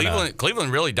 I mean,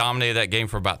 Cleveland really dominated that game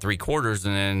for about 3 quarters,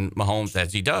 and then Mahomes,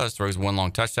 as he does, throws 1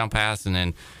 long touchdown pass, and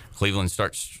then Cleveland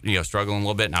starts struggling a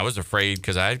little bit. And I was afraid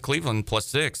because I had Cleveland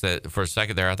 +6 that for a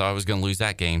second there I thought I was going to lose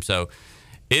that game. So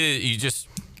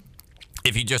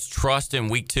if you just trust in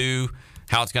week 2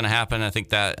 how it's going to happen, I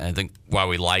think why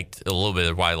we liked a little bit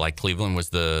of why I liked Cleveland was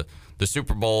the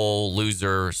Super Bowl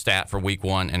loser stat for week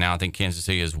 1, and now I think Kansas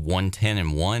City is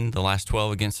 1-10-1 the last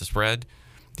 12 against the spread.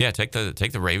 Yeah, take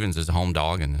the Ravens as a home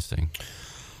dog in this thing.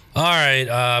 All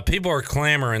right. People are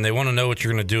clamoring. They want to know what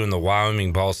you're going to do in the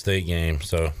Wyoming-Ball State game.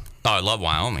 So. Oh, I love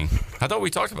Wyoming. I thought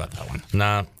we talked about that one.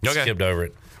 Nah, skipped over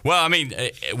it. Well, I mean,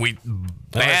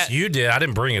 you did. I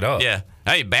didn't bring it up. Yeah.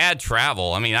 Hey, bad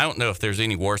travel. I mean, I don't know if there's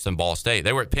any worse than Ball State.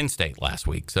 They were at Penn State last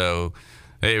week. So,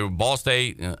 they were Ball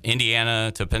State,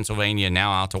 Indiana to Pennsylvania,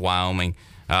 now out to Wyoming.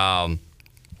 And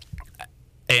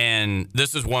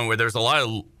this is one where there's a lot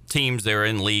of teams that are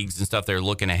in leagues and stuff. They're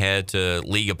looking ahead to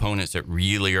league opponents that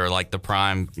really are like the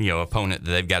prime, opponent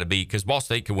that they've got to beat. Because Ball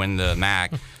State could win the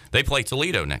MAC. They play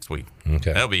Toledo next week.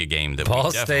 Okay, that'll be a game that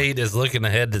Ball State is looking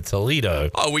ahead to Toledo.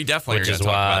 Oh, we definitely are going to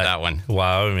talk about that one.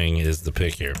 Wyoming is the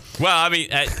pick here. Well, I mean,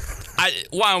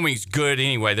 Wyoming's good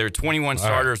anyway. There are 21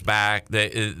 starters back.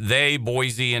 They,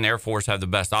 Boise, and Air Force have the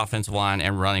best offensive line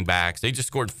and running backs. They just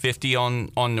scored 50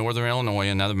 on Northern Illinois,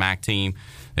 another MAC team.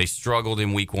 They struggled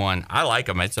in week 1. I like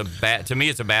them. To me,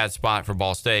 it's a bad spot for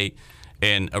Ball State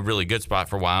and a really good spot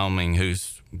for Wyoming,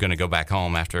 who's going to go back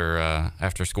home after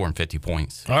scoring 50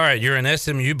 points. All right, you're an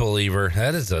SMU believer.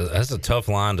 That's a tough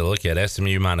line to look at.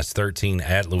 SMU minus 13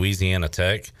 at Louisiana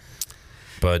Tech.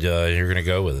 But you're going to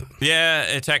go with it. Yeah,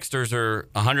 Techsters are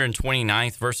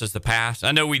 129th versus the past.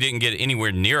 I know we didn't get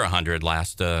anywhere near 100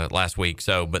 last week.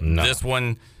 This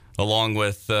one, along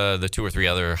with the 2 or 3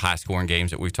 other high-scoring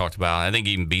games that we've talked about, I think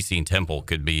even BC and Temple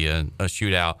could be a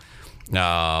shootout.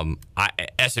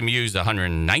 SMU's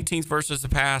 119th versus the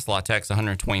past. La Tech's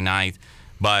 129th.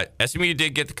 But SMU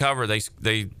did get the cover. They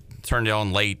turned it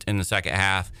on late in the second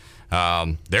half.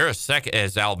 They're a second,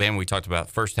 as Alabama we talked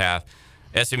about first half.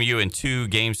 SMU in 2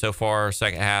 games so far,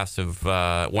 second halves have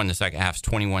won the second halves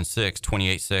 21-6,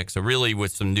 28-6. So really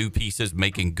with some new pieces,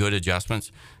 making good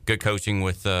adjustments, good coaching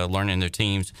with learning their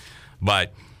teams.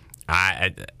 But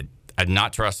I'm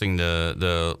not trusting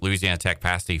the Louisiana Tech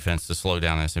pass defense to slow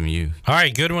down SMU. All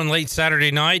right, good one late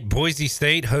Saturday night. Boise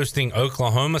State hosting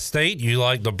Oklahoma State. You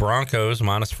like the Broncos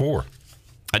minus 4.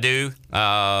 I do.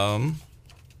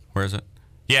 Where is it?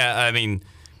 Yeah, I mean,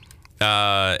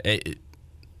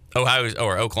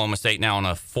 Oklahoma State now on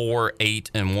a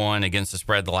 4-8-1 against the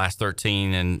spread the last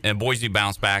 13, and Boise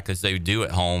bounced back as they do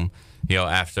at home.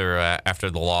 After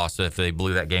the loss, if they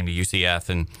blew that game to UCF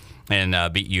and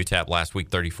beat UTEP last week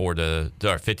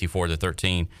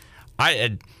 54-13.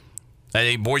 I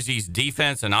think Boise's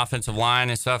defense and offensive line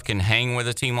and stuff can hang with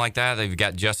a team like that. They've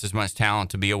got just as much talent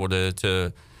to be able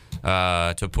to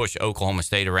push Oklahoma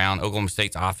State around. Oklahoma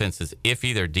State's offense is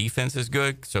iffy. Their defense is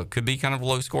good, so it could be kind of a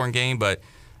low-scoring game, but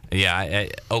yeah,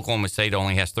 Oklahoma State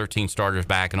only has 13 starters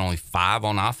back and only 5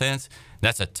 on offense.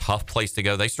 That's a tough place to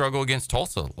go. They struggled against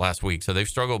Tulsa last week, so they've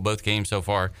struggled both games so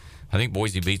far. I think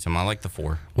Boise beats them. I like the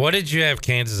 4. What did you have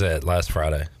Kansas at last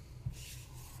Friday?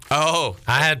 Oh,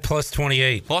 I had plus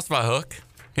 28. Lost by hook.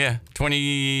 Yeah, 20.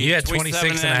 You had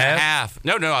 26 and a half.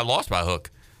 No, I lost by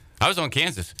hook. I was on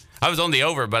Kansas. I was on the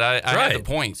over, but I had the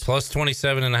points. Plus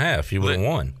 27 and a half. You would have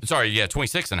won. Sorry, yeah,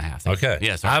 26 and a half. Okay.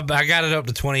 Yeah, I got it up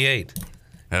to 28.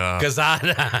 Because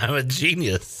I'm a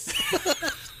genius.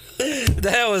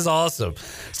 That was awesome.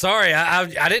 Sorry,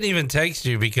 I didn't even text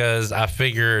you because I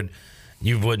figured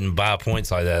you wouldn't buy points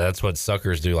like that. That's what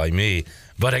suckers do like me.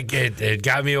 But it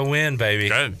got me a win, baby.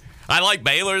 Good. I like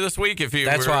Baylor this week. If you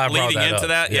were leading into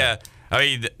that, yeah. I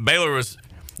mean, Baylor was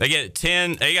they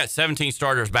got 17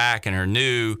 starters back, and her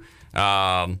new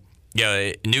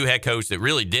new head coach that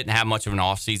really didn't have much of an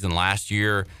offseason last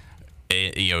year.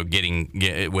 Getting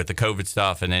with the COVID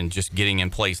stuff and then just getting in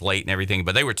place late and everything.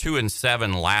 But they were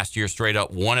 2-7 last year straight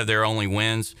up. One of their only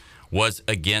wins was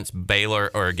against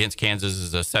Baylor or against Kansas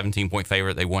as a 17-point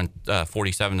favorite. They won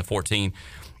 47-14.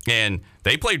 And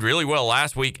they played really well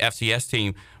last week, FCS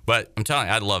team. But I'm telling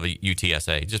you, I'd love a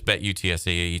UTSA. Just bet UTSA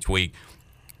each week.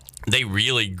 They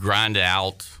really ground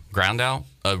out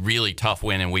a really tough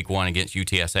win in week 1 against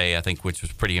UTSA, I think, which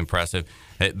was pretty impressive.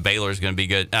 Baylor's going to be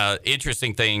good.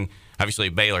 Interesting thing, obviously,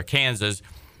 Baylor, Kansas,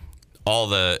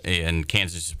 and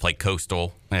Kansas just played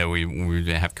Coastal. We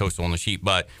didn't have Coastal on the sheet,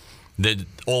 but the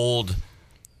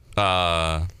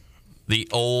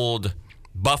old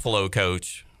Buffalo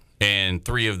coach and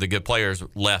 3 of the good players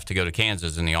left to go to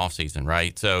Kansas in the offseason,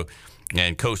 right? So,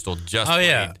 and Coastal just played.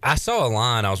 Yeah. I saw a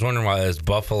line. I was wondering why is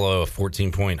Buffalo a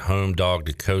 14-point home dog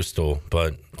to Coastal,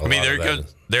 but they're good.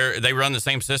 They run the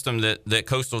same system that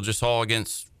Coastal just saw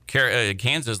against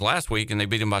Kansas last week, and they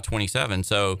beat them by 27.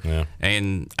 So,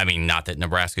 and I mean, not that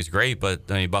Nebraska's great, but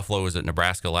I mean, Buffalo was at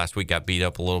Nebraska last week, got beat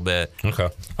up a little bit. Okay,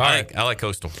 I like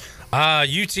Coastal.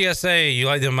 UTSA, you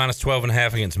like them minus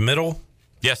 12.5 against Middle?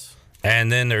 Yes.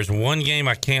 And then there's one game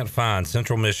I can't find,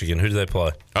 Central Michigan. Who do they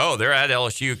play? Oh, they're at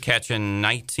LSU catching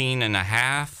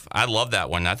 19.5. I love that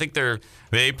one. I think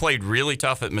they played really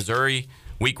tough at Missouri,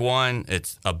 week one,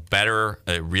 it's a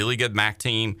really good MAC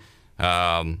team.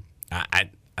 I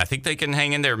think they can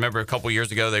hang in there. Remember a couple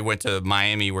years ago, they went to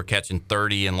Miami, were catching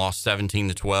 30 and lost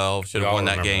 17-12. Should have won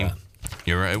that game.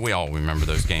 We all remember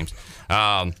those games.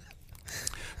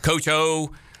 Coach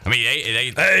O, I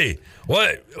mean, hey,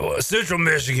 what Central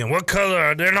Michigan? What color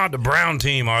are they? They're not the brown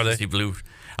team, are they? Blue.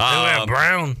 They have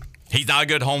brown. He's not a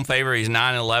good home favorite. He's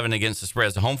 9-11 against the spread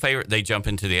as a home favorite. They jump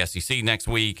into the SEC next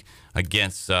week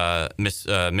against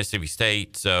Mississippi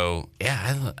State. So,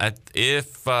 yeah,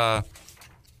 if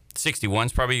 61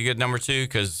 is probably a good number too,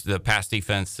 because the pass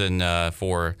defense and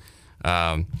for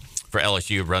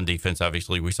LSU run defense,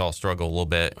 obviously we saw struggle a little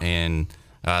bit, and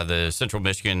the Central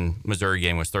Michigan Missouri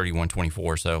game was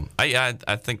 31-24. So I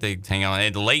think they hang on.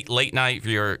 And late night for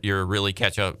your really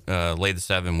catch up, lay the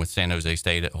 7 with San Jose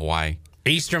State at Hawaii.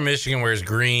 Eastern Michigan wears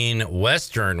green.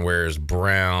 Western wears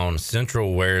brown.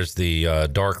 Central wears the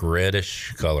dark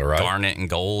reddish color, right? Garnet and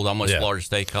gold, almost Florida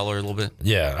State color a little bit.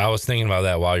 Yeah, I was thinking about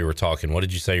that while you were talking. What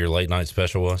did you say your late night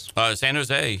special was? San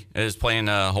Jose is playing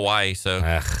Hawaii, so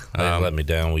they let me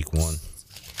down week one.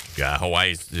 Yeah,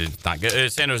 Hawaii's not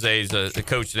good. San Jose's the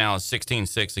coach now is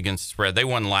 16-6 against the spread. They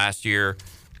won last year,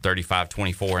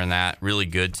 35-24 in that. Really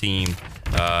good team.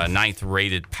 9th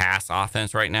rated pass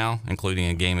offense right now, including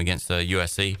a game against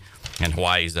USC. And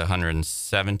Hawaii's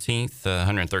 117th,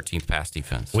 113th pass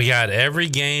defense. We got every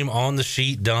game on the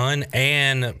sheet done,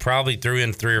 and probably threw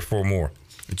in 3 or 4 more.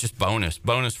 Just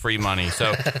bonus free money.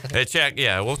 So check.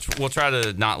 Yeah, we'll try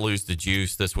to not lose the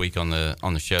juice this week on the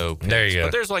show picks. There you go.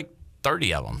 But there's like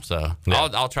 30 of them, so yeah.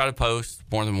 I'll try to post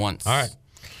more than once. All right,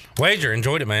 Wager,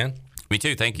 enjoyed it, man. Me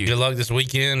too. Thank you. Good luck this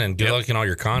weekend, and good luck in all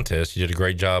your contests. You did a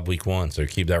great job week one, so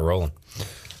keep that rolling.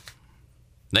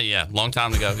 Yeah, long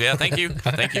time ago. Yeah, thank you.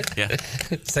 Thank you. Yeah.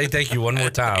 Say thank you one more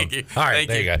time. Thank you. All right,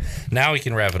 there you go. Now we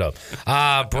can wrap it up.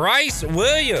 Bryce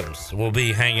Williams will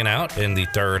be hanging out in the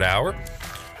third hour.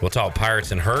 We'll talk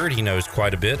Pirates and Herd. He knows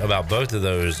quite a bit about both of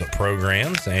those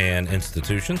programs and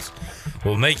institutions.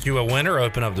 We'll make you a winner,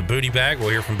 open up the booty bag. We'll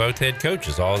hear from both head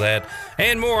coaches. All that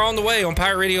and more on the way on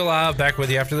Pirate Radio Live. Back with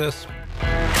you after this.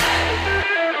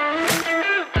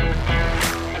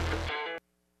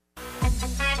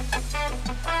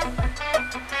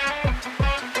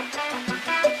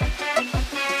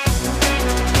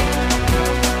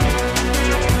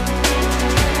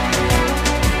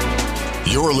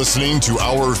 You're listening to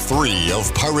Hour 3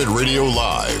 of Pirate Radio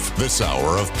Live. This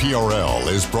hour of PRL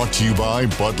is brought to you by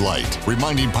Bud Light,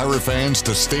 reminding Pirate fans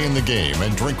to stay in the game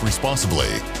and drink responsibly.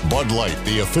 Bud Light,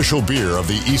 the official beer of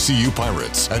the ECU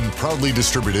Pirates, and proudly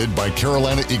distributed by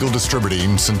Carolina Eagle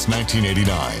Distributing since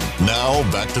 1989. Now,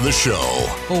 back to the show.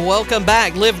 Well, welcome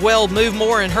back. Live well, move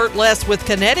more, and hurt less with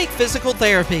Kinetic Physical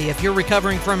Therapy. If you're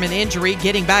recovering from an injury,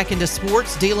 getting back into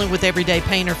sports, dealing with everyday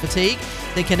pain or fatigue,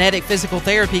 the Kinetic Physical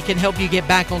Therapy can help you get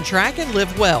back on track and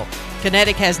live well.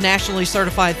 Kinetic has nationally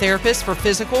certified therapists for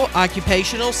physical,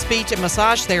 occupational, speech, and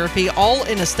massage therapy, all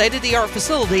in a state-of-the-art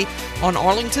facility on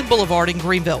Arlington Boulevard in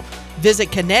Greenville. Visit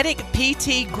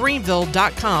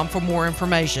kineticptgreenville.com for more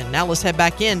information. Now let's head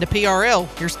back into PRL.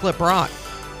 Here's Clip Rock.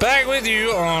 Back with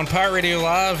you on Pirate Radio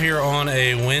Live here on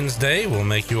a Wednesday. We'll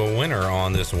make you a winner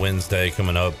on this Wednesday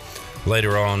coming up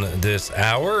later on this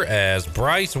hour, as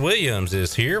Bryce Williams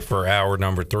is here for hour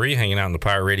number 3, hanging out in the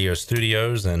Pirate Radio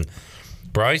studios. And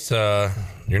Bryce,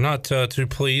 you're not too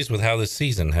pleased with how this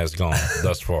season has gone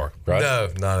thus far, right? No,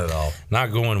 not at all.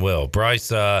 Not going well. Bryce,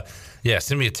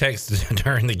 send me a text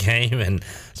during the game, and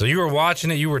so you were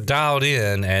watching it, you were dialed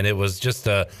in, and it was just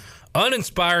a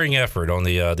uninspiring effort on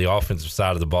the offensive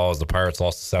side of the ball as the Pirates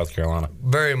lost to South Carolina.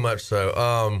 Very much so.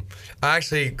 I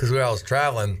actually, because I was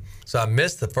traveling, so I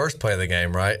missed the first play of the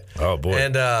game, right? Oh, boy.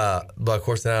 And, but of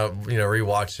course, then I,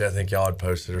 rewatched it. I think y'all had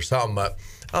posted or something. But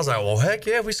I was like, well, heck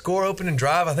yeah, if we score opening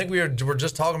drive. I think we were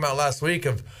just talking about last week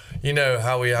of,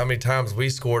 how many times we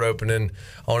scored opening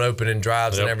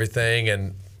drives and everything.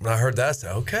 And when I heard that, I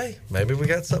said, okay, maybe we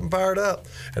got something fired up.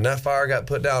 And that fire got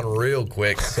put down real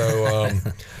quick. So,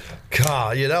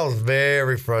 God, yeah, that was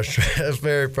very frustrating. It was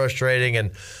very frustrating.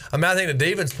 And, I think the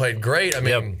defense played great.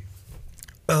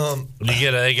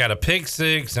 They got a pick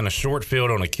six and a short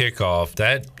field on a kickoff.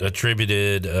 That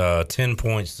attributed 10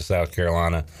 points to South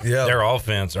Carolina. Yep. Their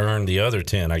offense earned the other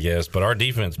 10, I guess, but our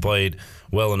defense played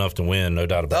well enough to win, no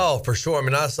doubt about it. Oh, for sure.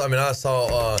 I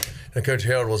saw Coach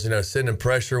Harold was, sending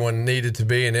pressure when needed to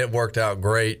be, and it worked out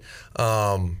great.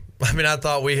 I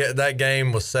thought that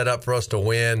game was set up for us to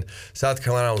win. South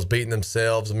Carolina was beating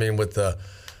themselves. With the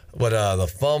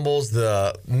the fumbles,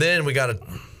 then we got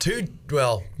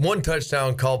one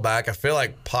touchdown called back. I feel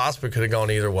like possibly could have gone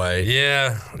either way.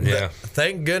 Yeah.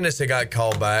 Thank goodness it got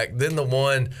called back. Then the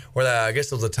one where I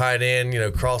guess it was a tight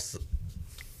end, cross.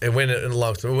 It went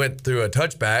through a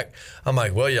touchback. I'm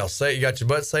like, well, you got your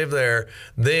butt saved there.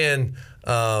 Then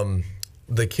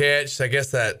the catch, I guess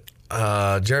that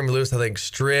Jeremy Lewis, I think,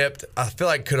 stripped. I feel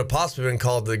like could have possibly been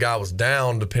called. The guy was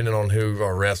down, depending on who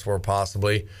our refs were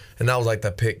possibly, and that was like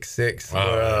the pick six.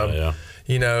 Yeah.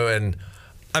 And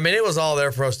I mean, it was all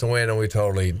there for us to win, and we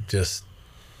totally just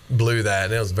blew that,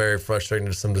 and it was very frustrating.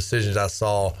 There's some decisions I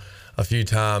saw a few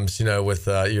times, with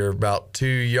you're about 2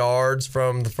 yards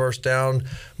from the first down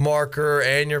marker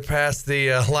and you're past the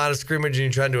line of scrimmage and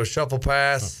you're trying to do a shuffle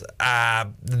pass.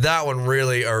 That one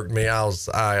really irked me.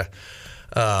 That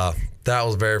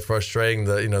was very frustrating.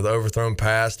 The overthrown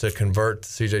pass to convert to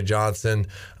C.J. Johnson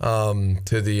on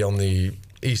the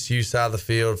ECU side of the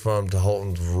field to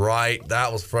Holton's right.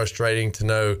 That was frustrating to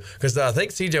know because I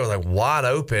think C.J. was like wide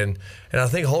open, and I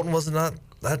think Holton was not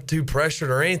too pressured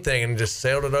or anything, and just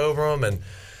sailed it over them. And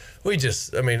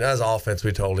as offense,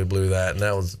 we totally blew that, and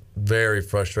that was very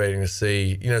frustrating to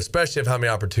see. Especially of how many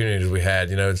opportunities we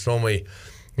had. It's normally,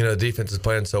 the defense is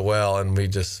playing so well, and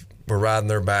we're riding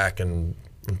their back, and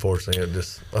unfortunately,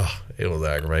 it was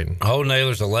aggravating. Holton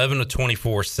Ahlers 11 of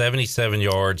 24, 77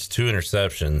 yards, 2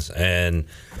 interceptions, and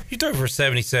you throw for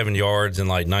 77 yards in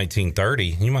like 1930,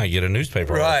 you might get a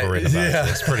newspaper article written about it.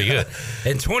 That's pretty good.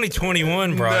 In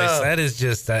 2021, Bryce, that is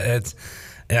just it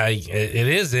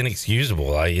is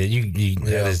inexcusable.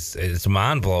 It's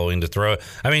mind blowing to throw.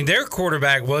 I mean, their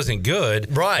quarterback wasn't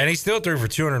good, right? And he still threw for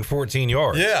 214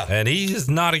 yards. Yeah, and he is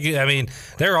not a good. I mean,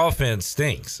 their offense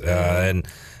stinks, and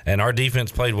our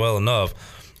defense played well enough.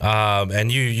 And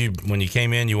you when you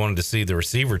came in, you wanted to see the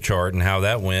receiver chart and how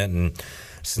that went. And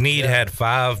Snead had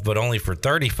 5, but only for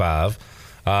 35.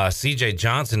 C.J.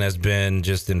 Johnson has been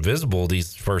just invisible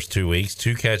these first 2 weeks.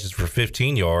 2 catches for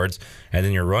 15 yards, and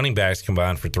then your running backs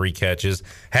combined for 3 catches.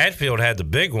 Hatfield had the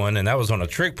big one, and that was on a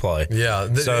trick play. Yeah,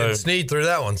 and Snead threw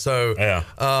that one. So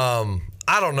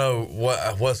I don't know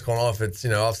what's going on. If it's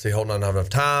obviously Holton doesn't have enough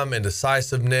time,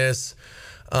 indecisiveness.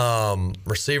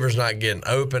 Receivers not getting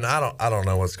open. I don't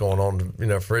know what's going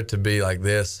on, for it to be like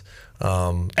this.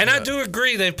 I do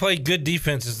agree they've played good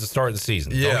defenses to start the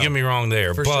season. Yeah, don't get me wrong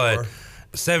there, but sure.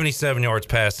 77 yards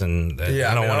passing.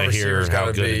 I don't want to hear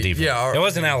how good a defense. It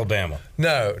wasn't Alabama.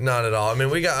 No, not at all.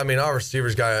 Our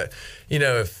receivers got.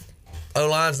 If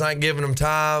O-line's not giving them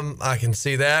time, I can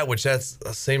see that, which that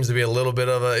seems to be a little bit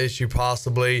of an issue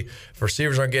possibly. If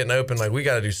receivers aren't getting open, we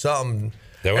got to do something.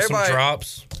 There were some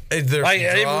drops. It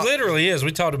literally is.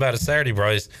 We talked about it Saturday,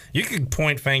 Bryce. You could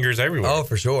point fingers everywhere. Oh,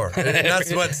 for sure. And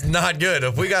that's what's not good.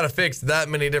 If we got to fix that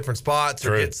many different spots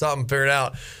or get something figured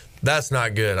out, that's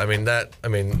not good.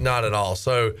 Not at all.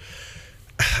 So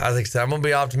I think I'm going to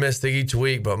be optimistic each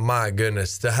week, but my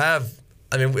goodness, to have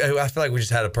I feel like we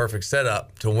just had a perfect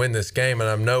setup to win this game, and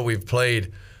I know we've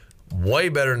played way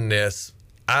better than this.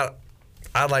 I'd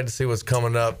like to see what's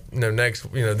coming up,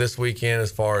 this weekend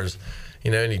as far as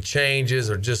any changes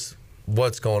or just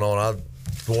what's going on.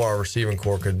 Our receiving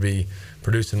core could be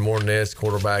producing more than this,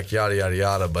 quarterback, yada, yada,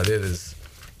 yada. But it is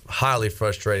highly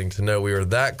frustrating to know we were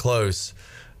that close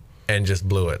and just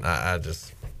blew it.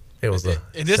 It was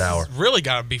sour. Has really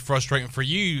got to be frustrating for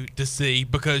you to see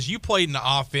because you played in an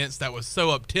offense that was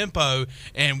so up-tempo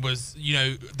and was,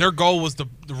 their goal was to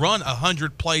run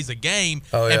 100 plays a game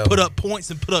and put up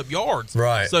points and put up yards.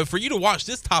 Right. So for you to watch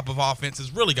this type of offense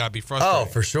has really got to be frustrating. Oh,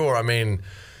 for sure. We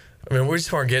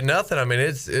just weren't getting nothing.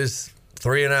 It's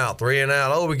 3 and out.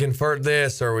 Oh, we convert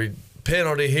this or we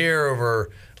penalty here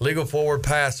over legal forward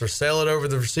pass or sail it over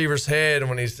the receiver's head. And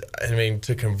when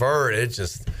to convert, it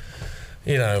just –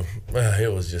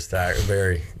 it was just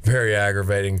very, very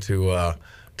aggravating to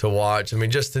watch.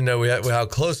 Just to know how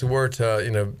close we were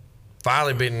to,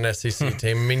 finally beating an SEC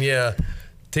team.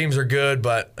 Teams are good,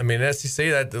 but SEC,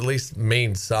 that at least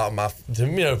means something to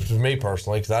me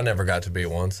personally, because I never got to beat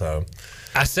one. So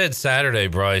I said Saturday,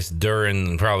 Bryce,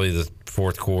 during probably the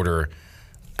fourth quarter,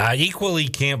 I equally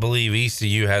can't believe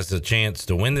ECU has a chance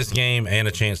to win this game and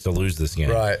a chance to lose this game.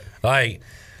 Right.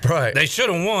 Right. They should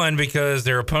have won because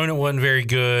their opponent wasn't very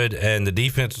good and the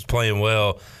defense was playing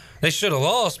well. They should have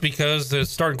lost because the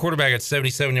starting quarterback had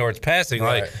 77 yards passing.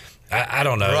 Right. I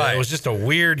don't know. Right. It was just a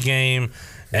weird game,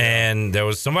 and there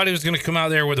was somebody who was going to come out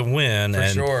there with a win. For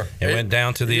sure. It went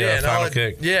down to the final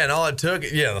kick. Yeah, and all it took,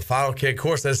 the final kick. Of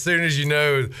course, as soon as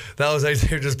that was they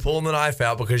were just pulling the knife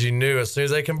out because you knew as soon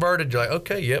as they converted, you're like,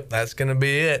 okay, yep, that's going to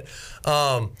be it.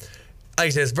 Like I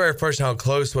said, it's very frustrating how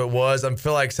close it was. I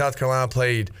feel like South Carolina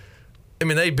played I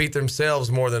mean, they beat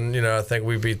themselves more than, I think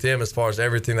we beat them as far as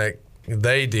everything that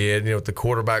they did, with the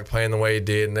quarterback playing the way he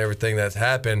did and everything that's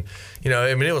happened.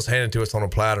 I mean, it was handed to us on a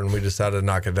platter, and we decided to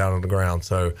knock it down on the ground.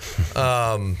 So,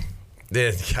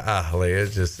 it's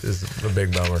a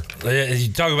big bummer.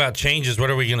 You talk about changes. What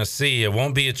are we going to see? It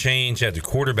won't be a change at the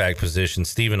quarterback position.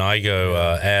 Stephen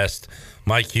Igo asked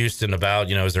Mike Houston about,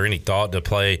 is there any thought to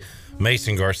play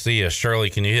Mason Garcia? Shirley,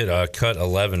 can you hit cut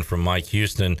 11 from Mike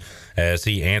Houston as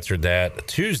he answered that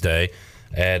Tuesday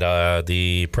at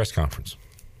the press conference?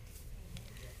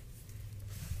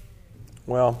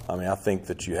 Well, I mean, I think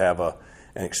that you have an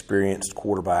experienced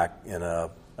quarterback in a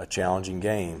challenging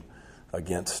game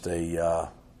against a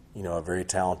very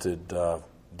talented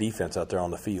defense out there on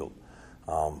the field.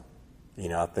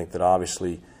 I think that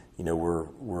obviously,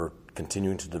 we're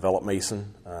continuing to develop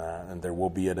Mason, and there will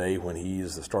be a day when he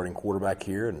is the starting quarterback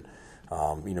here, and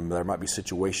there might be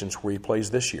situations where he plays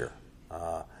this year.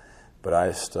 But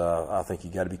I think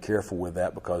you got to be careful with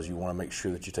that because you want to make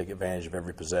sure that you take advantage of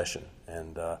every possession,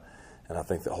 and I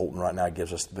think that Holton right now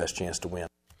gives us the best chance to win.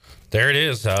 There it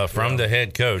is from the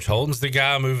head coach. Holton's the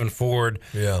guy moving forward,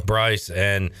 Bryce.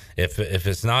 And if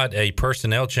it's not a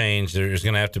personnel change, there's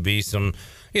going to have to be some,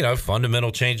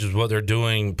 fundamental changes what they're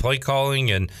doing, play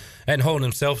calling, and Holton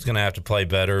himself is going to have to play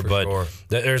better. But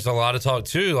there's a lot of talk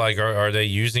too. Like, are they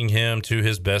using him to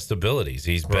his best abilities?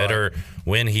 He's better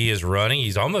when he is running.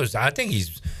 I think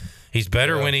he's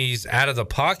better when he's out of the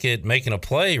pocket making a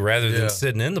play rather than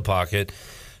sitting in the pocket.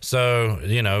 So,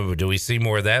 do we see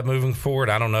more of that moving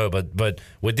forward? I don't know. But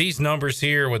with these numbers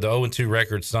here, with the 0-2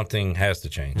 record, something has to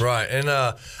change. Right. And,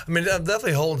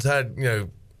 definitely Holton's had,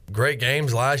 great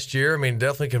games last year. I mean,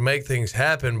 definitely can make things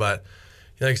happen. But,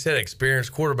 like I said,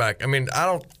 experienced quarterback. I mean, I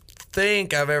don't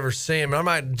think I've ever seen him. I'm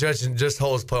not judging just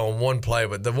Holton's play on one play,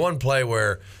 but the one play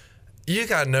where you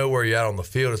got to know where you're at on the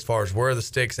field as far as where the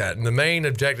stick's at. And the main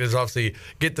objective is obviously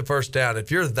get the first down.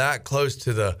 If you're that close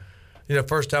to the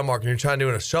first down mark and you're trying to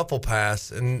do a shuffle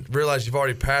pass and realize you've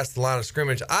already passed the line of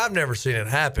scrimmage, I've never seen it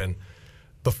happen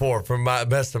before from my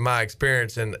best of my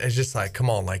experience. And it's just like, come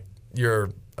on, like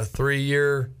you're a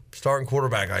 3-year starting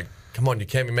quarterback. Like, come on, you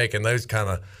can't be making those kind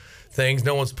of things.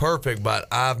 No one's perfect, but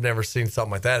I've never seen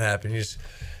something like that happen. You just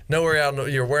know where you're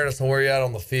at, your awareness on where you're at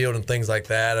on the field and things like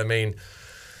that. I mean,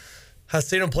 I've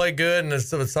seen him play good, and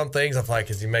with some things I'm like,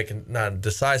 is he making not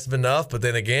decisive enough? But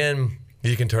then again,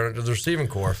 you can turn it to the receiving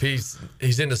corps. If he's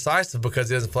indecisive because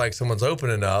he doesn't feel like someone's open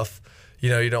enough,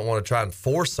 you don't want to try and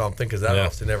force something because that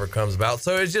obviously never comes about.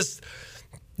 So it's just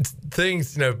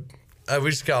things, we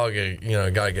just got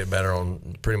to get better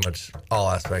on pretty much all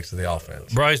aspects of the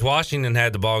offense. Bryce, Washington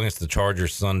had the ball against the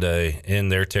Chargers Sunday in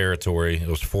their territory. It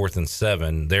was 4th and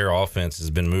 7. Their offense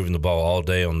has been moving the ball all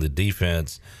day on the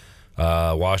defense.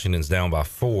 Washington's down by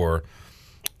 4.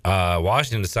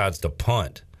 Washington decides to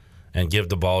punt and give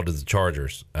the ball to the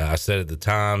Chargers. I said at the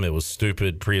time it was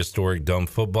stupid, prehistoric, dumb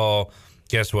football.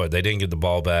 Guess what? They didn't get the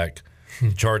ball back.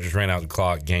 The Chargers ran out the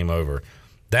clock, game over.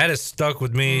 That has stuck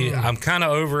with me. I'm kind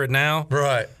of over it now.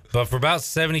 Right. But for about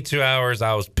 72 hours,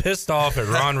 I was pissed off at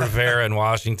Ron Rivera in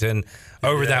Washington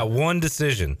over that one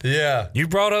decision. Yeah. You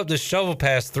brought up the shovel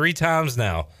pass 3 times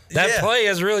now. That play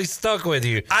has really stuck with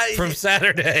you from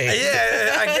Saturday.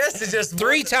 Yeah, I guess it's just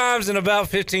 3 times in about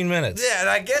 15 minutes. Yeah, and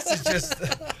I guess it's just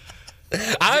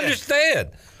I understand.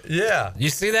 Yeah. You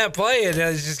see that play, and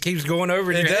it just keeps going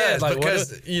over in your head. Like,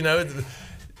 because, you could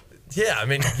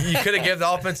have given the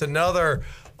offense another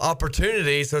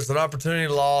opportunity, so it's an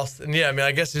opportunity lost. And,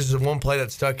 I guess this is one play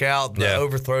that stuck out, the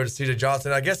overthrow to C.J.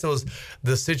 Johnson. I guess it was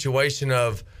the situation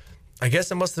of, I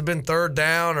guess it must have been 3rd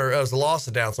down or it was a loss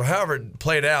of down. So however it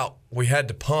played out, we had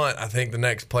to punt, I think, the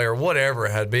next play or whatever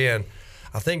it had been.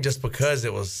 I think just because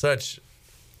it was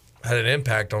had an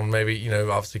impact on maybe,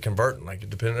 obviously converting. Like, it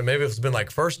depended. Maybe it's been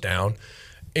like 1st down,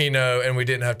 and we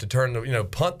didn't have to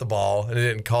punt the ball, and it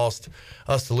didn't cost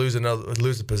us to lose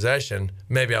a possession.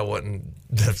 Maybe I wouldn't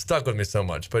have stuck with me so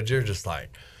much. But you're just like,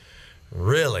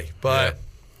 really? But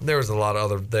there was a lot of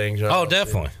other things. Oh,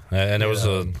 definitely. And there was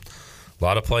a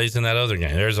lot of plays in that other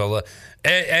game. There's a lot,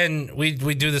 and we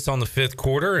do this on the 5th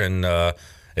quarter, and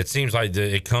it seems like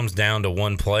it comes down to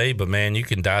one play, but, man, you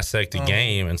can dissect a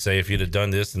game and say if you'd have done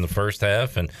this in the first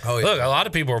half. And, look, a lot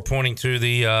of people are pointing to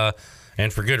the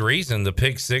and for good reason, the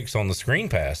pick 6 on the screen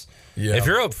pass. Yeah. If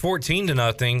you're up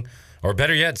 14-0, or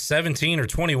better yet, 17 or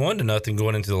 21-0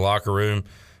 going into the locker room,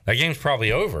 that game's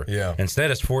probably over. Yeah. Instead,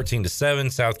 it's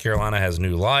 14-7. South Carolina has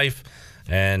new life,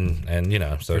 and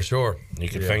so for sure you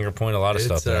can finger point a lot of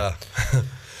stuff there.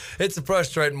 It's a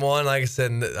frustrating one. Like I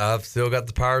said, I've still got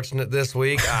the Pirates in it this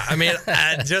week. I mean,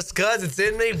 just because it's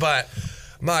in me, but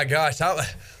my gosh,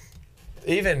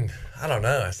 I don't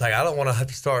know. It's like I don't want to have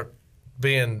to start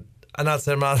being. I'm not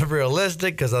saying I'm not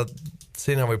realistic because I've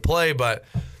seen how we play, but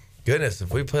goodness,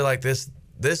 if we play like this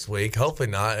week, hopefully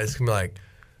not. It's gonna be like,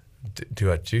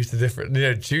 do I choose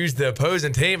choose the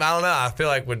opposing team? I don't know. I feel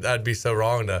like I'd be so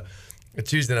wrong to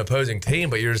choose an opposing team,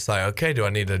 but you're just like, okay, do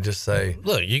I need to just say,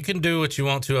 look, you can do what you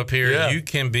want to up here. Yeah. You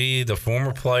can be the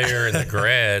former player and the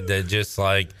grad that just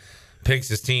like picks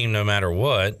his team no matter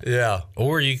what. Yeah.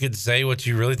 Or you could say what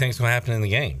you really think is going to happen in the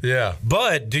game. Yeah.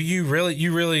 But do you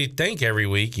really think every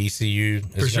week ECU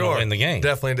is going to win the game?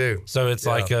 Definitely do. So it's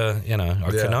like a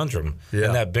conundrum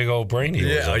in that big old brain.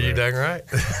 Yeah, are you dang right?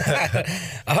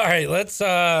 All right, let's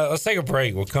take a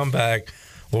break. We'll come back.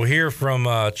 We'll hear from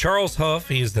Charles Huff.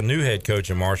 He is the new head coach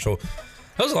at Marshall.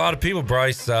 There was a lot of people,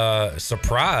 Bryce,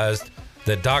 surprised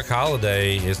that Doc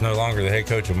Holliday is no longer the head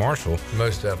coach of Marshall.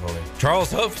 Most definitely.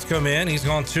 Charles Huff's come in. He's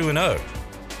gone 2-0.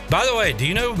 By the way, do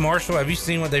you know Marshall? Have you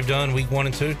seen what they've done week 1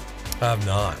 and 2? I have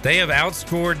not. They have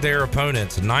outscored their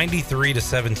opponents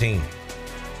 93-17.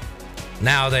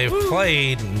 Now they've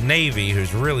played Navy,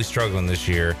 who's really struggling this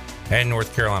year, and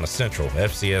North Carolina Central,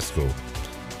 FCS school.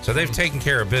 So they've taken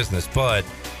care of business, but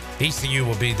ECU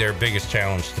will be their biggest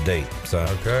challenge to date. So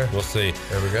we'll see.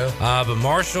 There we go. But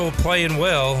Marshall playing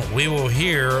well. We will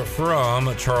hear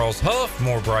from Charles Huff,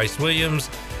 more Bryce Williams,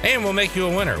 and we'll make you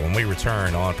a winner when we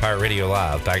return on Pirate Radio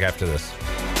Live. Back after this.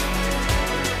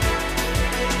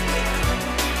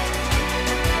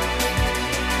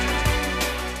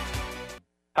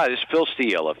 Hi, this is Phil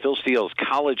Steele of Phil Steele's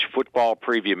College Football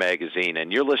Preview Magazine,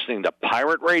 and you're listening to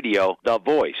Pirate Radio, the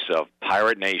voice of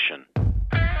Pirate Nation.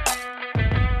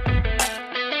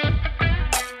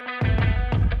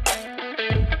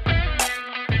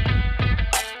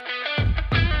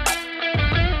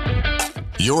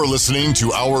 You're listening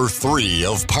to Hour 3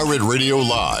 of Pirate Radio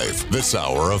Live. This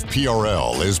hour of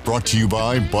PRL is brought to you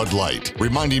by Bud Light,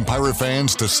 reminding Pirate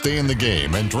fans to stay in the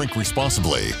game and drink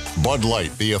responsibly. Bud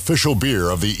Light, the official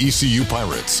beer of the ECU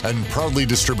Pirates, and proudly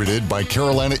distributed by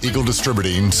Carolina Eagle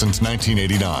Distributing since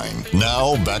 1989.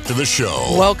 Now, back to the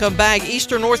show. Welcome back.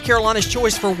 Eastern North Carolina's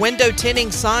choice for window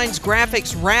tinting, signs,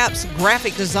 graphics, wraps,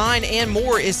 graphic design, and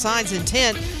more is Signs and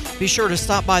Tint. Be sure to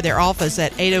stop by their office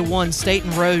at 801 Staten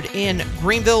Road in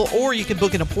Greenville, or you can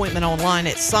book an appointment online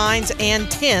at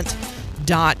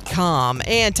signsandtint.com.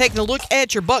 And taking a look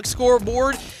at your Buck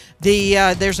scoreboard,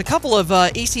 there's a couple of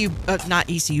not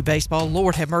ECU baseball,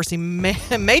 Lord have mercy,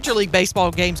 Major League Baseball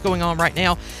games going on right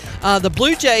now. The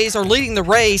Blue Jays are leading the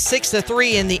Rays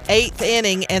 6-3 in the 8th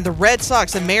inning, and the Red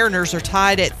Sox and Mariners are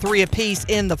tied at 3 apiece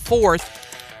in the 4th.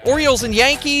 Orioles and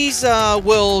Yankees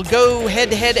will go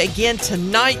head-to-head again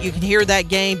tonight. You can hear that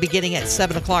game beginning at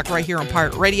 7 o'clock right here on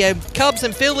Pirate Radio. Cubs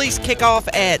and Phillies kick off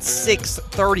at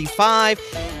 6:35,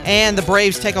 and the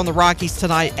Braves take on the Rockies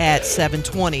tonight at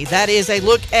 7:20. That is a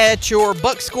look at your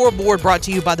Buck scoreboard, brought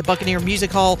to you by the Buccaneer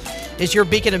Music Hall. It's your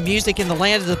beacon of music in the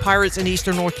land of the Pirates in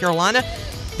Eastern North Carolina.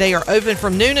 They are open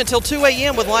from noon until 2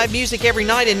 a.m. with live music every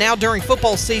night, and now during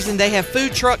football season, they have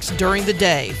food trucks during the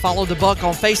day. Follow the Buck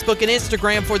on Facebook and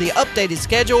Instagram for the updated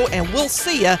schedule, and we'll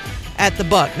see you at the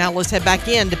Buck. Now let's head back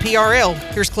in to PRL.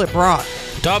 Here's Clip Brock.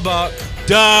 Da Buck.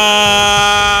 Da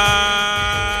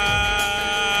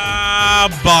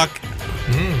Buck.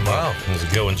 Wow. How's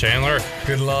it going, Chandler?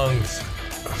 Good lungs.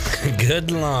 Good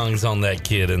lungs on that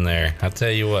kid in there. I tell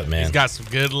you what, man. He's got some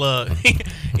good lungs.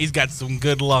 He's got some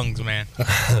good lungs, man. All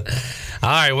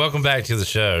right, welcome back to the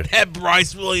show. That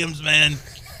Bryce Williams, man.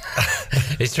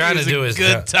 He's trying to do his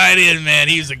good tight end, man.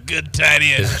 He was a good tight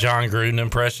end. His John Gruden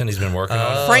impression he's been working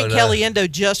on. Frank Caliendo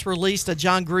just released a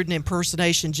John Gruden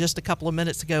impersonation just a couple of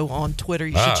minutes ago on Twitter.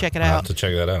 You should check it out. I'll have to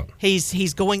check that out.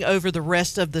 He's going over the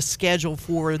rest of the schedule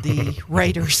for the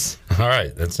Raiders. All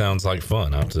right, that sounds like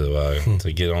fun. I have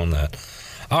to get on that.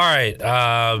 All right,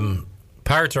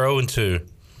 Pirates are 0-2.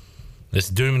 It's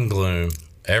doom and gloom.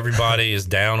 Everybody is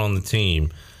down on the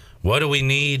team. What do we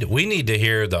need? We need to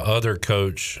hear the other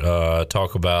coach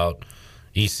talk about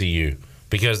ECU,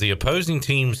 because the opposing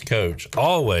team's coach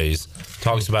always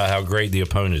talks about how great the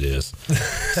opponent is.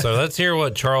 So let's hear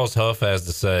what Charles Huff has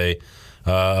to say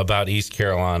about East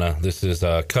Carolina. This is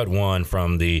cut one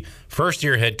from the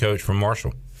first-year head coach from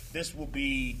Marshall. This will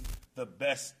be the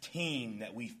best team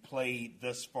that we've played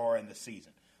thus far in the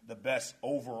season, the best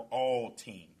overall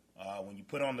team. When you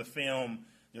put on the film,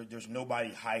 there's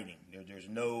nobody hiding. There's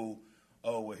no,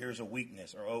 well, here's a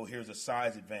weakness, or, here's a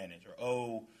size advantage,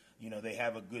 or, they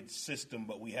have a good system,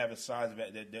 but we have a size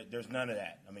advantage. There's none of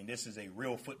that. I mean, this is a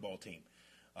real football team.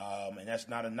 And that's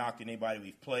not a knock to anybody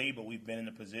we've played, but we've been in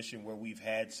a position where we've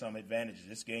had some advantages.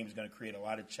 This game is going to create a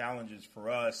lot of challenges for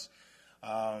us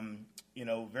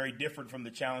Very different from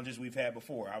the challenges we've had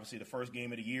before. Obviously, the first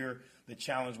game of the year, the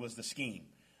challenge was the scheme.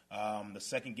 The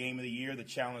second game of the year, the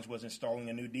challenge was installing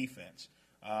a new defense.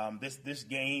 This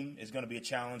game is going to be a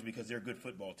challenge because they're a good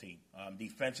football team.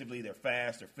 Defensively, they're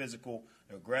fast, they're physical,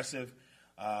 they're aggressive.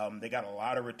 They got a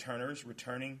lot of returners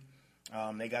returning.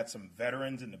 They got some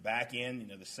veterans in the back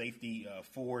end. The safety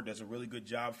Ford does a really good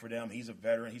job for them. He's a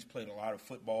veteran. He's played a lot of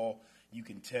football. You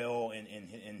can tell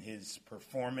in his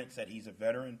performance that he's a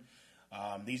veteran.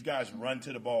 These guys run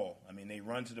to the ball. They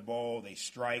run to the ball. They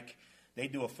strike. They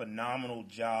do a phenomenal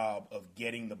job of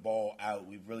getting the ball out.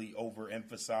 We've really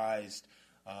overemphasized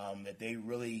that they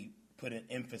really put an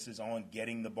emphasis on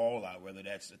getting the ball out, whether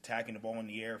that's attacking the ball in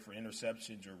the air for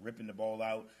interceptions or ripping the ball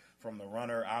out from the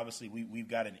runner. Obviously, we've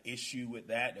got an issue with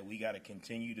that we got to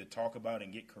continue to talk about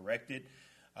and get corrected.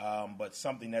 But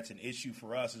something that's an issue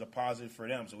for us is a positive for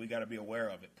them, so we got to be aware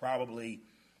of it. Probably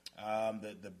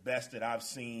the best that I've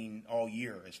seen all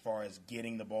year as far as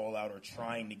getting the ball out or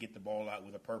trying to get the ball out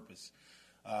with a purpose.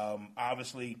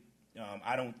 Obviously,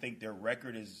 I don't think their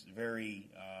record is very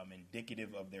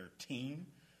indicative of their team.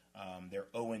 They're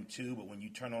 0-2, but when you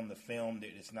turn on the film,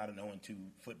 it's not an 0-2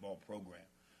 football program.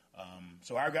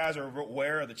 So our guys are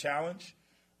aware of the challenge.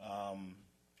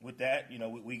 With that,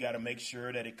 we got to make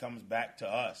sure that it comes back to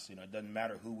us. It doesn't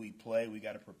matter who we play. We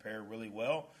got to prepare really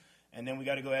well, and then we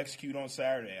got to go execute on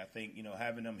Saturday. I think,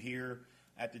 having them here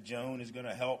at the Joan is going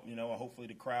to help. Hopefully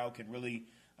the crowd can really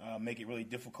make it really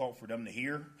difficult for them to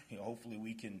hear. Hopefully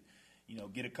we can,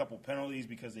 get a couple penalties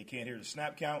because they can't hear the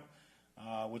snap count,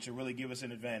 which will really give us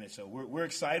an advantage. So we're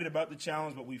excited about the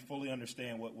challenge, but we fully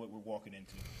understand what we're walking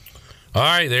into. All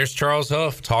right, there's Charles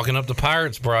Huff talking up the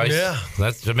Pirates, Bryce. Yeah.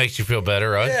 That makes you feel better,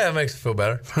 right? Yeah, it makes me feel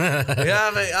better. I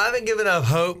haven't given up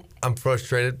hope. I'm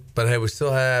frustrated, but hey, we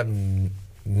still have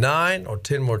 9 or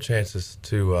 10 more chances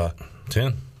to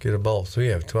 10 get a bowl. So we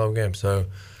have 12 games. So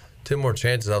 10 more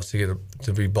chances, obviously,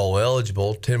 to be bowl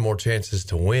eligible. 10 more chances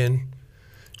to win.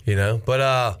 But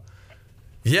I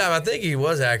think he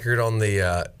was accurate on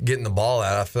the getting the ball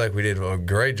out. I feel like we did a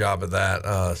great job of that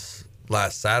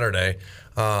last Saturday.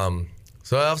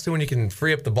 So obviously, when you can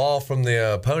free up the ball from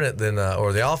the opponent, then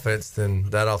or the offense, then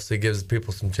that obviously gives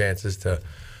people some chances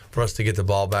for us to get the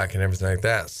ball back and everything like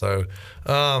that. So,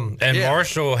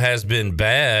 Marshall has been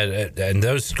bad, and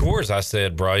those scores. I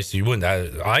said, Bryce, you wouldn't.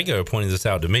 Igo pointed this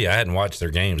out to me. I hadn't watched their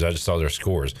games. I just saw their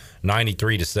scores: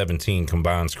 93-17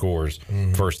 combined scores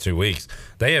first 2 weeks.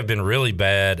 They have been really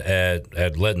bad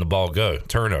at letting the ball go,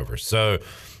 turnovers. So.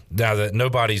 Now that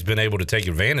nobody's been able to take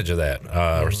advantage of that,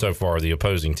 or so far the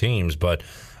opposing teams, but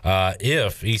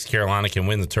if East Carolina can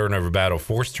win the turnover battle,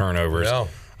 force turnovers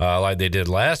like they did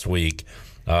last week,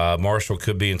 Marshall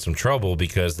could be in some trouble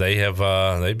because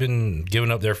they've been giving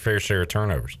up their fair share of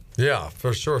turnovers. Yeah,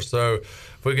 for sure. So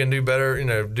if we can do better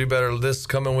this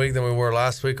coming week than we were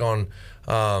last week on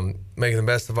making the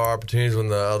best of our opportunities when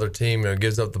the other team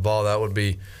gives up the ball, that would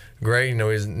be great.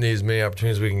 We need as many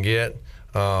opportunities as we can get.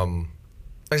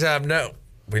 Like I said,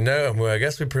 I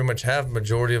guess we pretty much have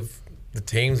majority of the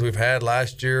teams we've had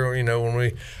last year.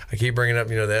 I keep bringing up,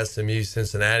 the SMU,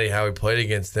 Cincinnati, how we played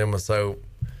against them. So,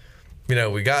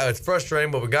 it's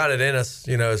frustrating, but we got it in us.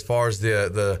 As far as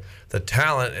the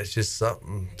talent, it's just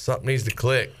something needs to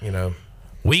click.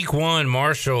 Week 1,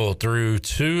 Marshall threw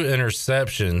 2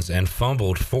 interceptions and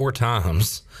fumbled 4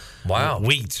 times. Wow.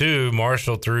 Week 2,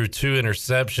 Marshall threw 2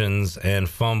 interceptions and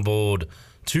fumbled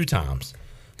 2 times.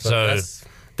 So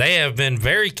they have been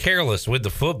very careless with the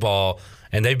football,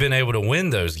 and they've been able to win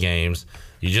those games.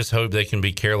 You just hope they can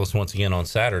be careless once again on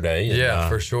Saturday. And,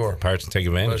 for sure. Pirates can take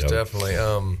advantage of it. Most definitely.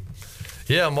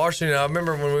 Marshall, I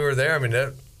remember when we were there,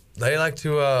 they like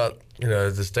to,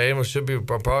 the stadium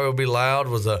probably will be loud. I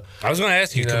was going to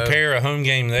ask you, compare a home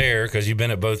game there, because you've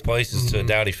been at both places, to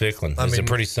Dowdy-Ficklin. Is it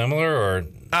pretty similar, or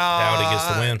Dowdy gets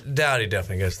the win? Dowdy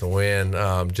definitely gets the win.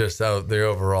 The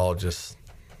overall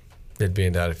it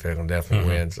being Dowdy-Ficklin definitely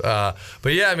wins. But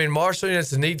Marshall,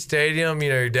 it's a neat stadium.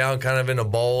 You're down kind of in a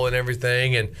bowl and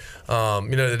everything, and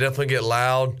they definitely get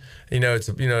loud. It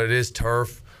is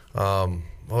turf. I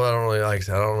don't really like.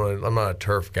 I'm not a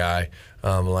turf guy.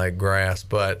 I like grass,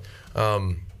 but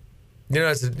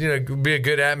it's could be a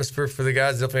good atmosphere for the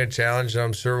guys. Definitely a challenge.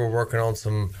 I'm sure we're working on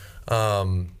some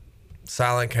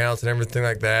silent counts and everything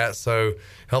like that. So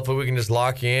hopefully we can just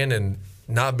lock in and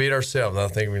not beat ourselves. I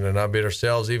think not beat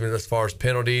ourselves, even as far as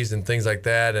penalties and things like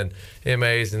that, and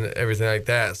MAs and everything like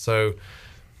that. So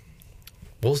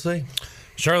we'll see.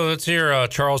 Charlotte, let's hear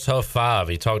Charles Huff 5.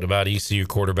 He talked about ECU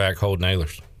quarterback Holden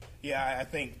Ahlers. Yeah, I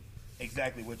think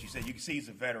exactly what you said. You can see he's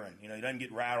a veteran. He doesn't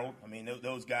get rattled.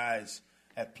 Those guys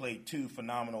have played 2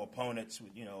 phenomenal opponents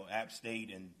with App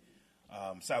State and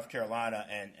South Carolina,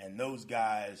 and those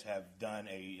guys have done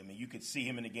you could see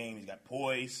him in the game. He's got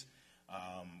poise.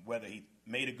 Whether he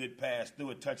made a good pass, threw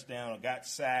a touchdown, or got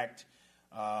sacked,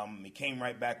 he came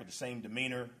right back with the same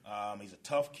demeanor. He's a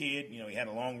tough kid. He had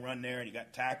a long run there, and he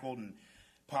got tackled and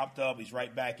popped up. He's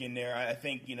right back in there. I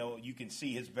think, you can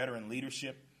see his veteran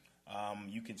leadership.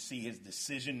 You can see his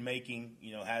decision-making,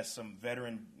 has some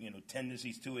veteran,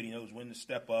 tendencies to it. He knows when to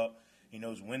step up. He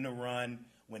knows when to run.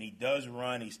 When he does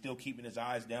run, he's still keeping his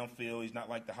eyes downfield. He's not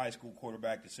like the high school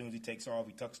quarterback. As soon as he takes off,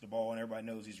 he tucks the ball, and everybody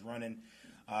knows he's running.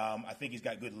 I think he's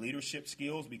got good leadership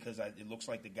skills because it looks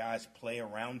like the guys play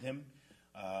around him.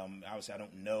 Obviously, I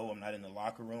don't know. I'm not in the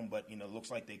locker room, but, it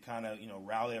looks like they kind of,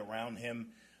 rally around him.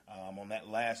 On that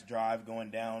last drive going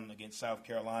down against South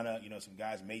Carolina, some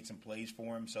guys made some plays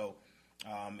for him. So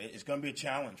it's going to be a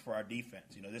challenge for our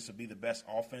defense. This will be the best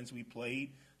offense we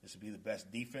played. This will be the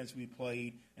best defense we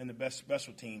played and the best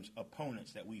special teams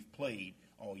opponents that we've played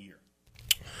all year.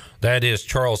 That is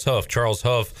Charles Huff. Charles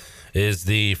Huff is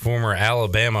the former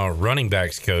Alabama running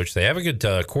backs coach. They have a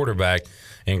good quarterback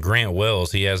in Grant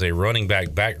Wells. He has a running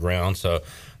back background, so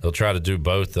they'll try to do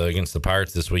both against the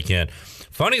Pirates this weekend.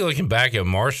 Funny looking back at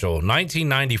Marshall,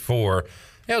 1994.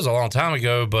 That was a long time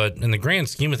ago, but in the grand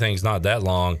scheme of things, not that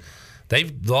long.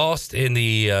 They've lost in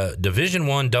the Division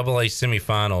I AA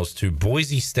semifinals to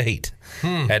Boise State.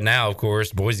 And now, of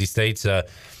course, Boise State's,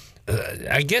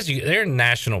 I guess they're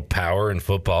national power in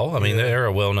football. I mean, they're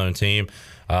a well-known team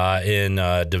in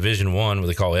Division I, what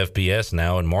they call FBS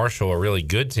now, and Marshall, a really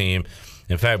good team.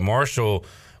 In fact, Marshall,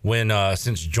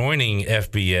 since joining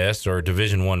FBS or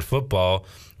Division I football,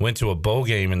 went to a bowl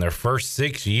game in their first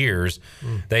 6 years.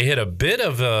 They hit a bit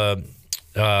of a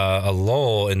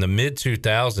lull in the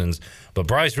mid-2000s. But,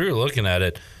 Bryce, we were looking at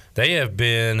it. They have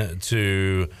been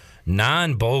to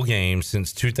 9 bowl games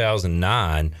since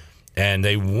 2009, and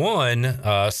they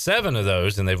won 7 of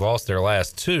those, and they've lost their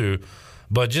last 2.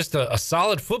 But just a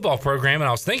solid football program. And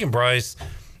I was thinking, Bryce,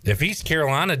 if East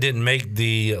Carolina didn't make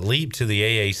the leap to the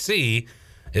AAC,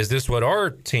 is this what our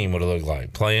team would have looked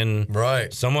like? Playing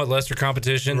somewhat lesser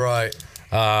competition? Right.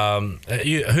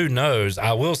 Who knows?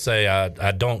 I will say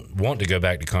I don't want to go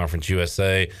back to Conference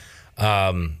USA.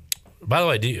 By the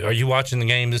way, are you watching the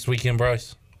game this weekend,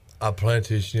 Bryce? I plan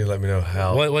to. You need to let me know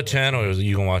how. What channel are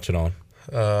you going to watch it on?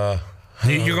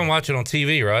 You're going to watch it on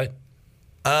TV, right?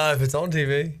 If it's on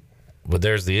TV. But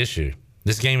there's the issue.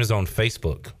 This game is on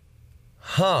Facebook.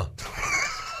 Huh.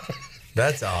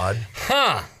 That's odd.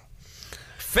 Huh.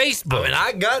 Facebook. I mean,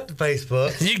 I got the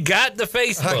Facebook. You got the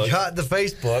Facebook. I got the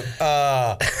Facebook.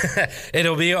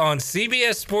 It'll be on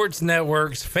CBS Sports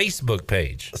Network's Facebook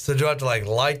page. So do I have to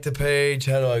like the page?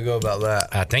 How do I go about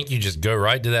that? I think you just go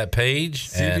right to that page.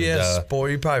 CBS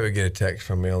Sport. You probably would get a text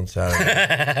from me on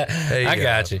Saturday. I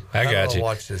got you. I got you.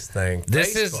 Watch this thing.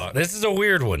 This is a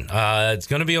weird one. It's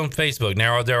going to be on Facebook.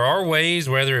 Now, there are ways,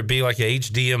 whether it be like a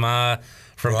HDMI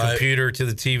from computer to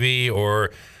the TV,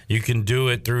 or you can do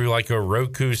it through like a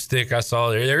Roku stick. I saw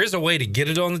there is a way to get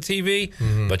it on the TV,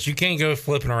 but you can't go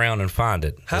flipping around and find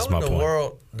it. How in the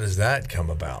world does that come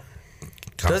about?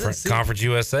 Conference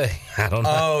USA. I don't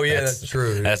know. Oh, yeah, that's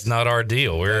true. That's not our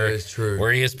deal. That is true.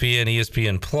 We're ESPN,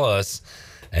 ESPN Plus,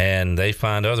 and they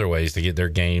find other ways to get their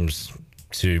games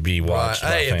to be watched. By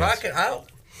hey, fans.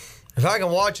 if I can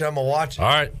watch it, I'm gonna watch it. All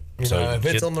right. If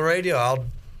it's on the radio, I'll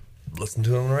listen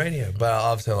to it on the radio. But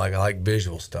obviously, I like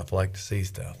visual stuff. I like to see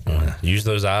stuff. Use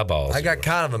those eyeballs. I got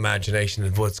kind of imagination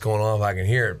of what's going on if I can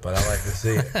hear it, but I like to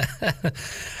see it.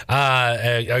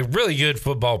 A really good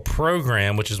football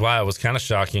program, which is why it was kind of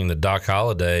shocking that Doc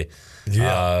Holliday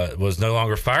was no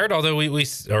longer fired, although we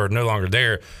are no longer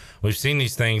there. We've seen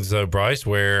these things, though, Bryce,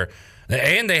 where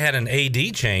and they had an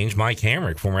AD change. Mike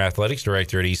Hamrick, former athletics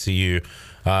director at ECU,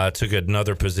 took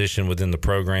another position within the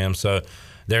program. So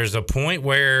there's a point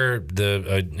where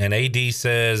an AD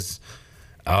says,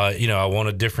 I want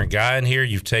a different guy in here.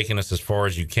 You've taken us as far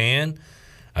as you can.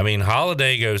 I mean,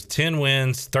 Holiday goes 10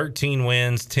 wins, 13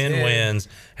 wins, 10 wins,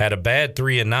 had a bad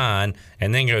 3-9,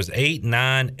 and then goes 8,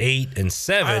 9, 8, and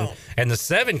 7. And the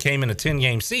 7 came in a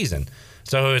 10-game season.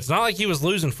 So it's not like he was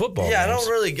losing football games. I don't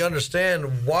really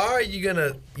understand. Why are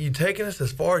you taking us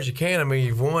as far as you can? I mean,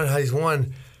 he's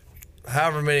won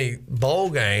however many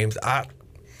bowl games. I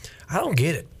don't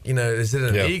get it. Is it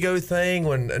an ego thing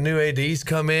when new ADs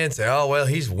come in and say, oh, well,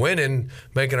 he's winning,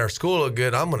 making our school look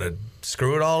good. I'm going to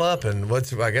screw it all up, and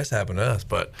I guess happened to us.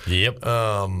 But I don't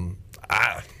know.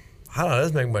 It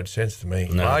doesn't make much sense to me.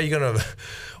 No. Why are you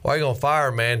gonna fire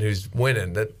a man who's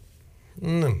winning?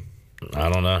 I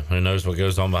don't know. Who knows what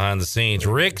goes on behind the scenes?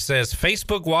 Rick says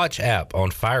Facebook Watch app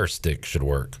on Fire Stick should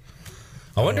work.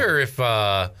 I wonder if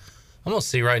I'm gonna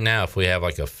see right now if we have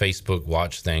like a Facebook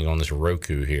watch thing on this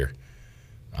Roku here.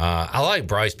 I like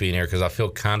Bryce being here because I feel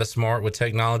kind of smart with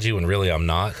technology when really I'm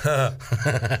not.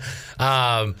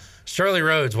 Shirley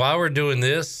Rhodes, while we're doing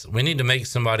this, we need to make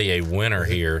somebody a winner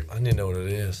here. I need to know what it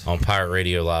is. On Pirate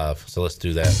Radio Live. So let's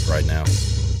do that right now.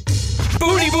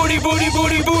 Booty, booty, booty,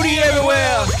 booty, booty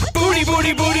everywhere. Booty,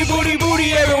 booty, booty, booty,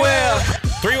 booty everywhere.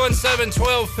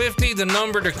 317-1250, the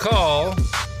number to call.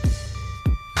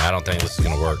 I don't think this is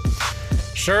going to work.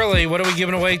 Shirley, what are we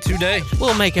giving away today?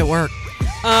 We'll make it work.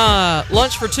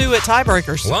 Lunch for two at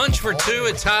Tiebreakers. Lunch for two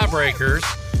at Tiebreakers.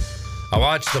 I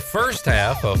watched the first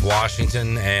half of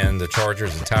Washington and the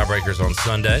Chargers and Tiebreakers on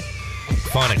Sunday.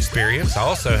 Fun experience. I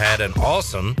also had an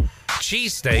awesome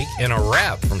cheesesteak and a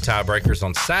wrap from Tiebreakers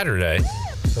on Saturday.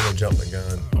 Someone jumped the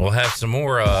gun. We'll have some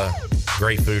more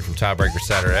great food from Tiebreakers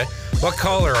Saturday. What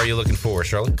caller are you looking for,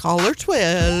 Shirley? Caller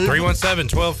 12.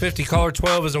 317-1250. Caller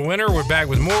 12 is a winner. We're back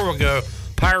with more. We'll go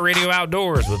Pirate Radio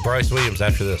Outdoors with Bryce Williams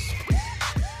after this.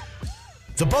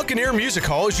 The Buccaneer Music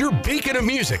Hall is your beacon of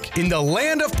music in the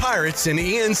land of pirates in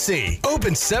ENC.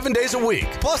 Open 7 days a week.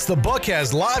 Plus, the Buck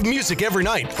has live music every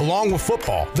night, along with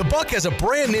football. The Buck has a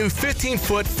brand new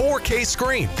 15-foot 4K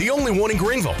screen, the only one in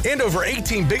Greenville, and over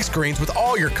 18 big screens with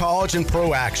all your college and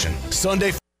pro action.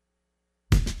 Sunday.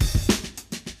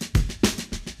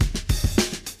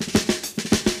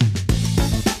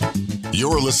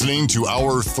 You're listening to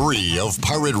Hour 3 of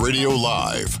Pirate Radio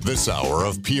Live. This hour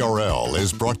of PRL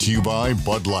is brought to you by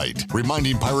Bud Light,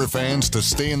 reminding Pirate fans to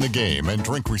stay in the game and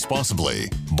drink responsibly.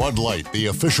 Bud Light, the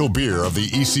official beer of the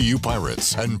ECU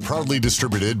Pirates, and proudly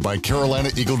distributed by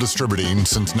Carolina Eagle Distributing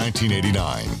since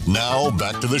 1989. Now,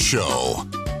 back to the show.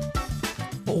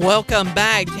 Welcome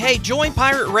back. Hey, join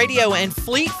Pirate Radio and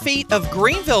Fleet Feet of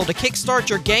Greenville to kickstart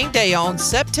your game day on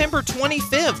September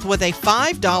 25th with a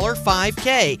 $5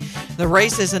 5K. The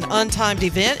race is an untimed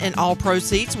event and all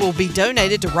proceeds will be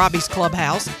donated to Robbie's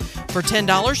Clubhouse. For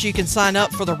 $10, you can sign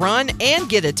up for the run and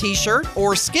get a t-shirt,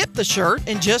 or skip the shirt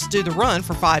and just do the run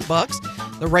for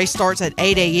 $5. The race starts at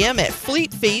 8 a.m. at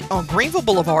Fleet Feet on Greenville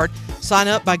Boulevard. Sign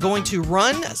up by going to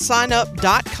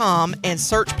runsignup.com and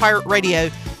search Pirate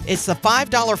Radio. It's the $5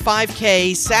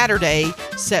 5K Saturday,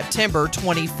 September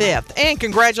 25th. And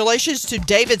congratulations to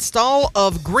David Stahl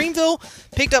of Greenville.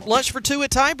 Picked up lunch for two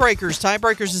at Tiebreakers.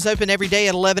 Tiebreakers is open every day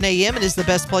at 11 a.m. and is the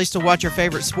best place to watch your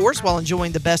favorite sports while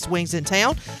enjoying the best wings in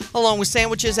town, along with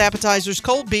sandwiches, appetizers,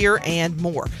 cold beer, and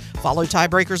more. Follow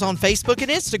Tiebreakers on Facebook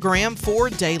and Instagram for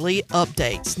daily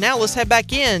updates. Now let's head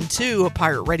back into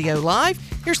Pirate Radio Live.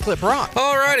 Here's Clip Rock.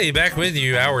 All righty, back with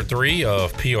you, Hour 3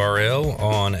 of PRL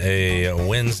on a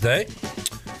Wednesday.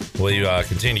 We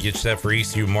continue to get you set for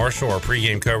ECU Marshall. Our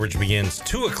pregame coverage begins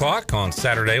 2 o'clock on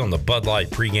Saturday on the Bud Light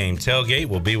pregame tailgate.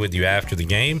 We'll be with you after the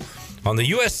game on the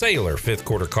U.S. Sailor fifth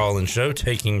quarter call-in show,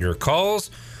 taking your calls.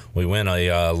 We went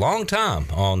a long time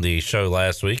on the show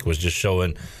last week, was just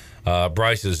showing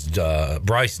Bryce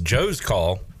Joe's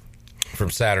call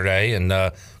from Saturday, and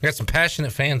we got some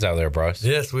passionate fans out there, Bryce.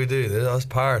 Yes, we do. They're us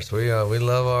Pirates. We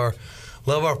love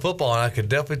our football, and I could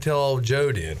definitely tell old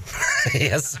Joe did.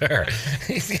 Yes, sir.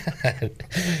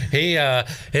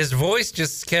 His voice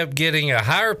just kept getting a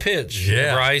higher pitch.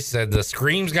 Yeah. Bryce, and the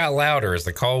screams got louder as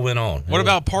the call went on. What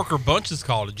about Parker Bunch's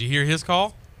call? Did you hear his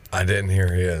call? I didn't hear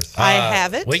his. I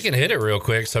have it. We can hit it real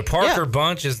quick. So Parker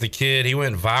Bunch is the kid. He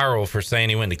went viral for saying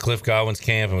he went to Cliff Godwin's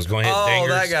camp and was going to hit dingers. Oh,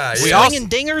 that guy. Swinging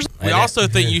dingers. We also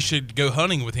think you should go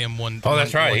hunting with him one. Oh,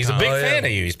 that's right. He's a big time. fan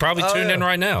of you. He's probably tuned in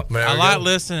right now. I like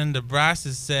listening to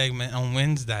Bryce's segment on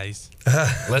Wednesdays.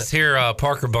 Let's hear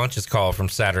Parker Bunch's call from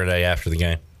Saturday after the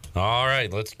game. All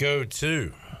right, let's go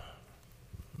to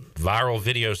viral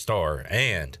video star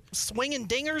and swinging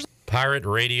dingers. Pirate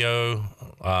Radio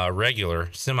regular,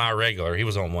 semi-regular. He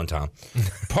was on one time.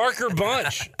 Parker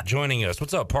Bunch joining us.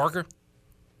 What's up, Parker?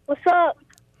 What's up?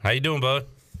 How you doing, bud?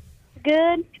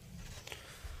 Good.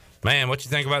 Man, what you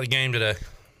think about the game today?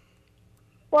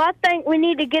 Well, I think we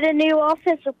need to get a new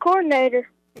offensive coordinator.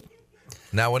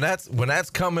 Now, when that's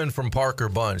coming from Parker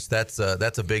Bunch, that's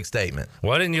a big statement.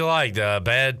 What didn't you like?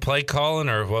 Bad play calling,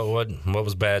 or what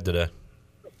was bad today?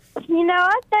 You know,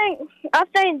 I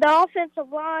think the offensive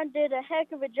line did a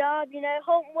heck of a job. You know,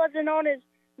 Holton wasn't on his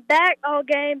back all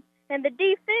game, and the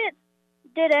defense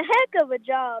did a heck of a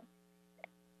job.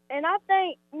 And I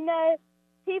think, you know,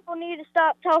 people need to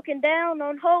stop talking down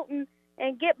on Holton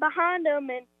and get behind him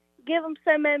and give him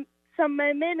some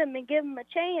momentum and give him a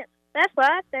chance. That's what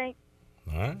I think.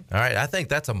 All right. I think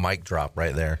that's a mic drop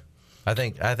right there. I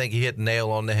think he hit the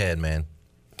nail on the head, man.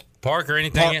 Parker,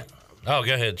 anything? Oh,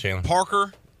 go ahead, Chandler.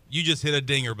 Parker, you just hit a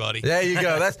dinger, buddy. There you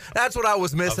go. That's what I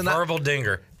was missing. A verbal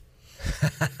dinger.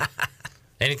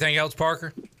 Anything else,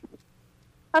 Parker?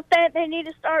 I think they need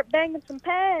to start banging some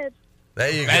pads. There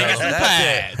you Banging go. some That's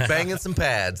pads. it. Banging some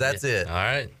pads. That's it. All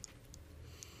right.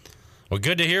 Well,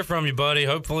 good to hear from you, buddy.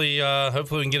 Hopefully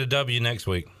we can get a W next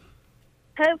week.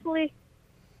 Hopefully.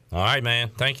 All right, man.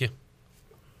 Thank you.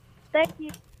 Thank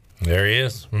you. There he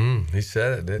is. He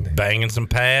said it, didn't he? Banging some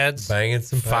pads. Banging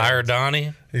some pads. Fire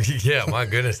Donnie. Yeah, my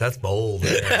goodness, that's bold.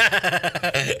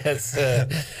 That's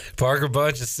Parker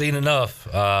Bunch has seen enough.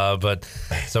 But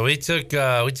so we took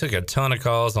a ton of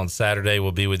calls on Saturday.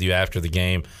 We'll be with you after the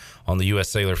game on the U.S.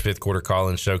 Sailor 5th Quarter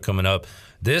Call-In Show coming up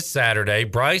this Saturday.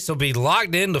 Bryce will be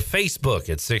logged into Facebook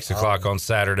at 6 o'clock on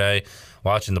Saturday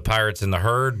watching the Pirates and the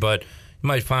Herd. But you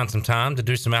might find some time to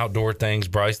do some outdoor things,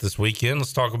 Bryce, this weekend.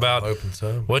 Let's talk about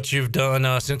what you've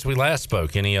done since we last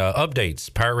spoke. Any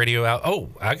updates? Pirate Radio out. Oh,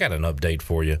 I got an update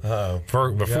for you.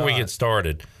 Before we get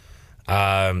started,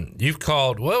 you've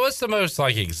called. What's the most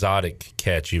exotic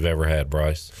catch you've ever had,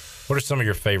 Bryce? What are some of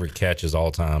your favorite catches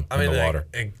all time in the water?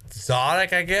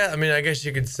 Exotic, I guess. I mean, I guess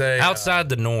you could say outside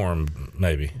the norm,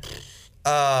 maybe.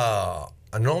 I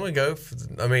normally go for.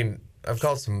 I've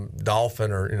caught some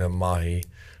dolphin or mahi.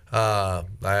 That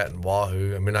and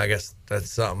wahoo. I mean, I guess that's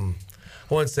something.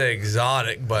 I wouldn't say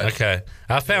exotic, but okay.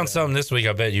 I found something this week.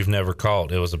 I bet you've never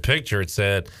caught. It was a picture. It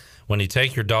said, "When you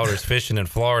take your daughters fishing in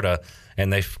Florida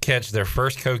and they catch their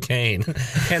first cocaine,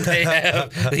 and they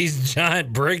have these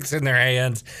giant bricks in their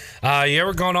hands." You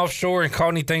ever gone offshore and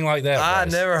caught anything like that? I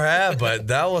Bryce? never have, but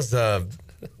that was a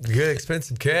good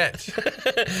expensive catch.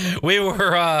 We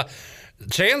were.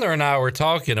 Chandler and I were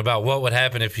talking about what would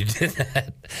happen if you did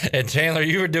that. And Chandler,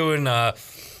 you were doing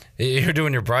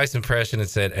your Bryce impression and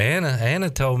said, Anna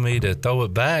told me to throw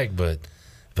it back, but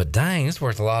dang, it's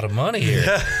worth a lot of money here.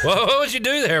 Well, what would you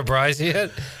do there, Bryce?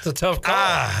 It's a tough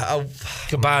call.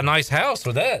 Could buy a nice house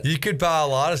with that. You could buy a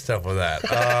lot of stuff with that.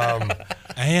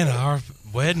 And our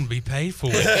wedding be paid for.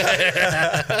 I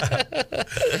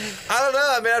don't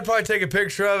know. I mean, I'd probably take a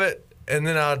picture of it. And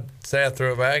then I'd say I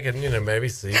threw it back, and maybe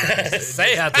see.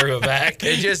 Say I threw it back.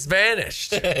 It just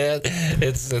vanished.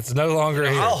 It's no longer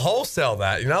here. I'll wholesale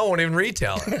that. I won't even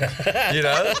retail it.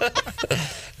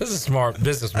 This is a smart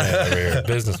businessman over here.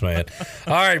 Businessman.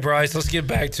 All right, Bryce. Let's get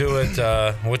back to it.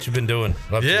 What you been doing?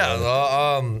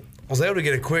 I was able to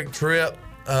get a quick trip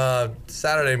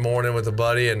Saturday morning with a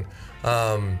buddy, and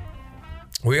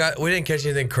we didn't catch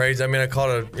anything crazy. I mean, I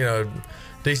caught a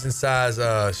decent sized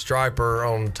striper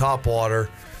on top water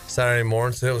Saturday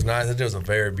morning, so it was nice. It was a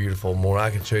very beautiful morning.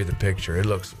 I can show you the picture.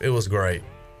 It was great.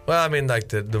 Well, I mean,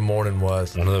 the morning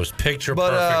was one of those picture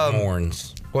perfect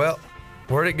mornings. Well,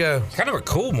 where'd it go? Kind of a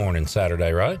cool morning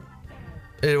Saturday, right?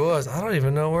 It was. I don't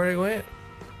even know where it went.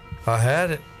 I had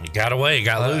it. You got away. You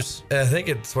got loose. I think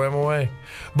it swam away.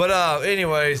 But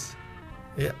anyways,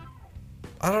 yeah,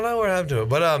 I don't know what happened to it.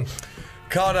 But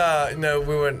caught,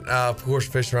 we went, of course,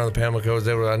 fishing around the Pamela Cove.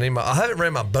 I haven't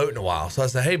ran my boat in a while. So I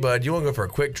said, hey, bud, you want to go for a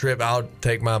quick trip? I'll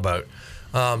take my boat.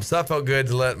 So I felt good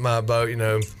to let my boat,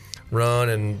 run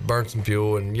and burn some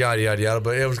fuel and yada, yada, yada.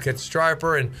 But it was catch a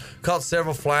striper and caught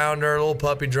several flounder, a little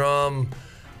puppy drum.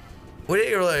 We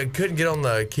couldn't get on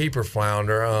the keeper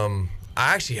flounder. I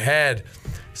actually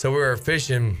so we were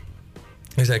fishing.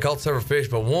 I caught several fish,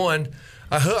 but one,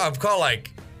 I've caught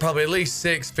probably at least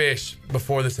 6 fish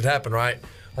before this had happened, right?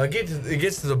 It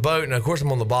gets to the boat, and of course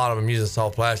I'm on the bottom. I'm using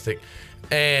soft plastic,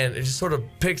 and it just sort of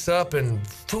picks up and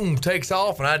boom, takes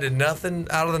off, and I did nothing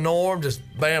out of the norm. Just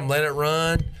bam, let it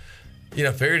run.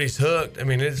 Figured he's hooked. I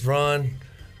mean, it's run.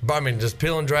 Just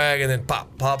peel and drag, and then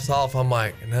pops off. I'm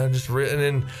like, and then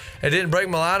it didn't break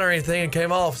my line or anything, and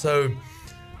came off. So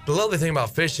the lovely thing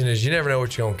about fishing is you never know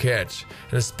what you're gonna catch,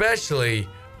 and especially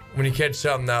when you catch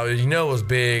something that it was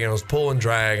big and it was pull and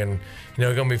drag and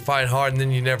gonna be fighting hard, and then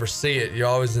you never see it. You're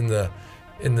always in the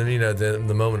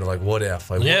the moment of what if,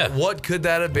 what could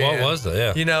that have been? What was it?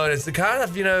 Yeah. And it's the kind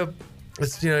of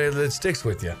it sticks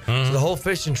with you. Mm-hmm. So the whole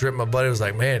fishing trip, my buddy was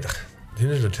like, man, you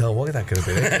need to tell him what that could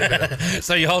have been.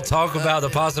 So y'all talk about the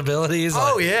possibilities.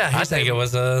 Oh yeah, I think it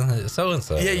was so and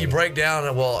so. Yeah, you break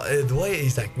down. Well, the way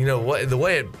he's like, the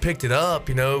way it picked it up,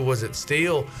 was it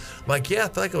steel? I'm like, yeah, I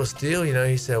feel like it was steel.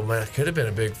 He said, well, man, it could have been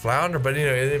a big flounder, but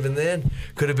even then,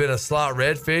 could have been a slot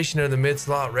redfish. The mid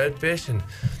slot redfish, and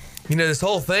this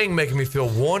whole thing making me feel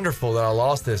wonderful that I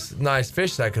lost this nice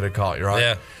fish that I could have caught. Right?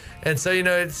 Yeah. And so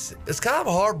it's kind of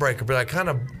a heartbreaker, but I kind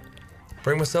of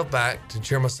bring myself back to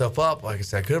cheer myself up. Like I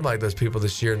said, I could have liked those people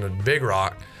this year in the Big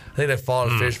Rock. I think they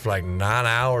followed a fish for 9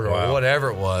 hours or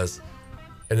whatever it was,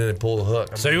 and then they pulled the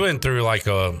hook. So you went through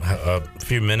a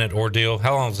few minute ordeal.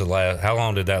 How long does it last? How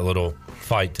long did that little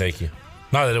fight take you?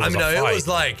 Not that it was a fight. It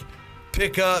was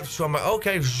pick up. So I'm like,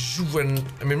 okay.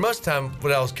 And most of the time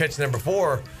when I was catching them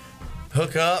before,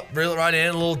 hook up, reel it right in,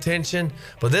 a little tension.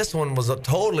 But this one was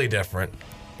totally different,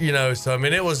 you know. So I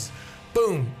mean, it was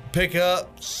boom, pick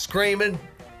up, screaming,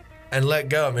 and let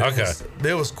go. I mean,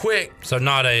 it was quick. So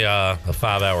not a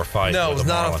 5-hour fight. No, it was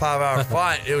not a 5-hour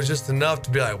fight. It was just enough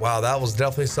to be like, wow, that was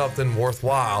definitely something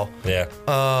worthwhile. Yeah.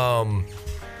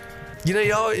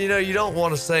 You don't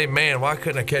want to say, man, why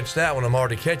couldn't I catch that when I'm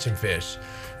already catching fish?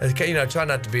 You know, try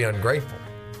not to be ungrateful.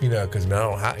 You know, because I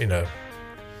don't have, you know,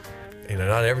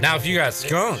 not every. Now, if you got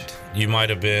skunked, you might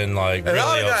have been like really upset.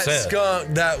 If I got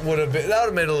skunked, that would have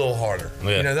made it a little harder.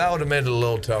 Yeah. You know, that would have made it a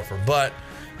little tougher. But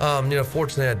you know,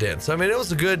 fortunately, I did. So I mean, it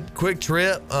was a good, quick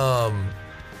trip.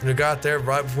 You know, got there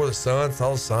right before the sun,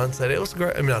 saw the sunset. It was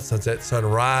great. I mean, not sunset,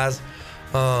 sunrise.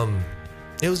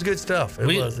 It was good stuff.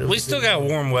 We still got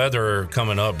warm weather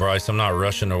coming up, Bryce. I'm not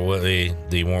rushing away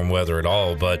the warm weather at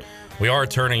all, but we are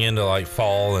turning into like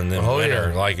fall and then winter.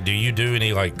 Yeah. Like, do you do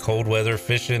any like cold weather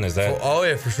fishing? Is that? Oh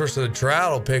yeah, for sure. So the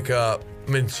trout will pick up.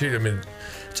 I mean,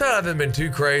 trout haven't been too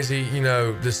crazy, you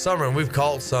know, this summer, and we've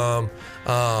caught some.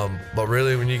 But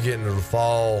really, when you get into the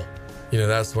fall, you know,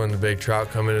 that's when the big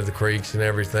trout come into the creeks and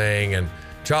everything, and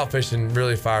trout fishing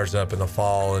really fires up in the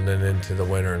fall and then into the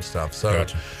winter and stuff. So,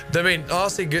 Gotcha. I mean,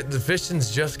 honestly, the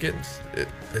fishing's just getting.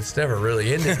 It's never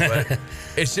really ended, but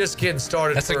it's just getting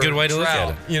started. That's for a good way to trout,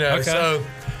 look at it. You know, Okay. so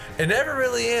it never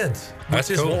really ends,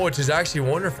 That's cool. which is actually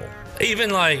wonderful.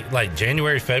 Even like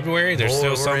January, February, there's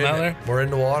still something out there. We're in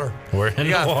the water. We're in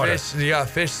the water. You got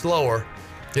fish slower.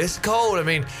 It's cold. I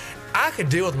mean, I could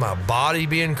deal with my body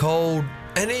being cold,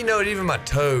 and you know, even my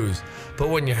toes. But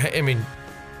when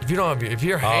if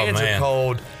your hands are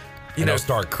cold, you know, they'll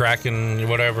start cracking,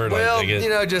 whatever. Well, like you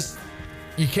know, just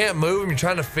you can't move them. You're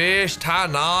trying to fish, tie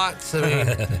knots. I mean,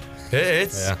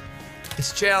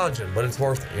 it's challenging, but it's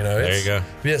worth it. You know. There you go.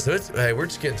 Yeah. So we're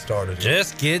just getting started.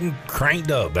 Just getting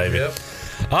cranked up, baby. Yep.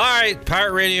 All right,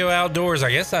 Pirate Radio Outdoors.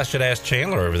 I guess I should ask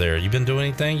Chandler over there. You been doing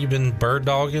anything? You been bird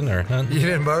dogging or hunting? You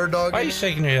been bird dogging? Why are you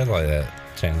shaking your head like that,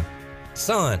 Chandler?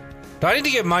 Son, do I need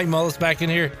to get Mike Mullis back in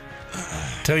here?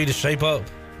 Tell you to shape up?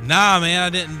 Nah, man,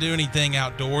 I didn't do anything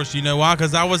outdoors. You know why?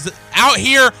 Because I was out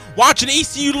here watching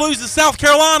ECU lose to South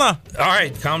Carolina. All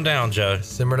right, calm down, Joe.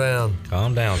 Simmer down.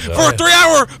 Calm down, Joe. For a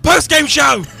 3-hour post-game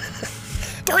show.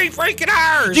 3 freaking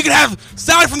hours. You can have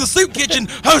Sally from the Soup Kitchen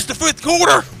host the 5th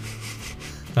quarter.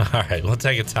 All right, we'll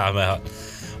take a timeout.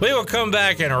 We will come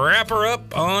back and wrap her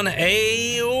up on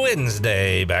a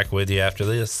Wednesday. Back with you after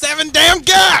this. 7 damn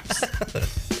gaps.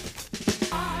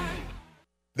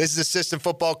 This is assistant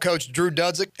football coach Drew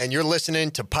Dudzik, and you're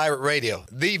listening to Pirate Radio,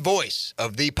 the voice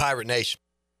of the Pirate Nation.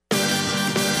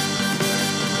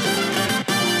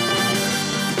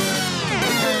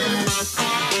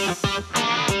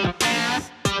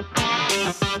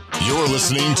 You're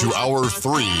listening to Hour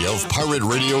 3 of Pirate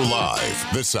Radio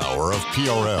Live. This hour of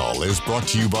PRL is brought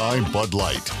to you by Bud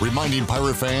Light, reminding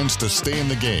Pirate fans to stay in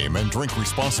the game and drink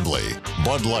responsibly.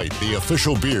 Bud Light, the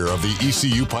official beer of the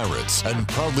ECU Pirates, and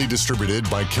proudly distributed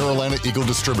by Carolina Eagle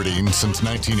Distributing since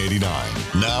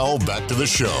 1989. Now, back to the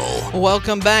show.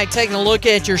 Welcome back. Taking a look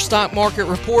at your stock market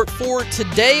report for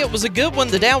today. It was a good one.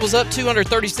 The Dow was up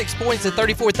 236 points at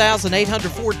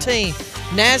 34,814.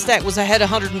 NASDAQ was ahead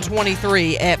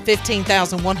 123 at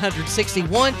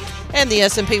 15,161, and the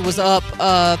S&P was up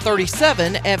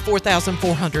 37 at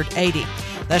 4,480.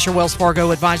 That's your Wells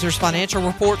Fargo Advisors financial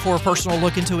report. For a personal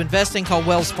look into investing, call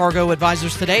Wells Fargo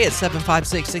Advisors today at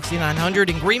 756-6900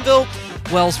 in Greenville.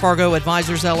 Wells Fargo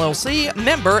Advisors, LLC,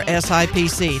 member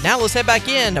SIPC. Now let's head back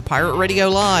in to Pirate Radio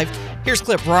Live. Here's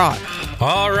Clip Rock.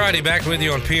 All righty, back with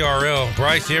you on PRL.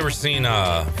 Bryce, you ever seen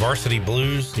Varsity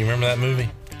Blues? Do you remember that movie?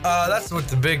 That's with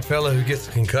the big fella who gets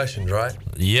the concussions, right?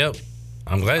 Yep.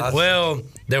 I'm glad. Well,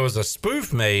 there was a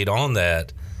spoof made on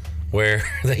that where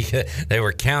they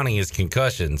were counting his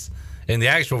concussions. In the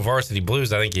actual Varsity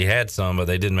Blues, I think he had some, but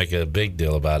they didn't make a big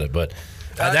deal about it. But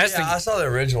I saw the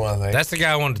original, I think. That's the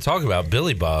guy I wanted to talk about,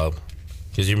 Billy Bob.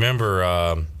 Because you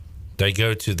remember they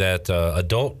go to that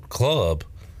adult club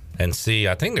and see,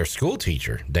 I think, their school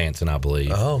teacher dancing, I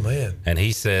believe. Oh, man. And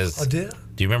he says, do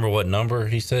you remember what number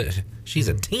he said? She's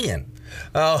a 10.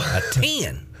 Oh. A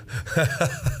 10.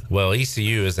 Well,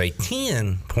 ECU is a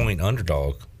 10-point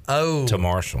underdog to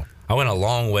Marshall. I went a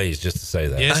long ways just to say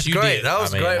that. Yes, that's great. Did. That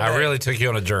was great. I really took you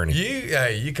on a journey.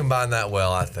 You combined that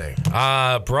well, I think.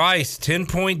 Bryce,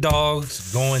 10-point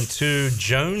dogs going to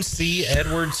Jones C.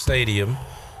 Edwards Stadium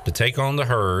to take on the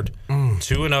Herd.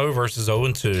 2-0 versus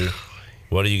 0-2.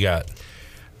 What do you got?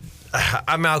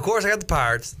 I mean, of course, I got the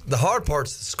Pirates. The hard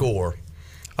part's the score.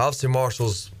 Obviously,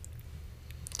 Marshall's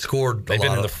scored. They've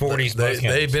been in the 40s both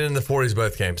games. They've been in the 40s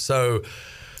both games. So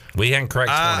We haven't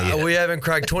cracked 20 yet. We haven't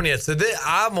cracked 20 yet. So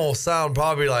I'm going to sound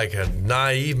probably like a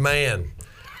naive man.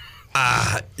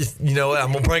 You know what?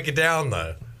 I'm going to break it down,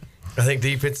 though. I think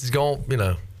defense is going,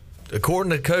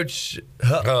 according to Coach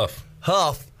Huff,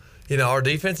 our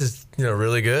defense is,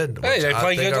 really good. Hey, they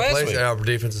played good last week. Our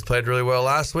defense has played really well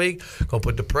last week. Going to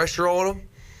put the pressure on them.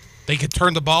 They could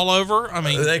turn the ball over. I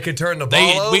mean, they could turn the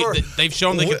ball over. They've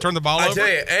shown they can turn the ball over. I tell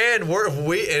you,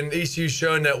 and ECU's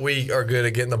shown that we are good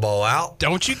at getting the ball out.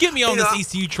 Don't you get me on this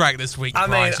ECU track this week, I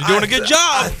Bryce. mean, You're doing a good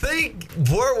job. I think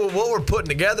what we're putting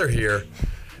together here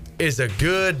is a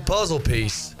good puzzle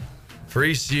piece for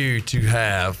ECU to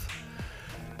have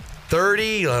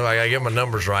 30. I gotta get my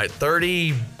numbers right.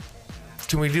 30.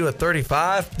 Can we do a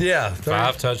 35? Yeah,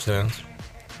 5 touchdowns.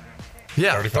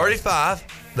 Yeah, 35.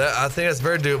 I think that's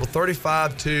very doable.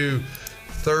 35 to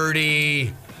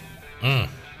 30. I'll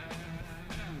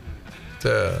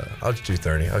just do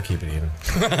 30. I'll keep it even.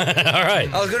 All right.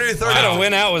 I was going to do 30. I kind of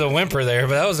went out with a whimper there,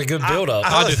 but that was a good build-up.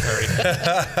 I'll do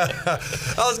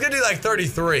 30. I was going to do like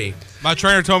 33. My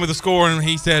trainer told me the score, and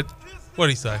he said, what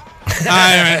did he say?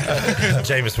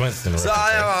 Jameis Winston. So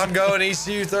I'm going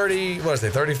ECU 30. What did I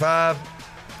say? 35.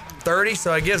 30,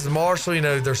 so I guess Marshall,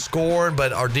 they're scoring,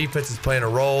 but our defense is playing a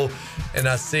role, and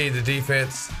I see the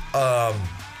defense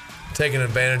taking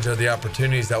advantage of the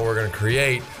opportunities that we're going to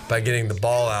create by getting the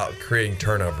ball out, creating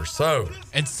turnovers.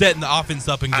 And setting the offense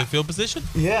up in good field position?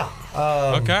 Yeah.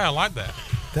 Okay, I like that.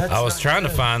 I was trying to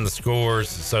find the scores.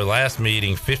 So last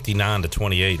meeting,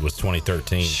 59-28 was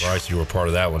 2013. Bryce, you were part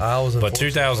of that one. But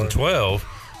 2012.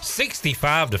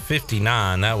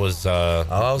 65-59. That was. I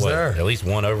was there. At least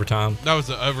one overtime. That was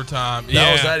the overtime.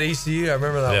 That was at ECU. I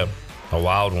remember that. Yeah, a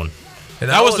wild one.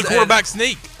 And that was the quarterback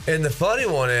sneak. And the funny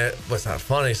one, it was not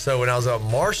funny. So when I was at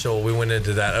Marshall, we went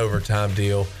into that overtime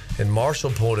deal, and Marshall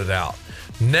pulled it out.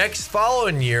 Next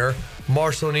following year,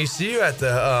 Marshall and ECU at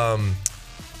the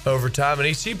overtime, and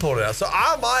ECU pulled it out. So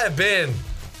I might have been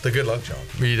the good luck charm.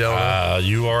 You know,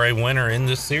 you are a winner in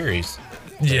this series.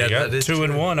 Yeah, that is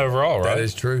 2-1 overall, right? That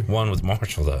is true. One with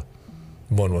Marshall, though.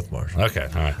 One with Marshall. Okay,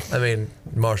 all right. I mean,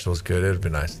 Marshall was good. It would have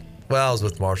been nice. Well, I was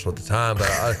with Marshall at the time, but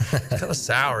I was kind of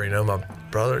sour, my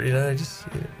brother,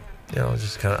 I was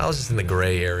just in the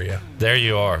gray area. There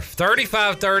you are.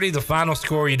 35-30, the final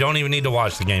score. You don't even need to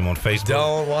watch the game on Facebook.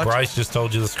 Don't watch Bryce just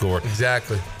told you the score.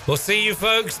 Exactly. We'll see you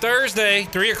folks Thursday,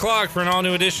 3 o'clock for an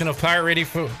all-new edition of Pirate Ready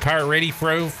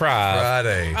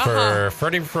Friday. For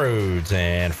Freddie Frodes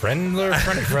and Friendler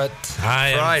Front. I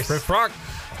am Fred Frock.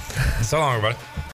 So long, everybody.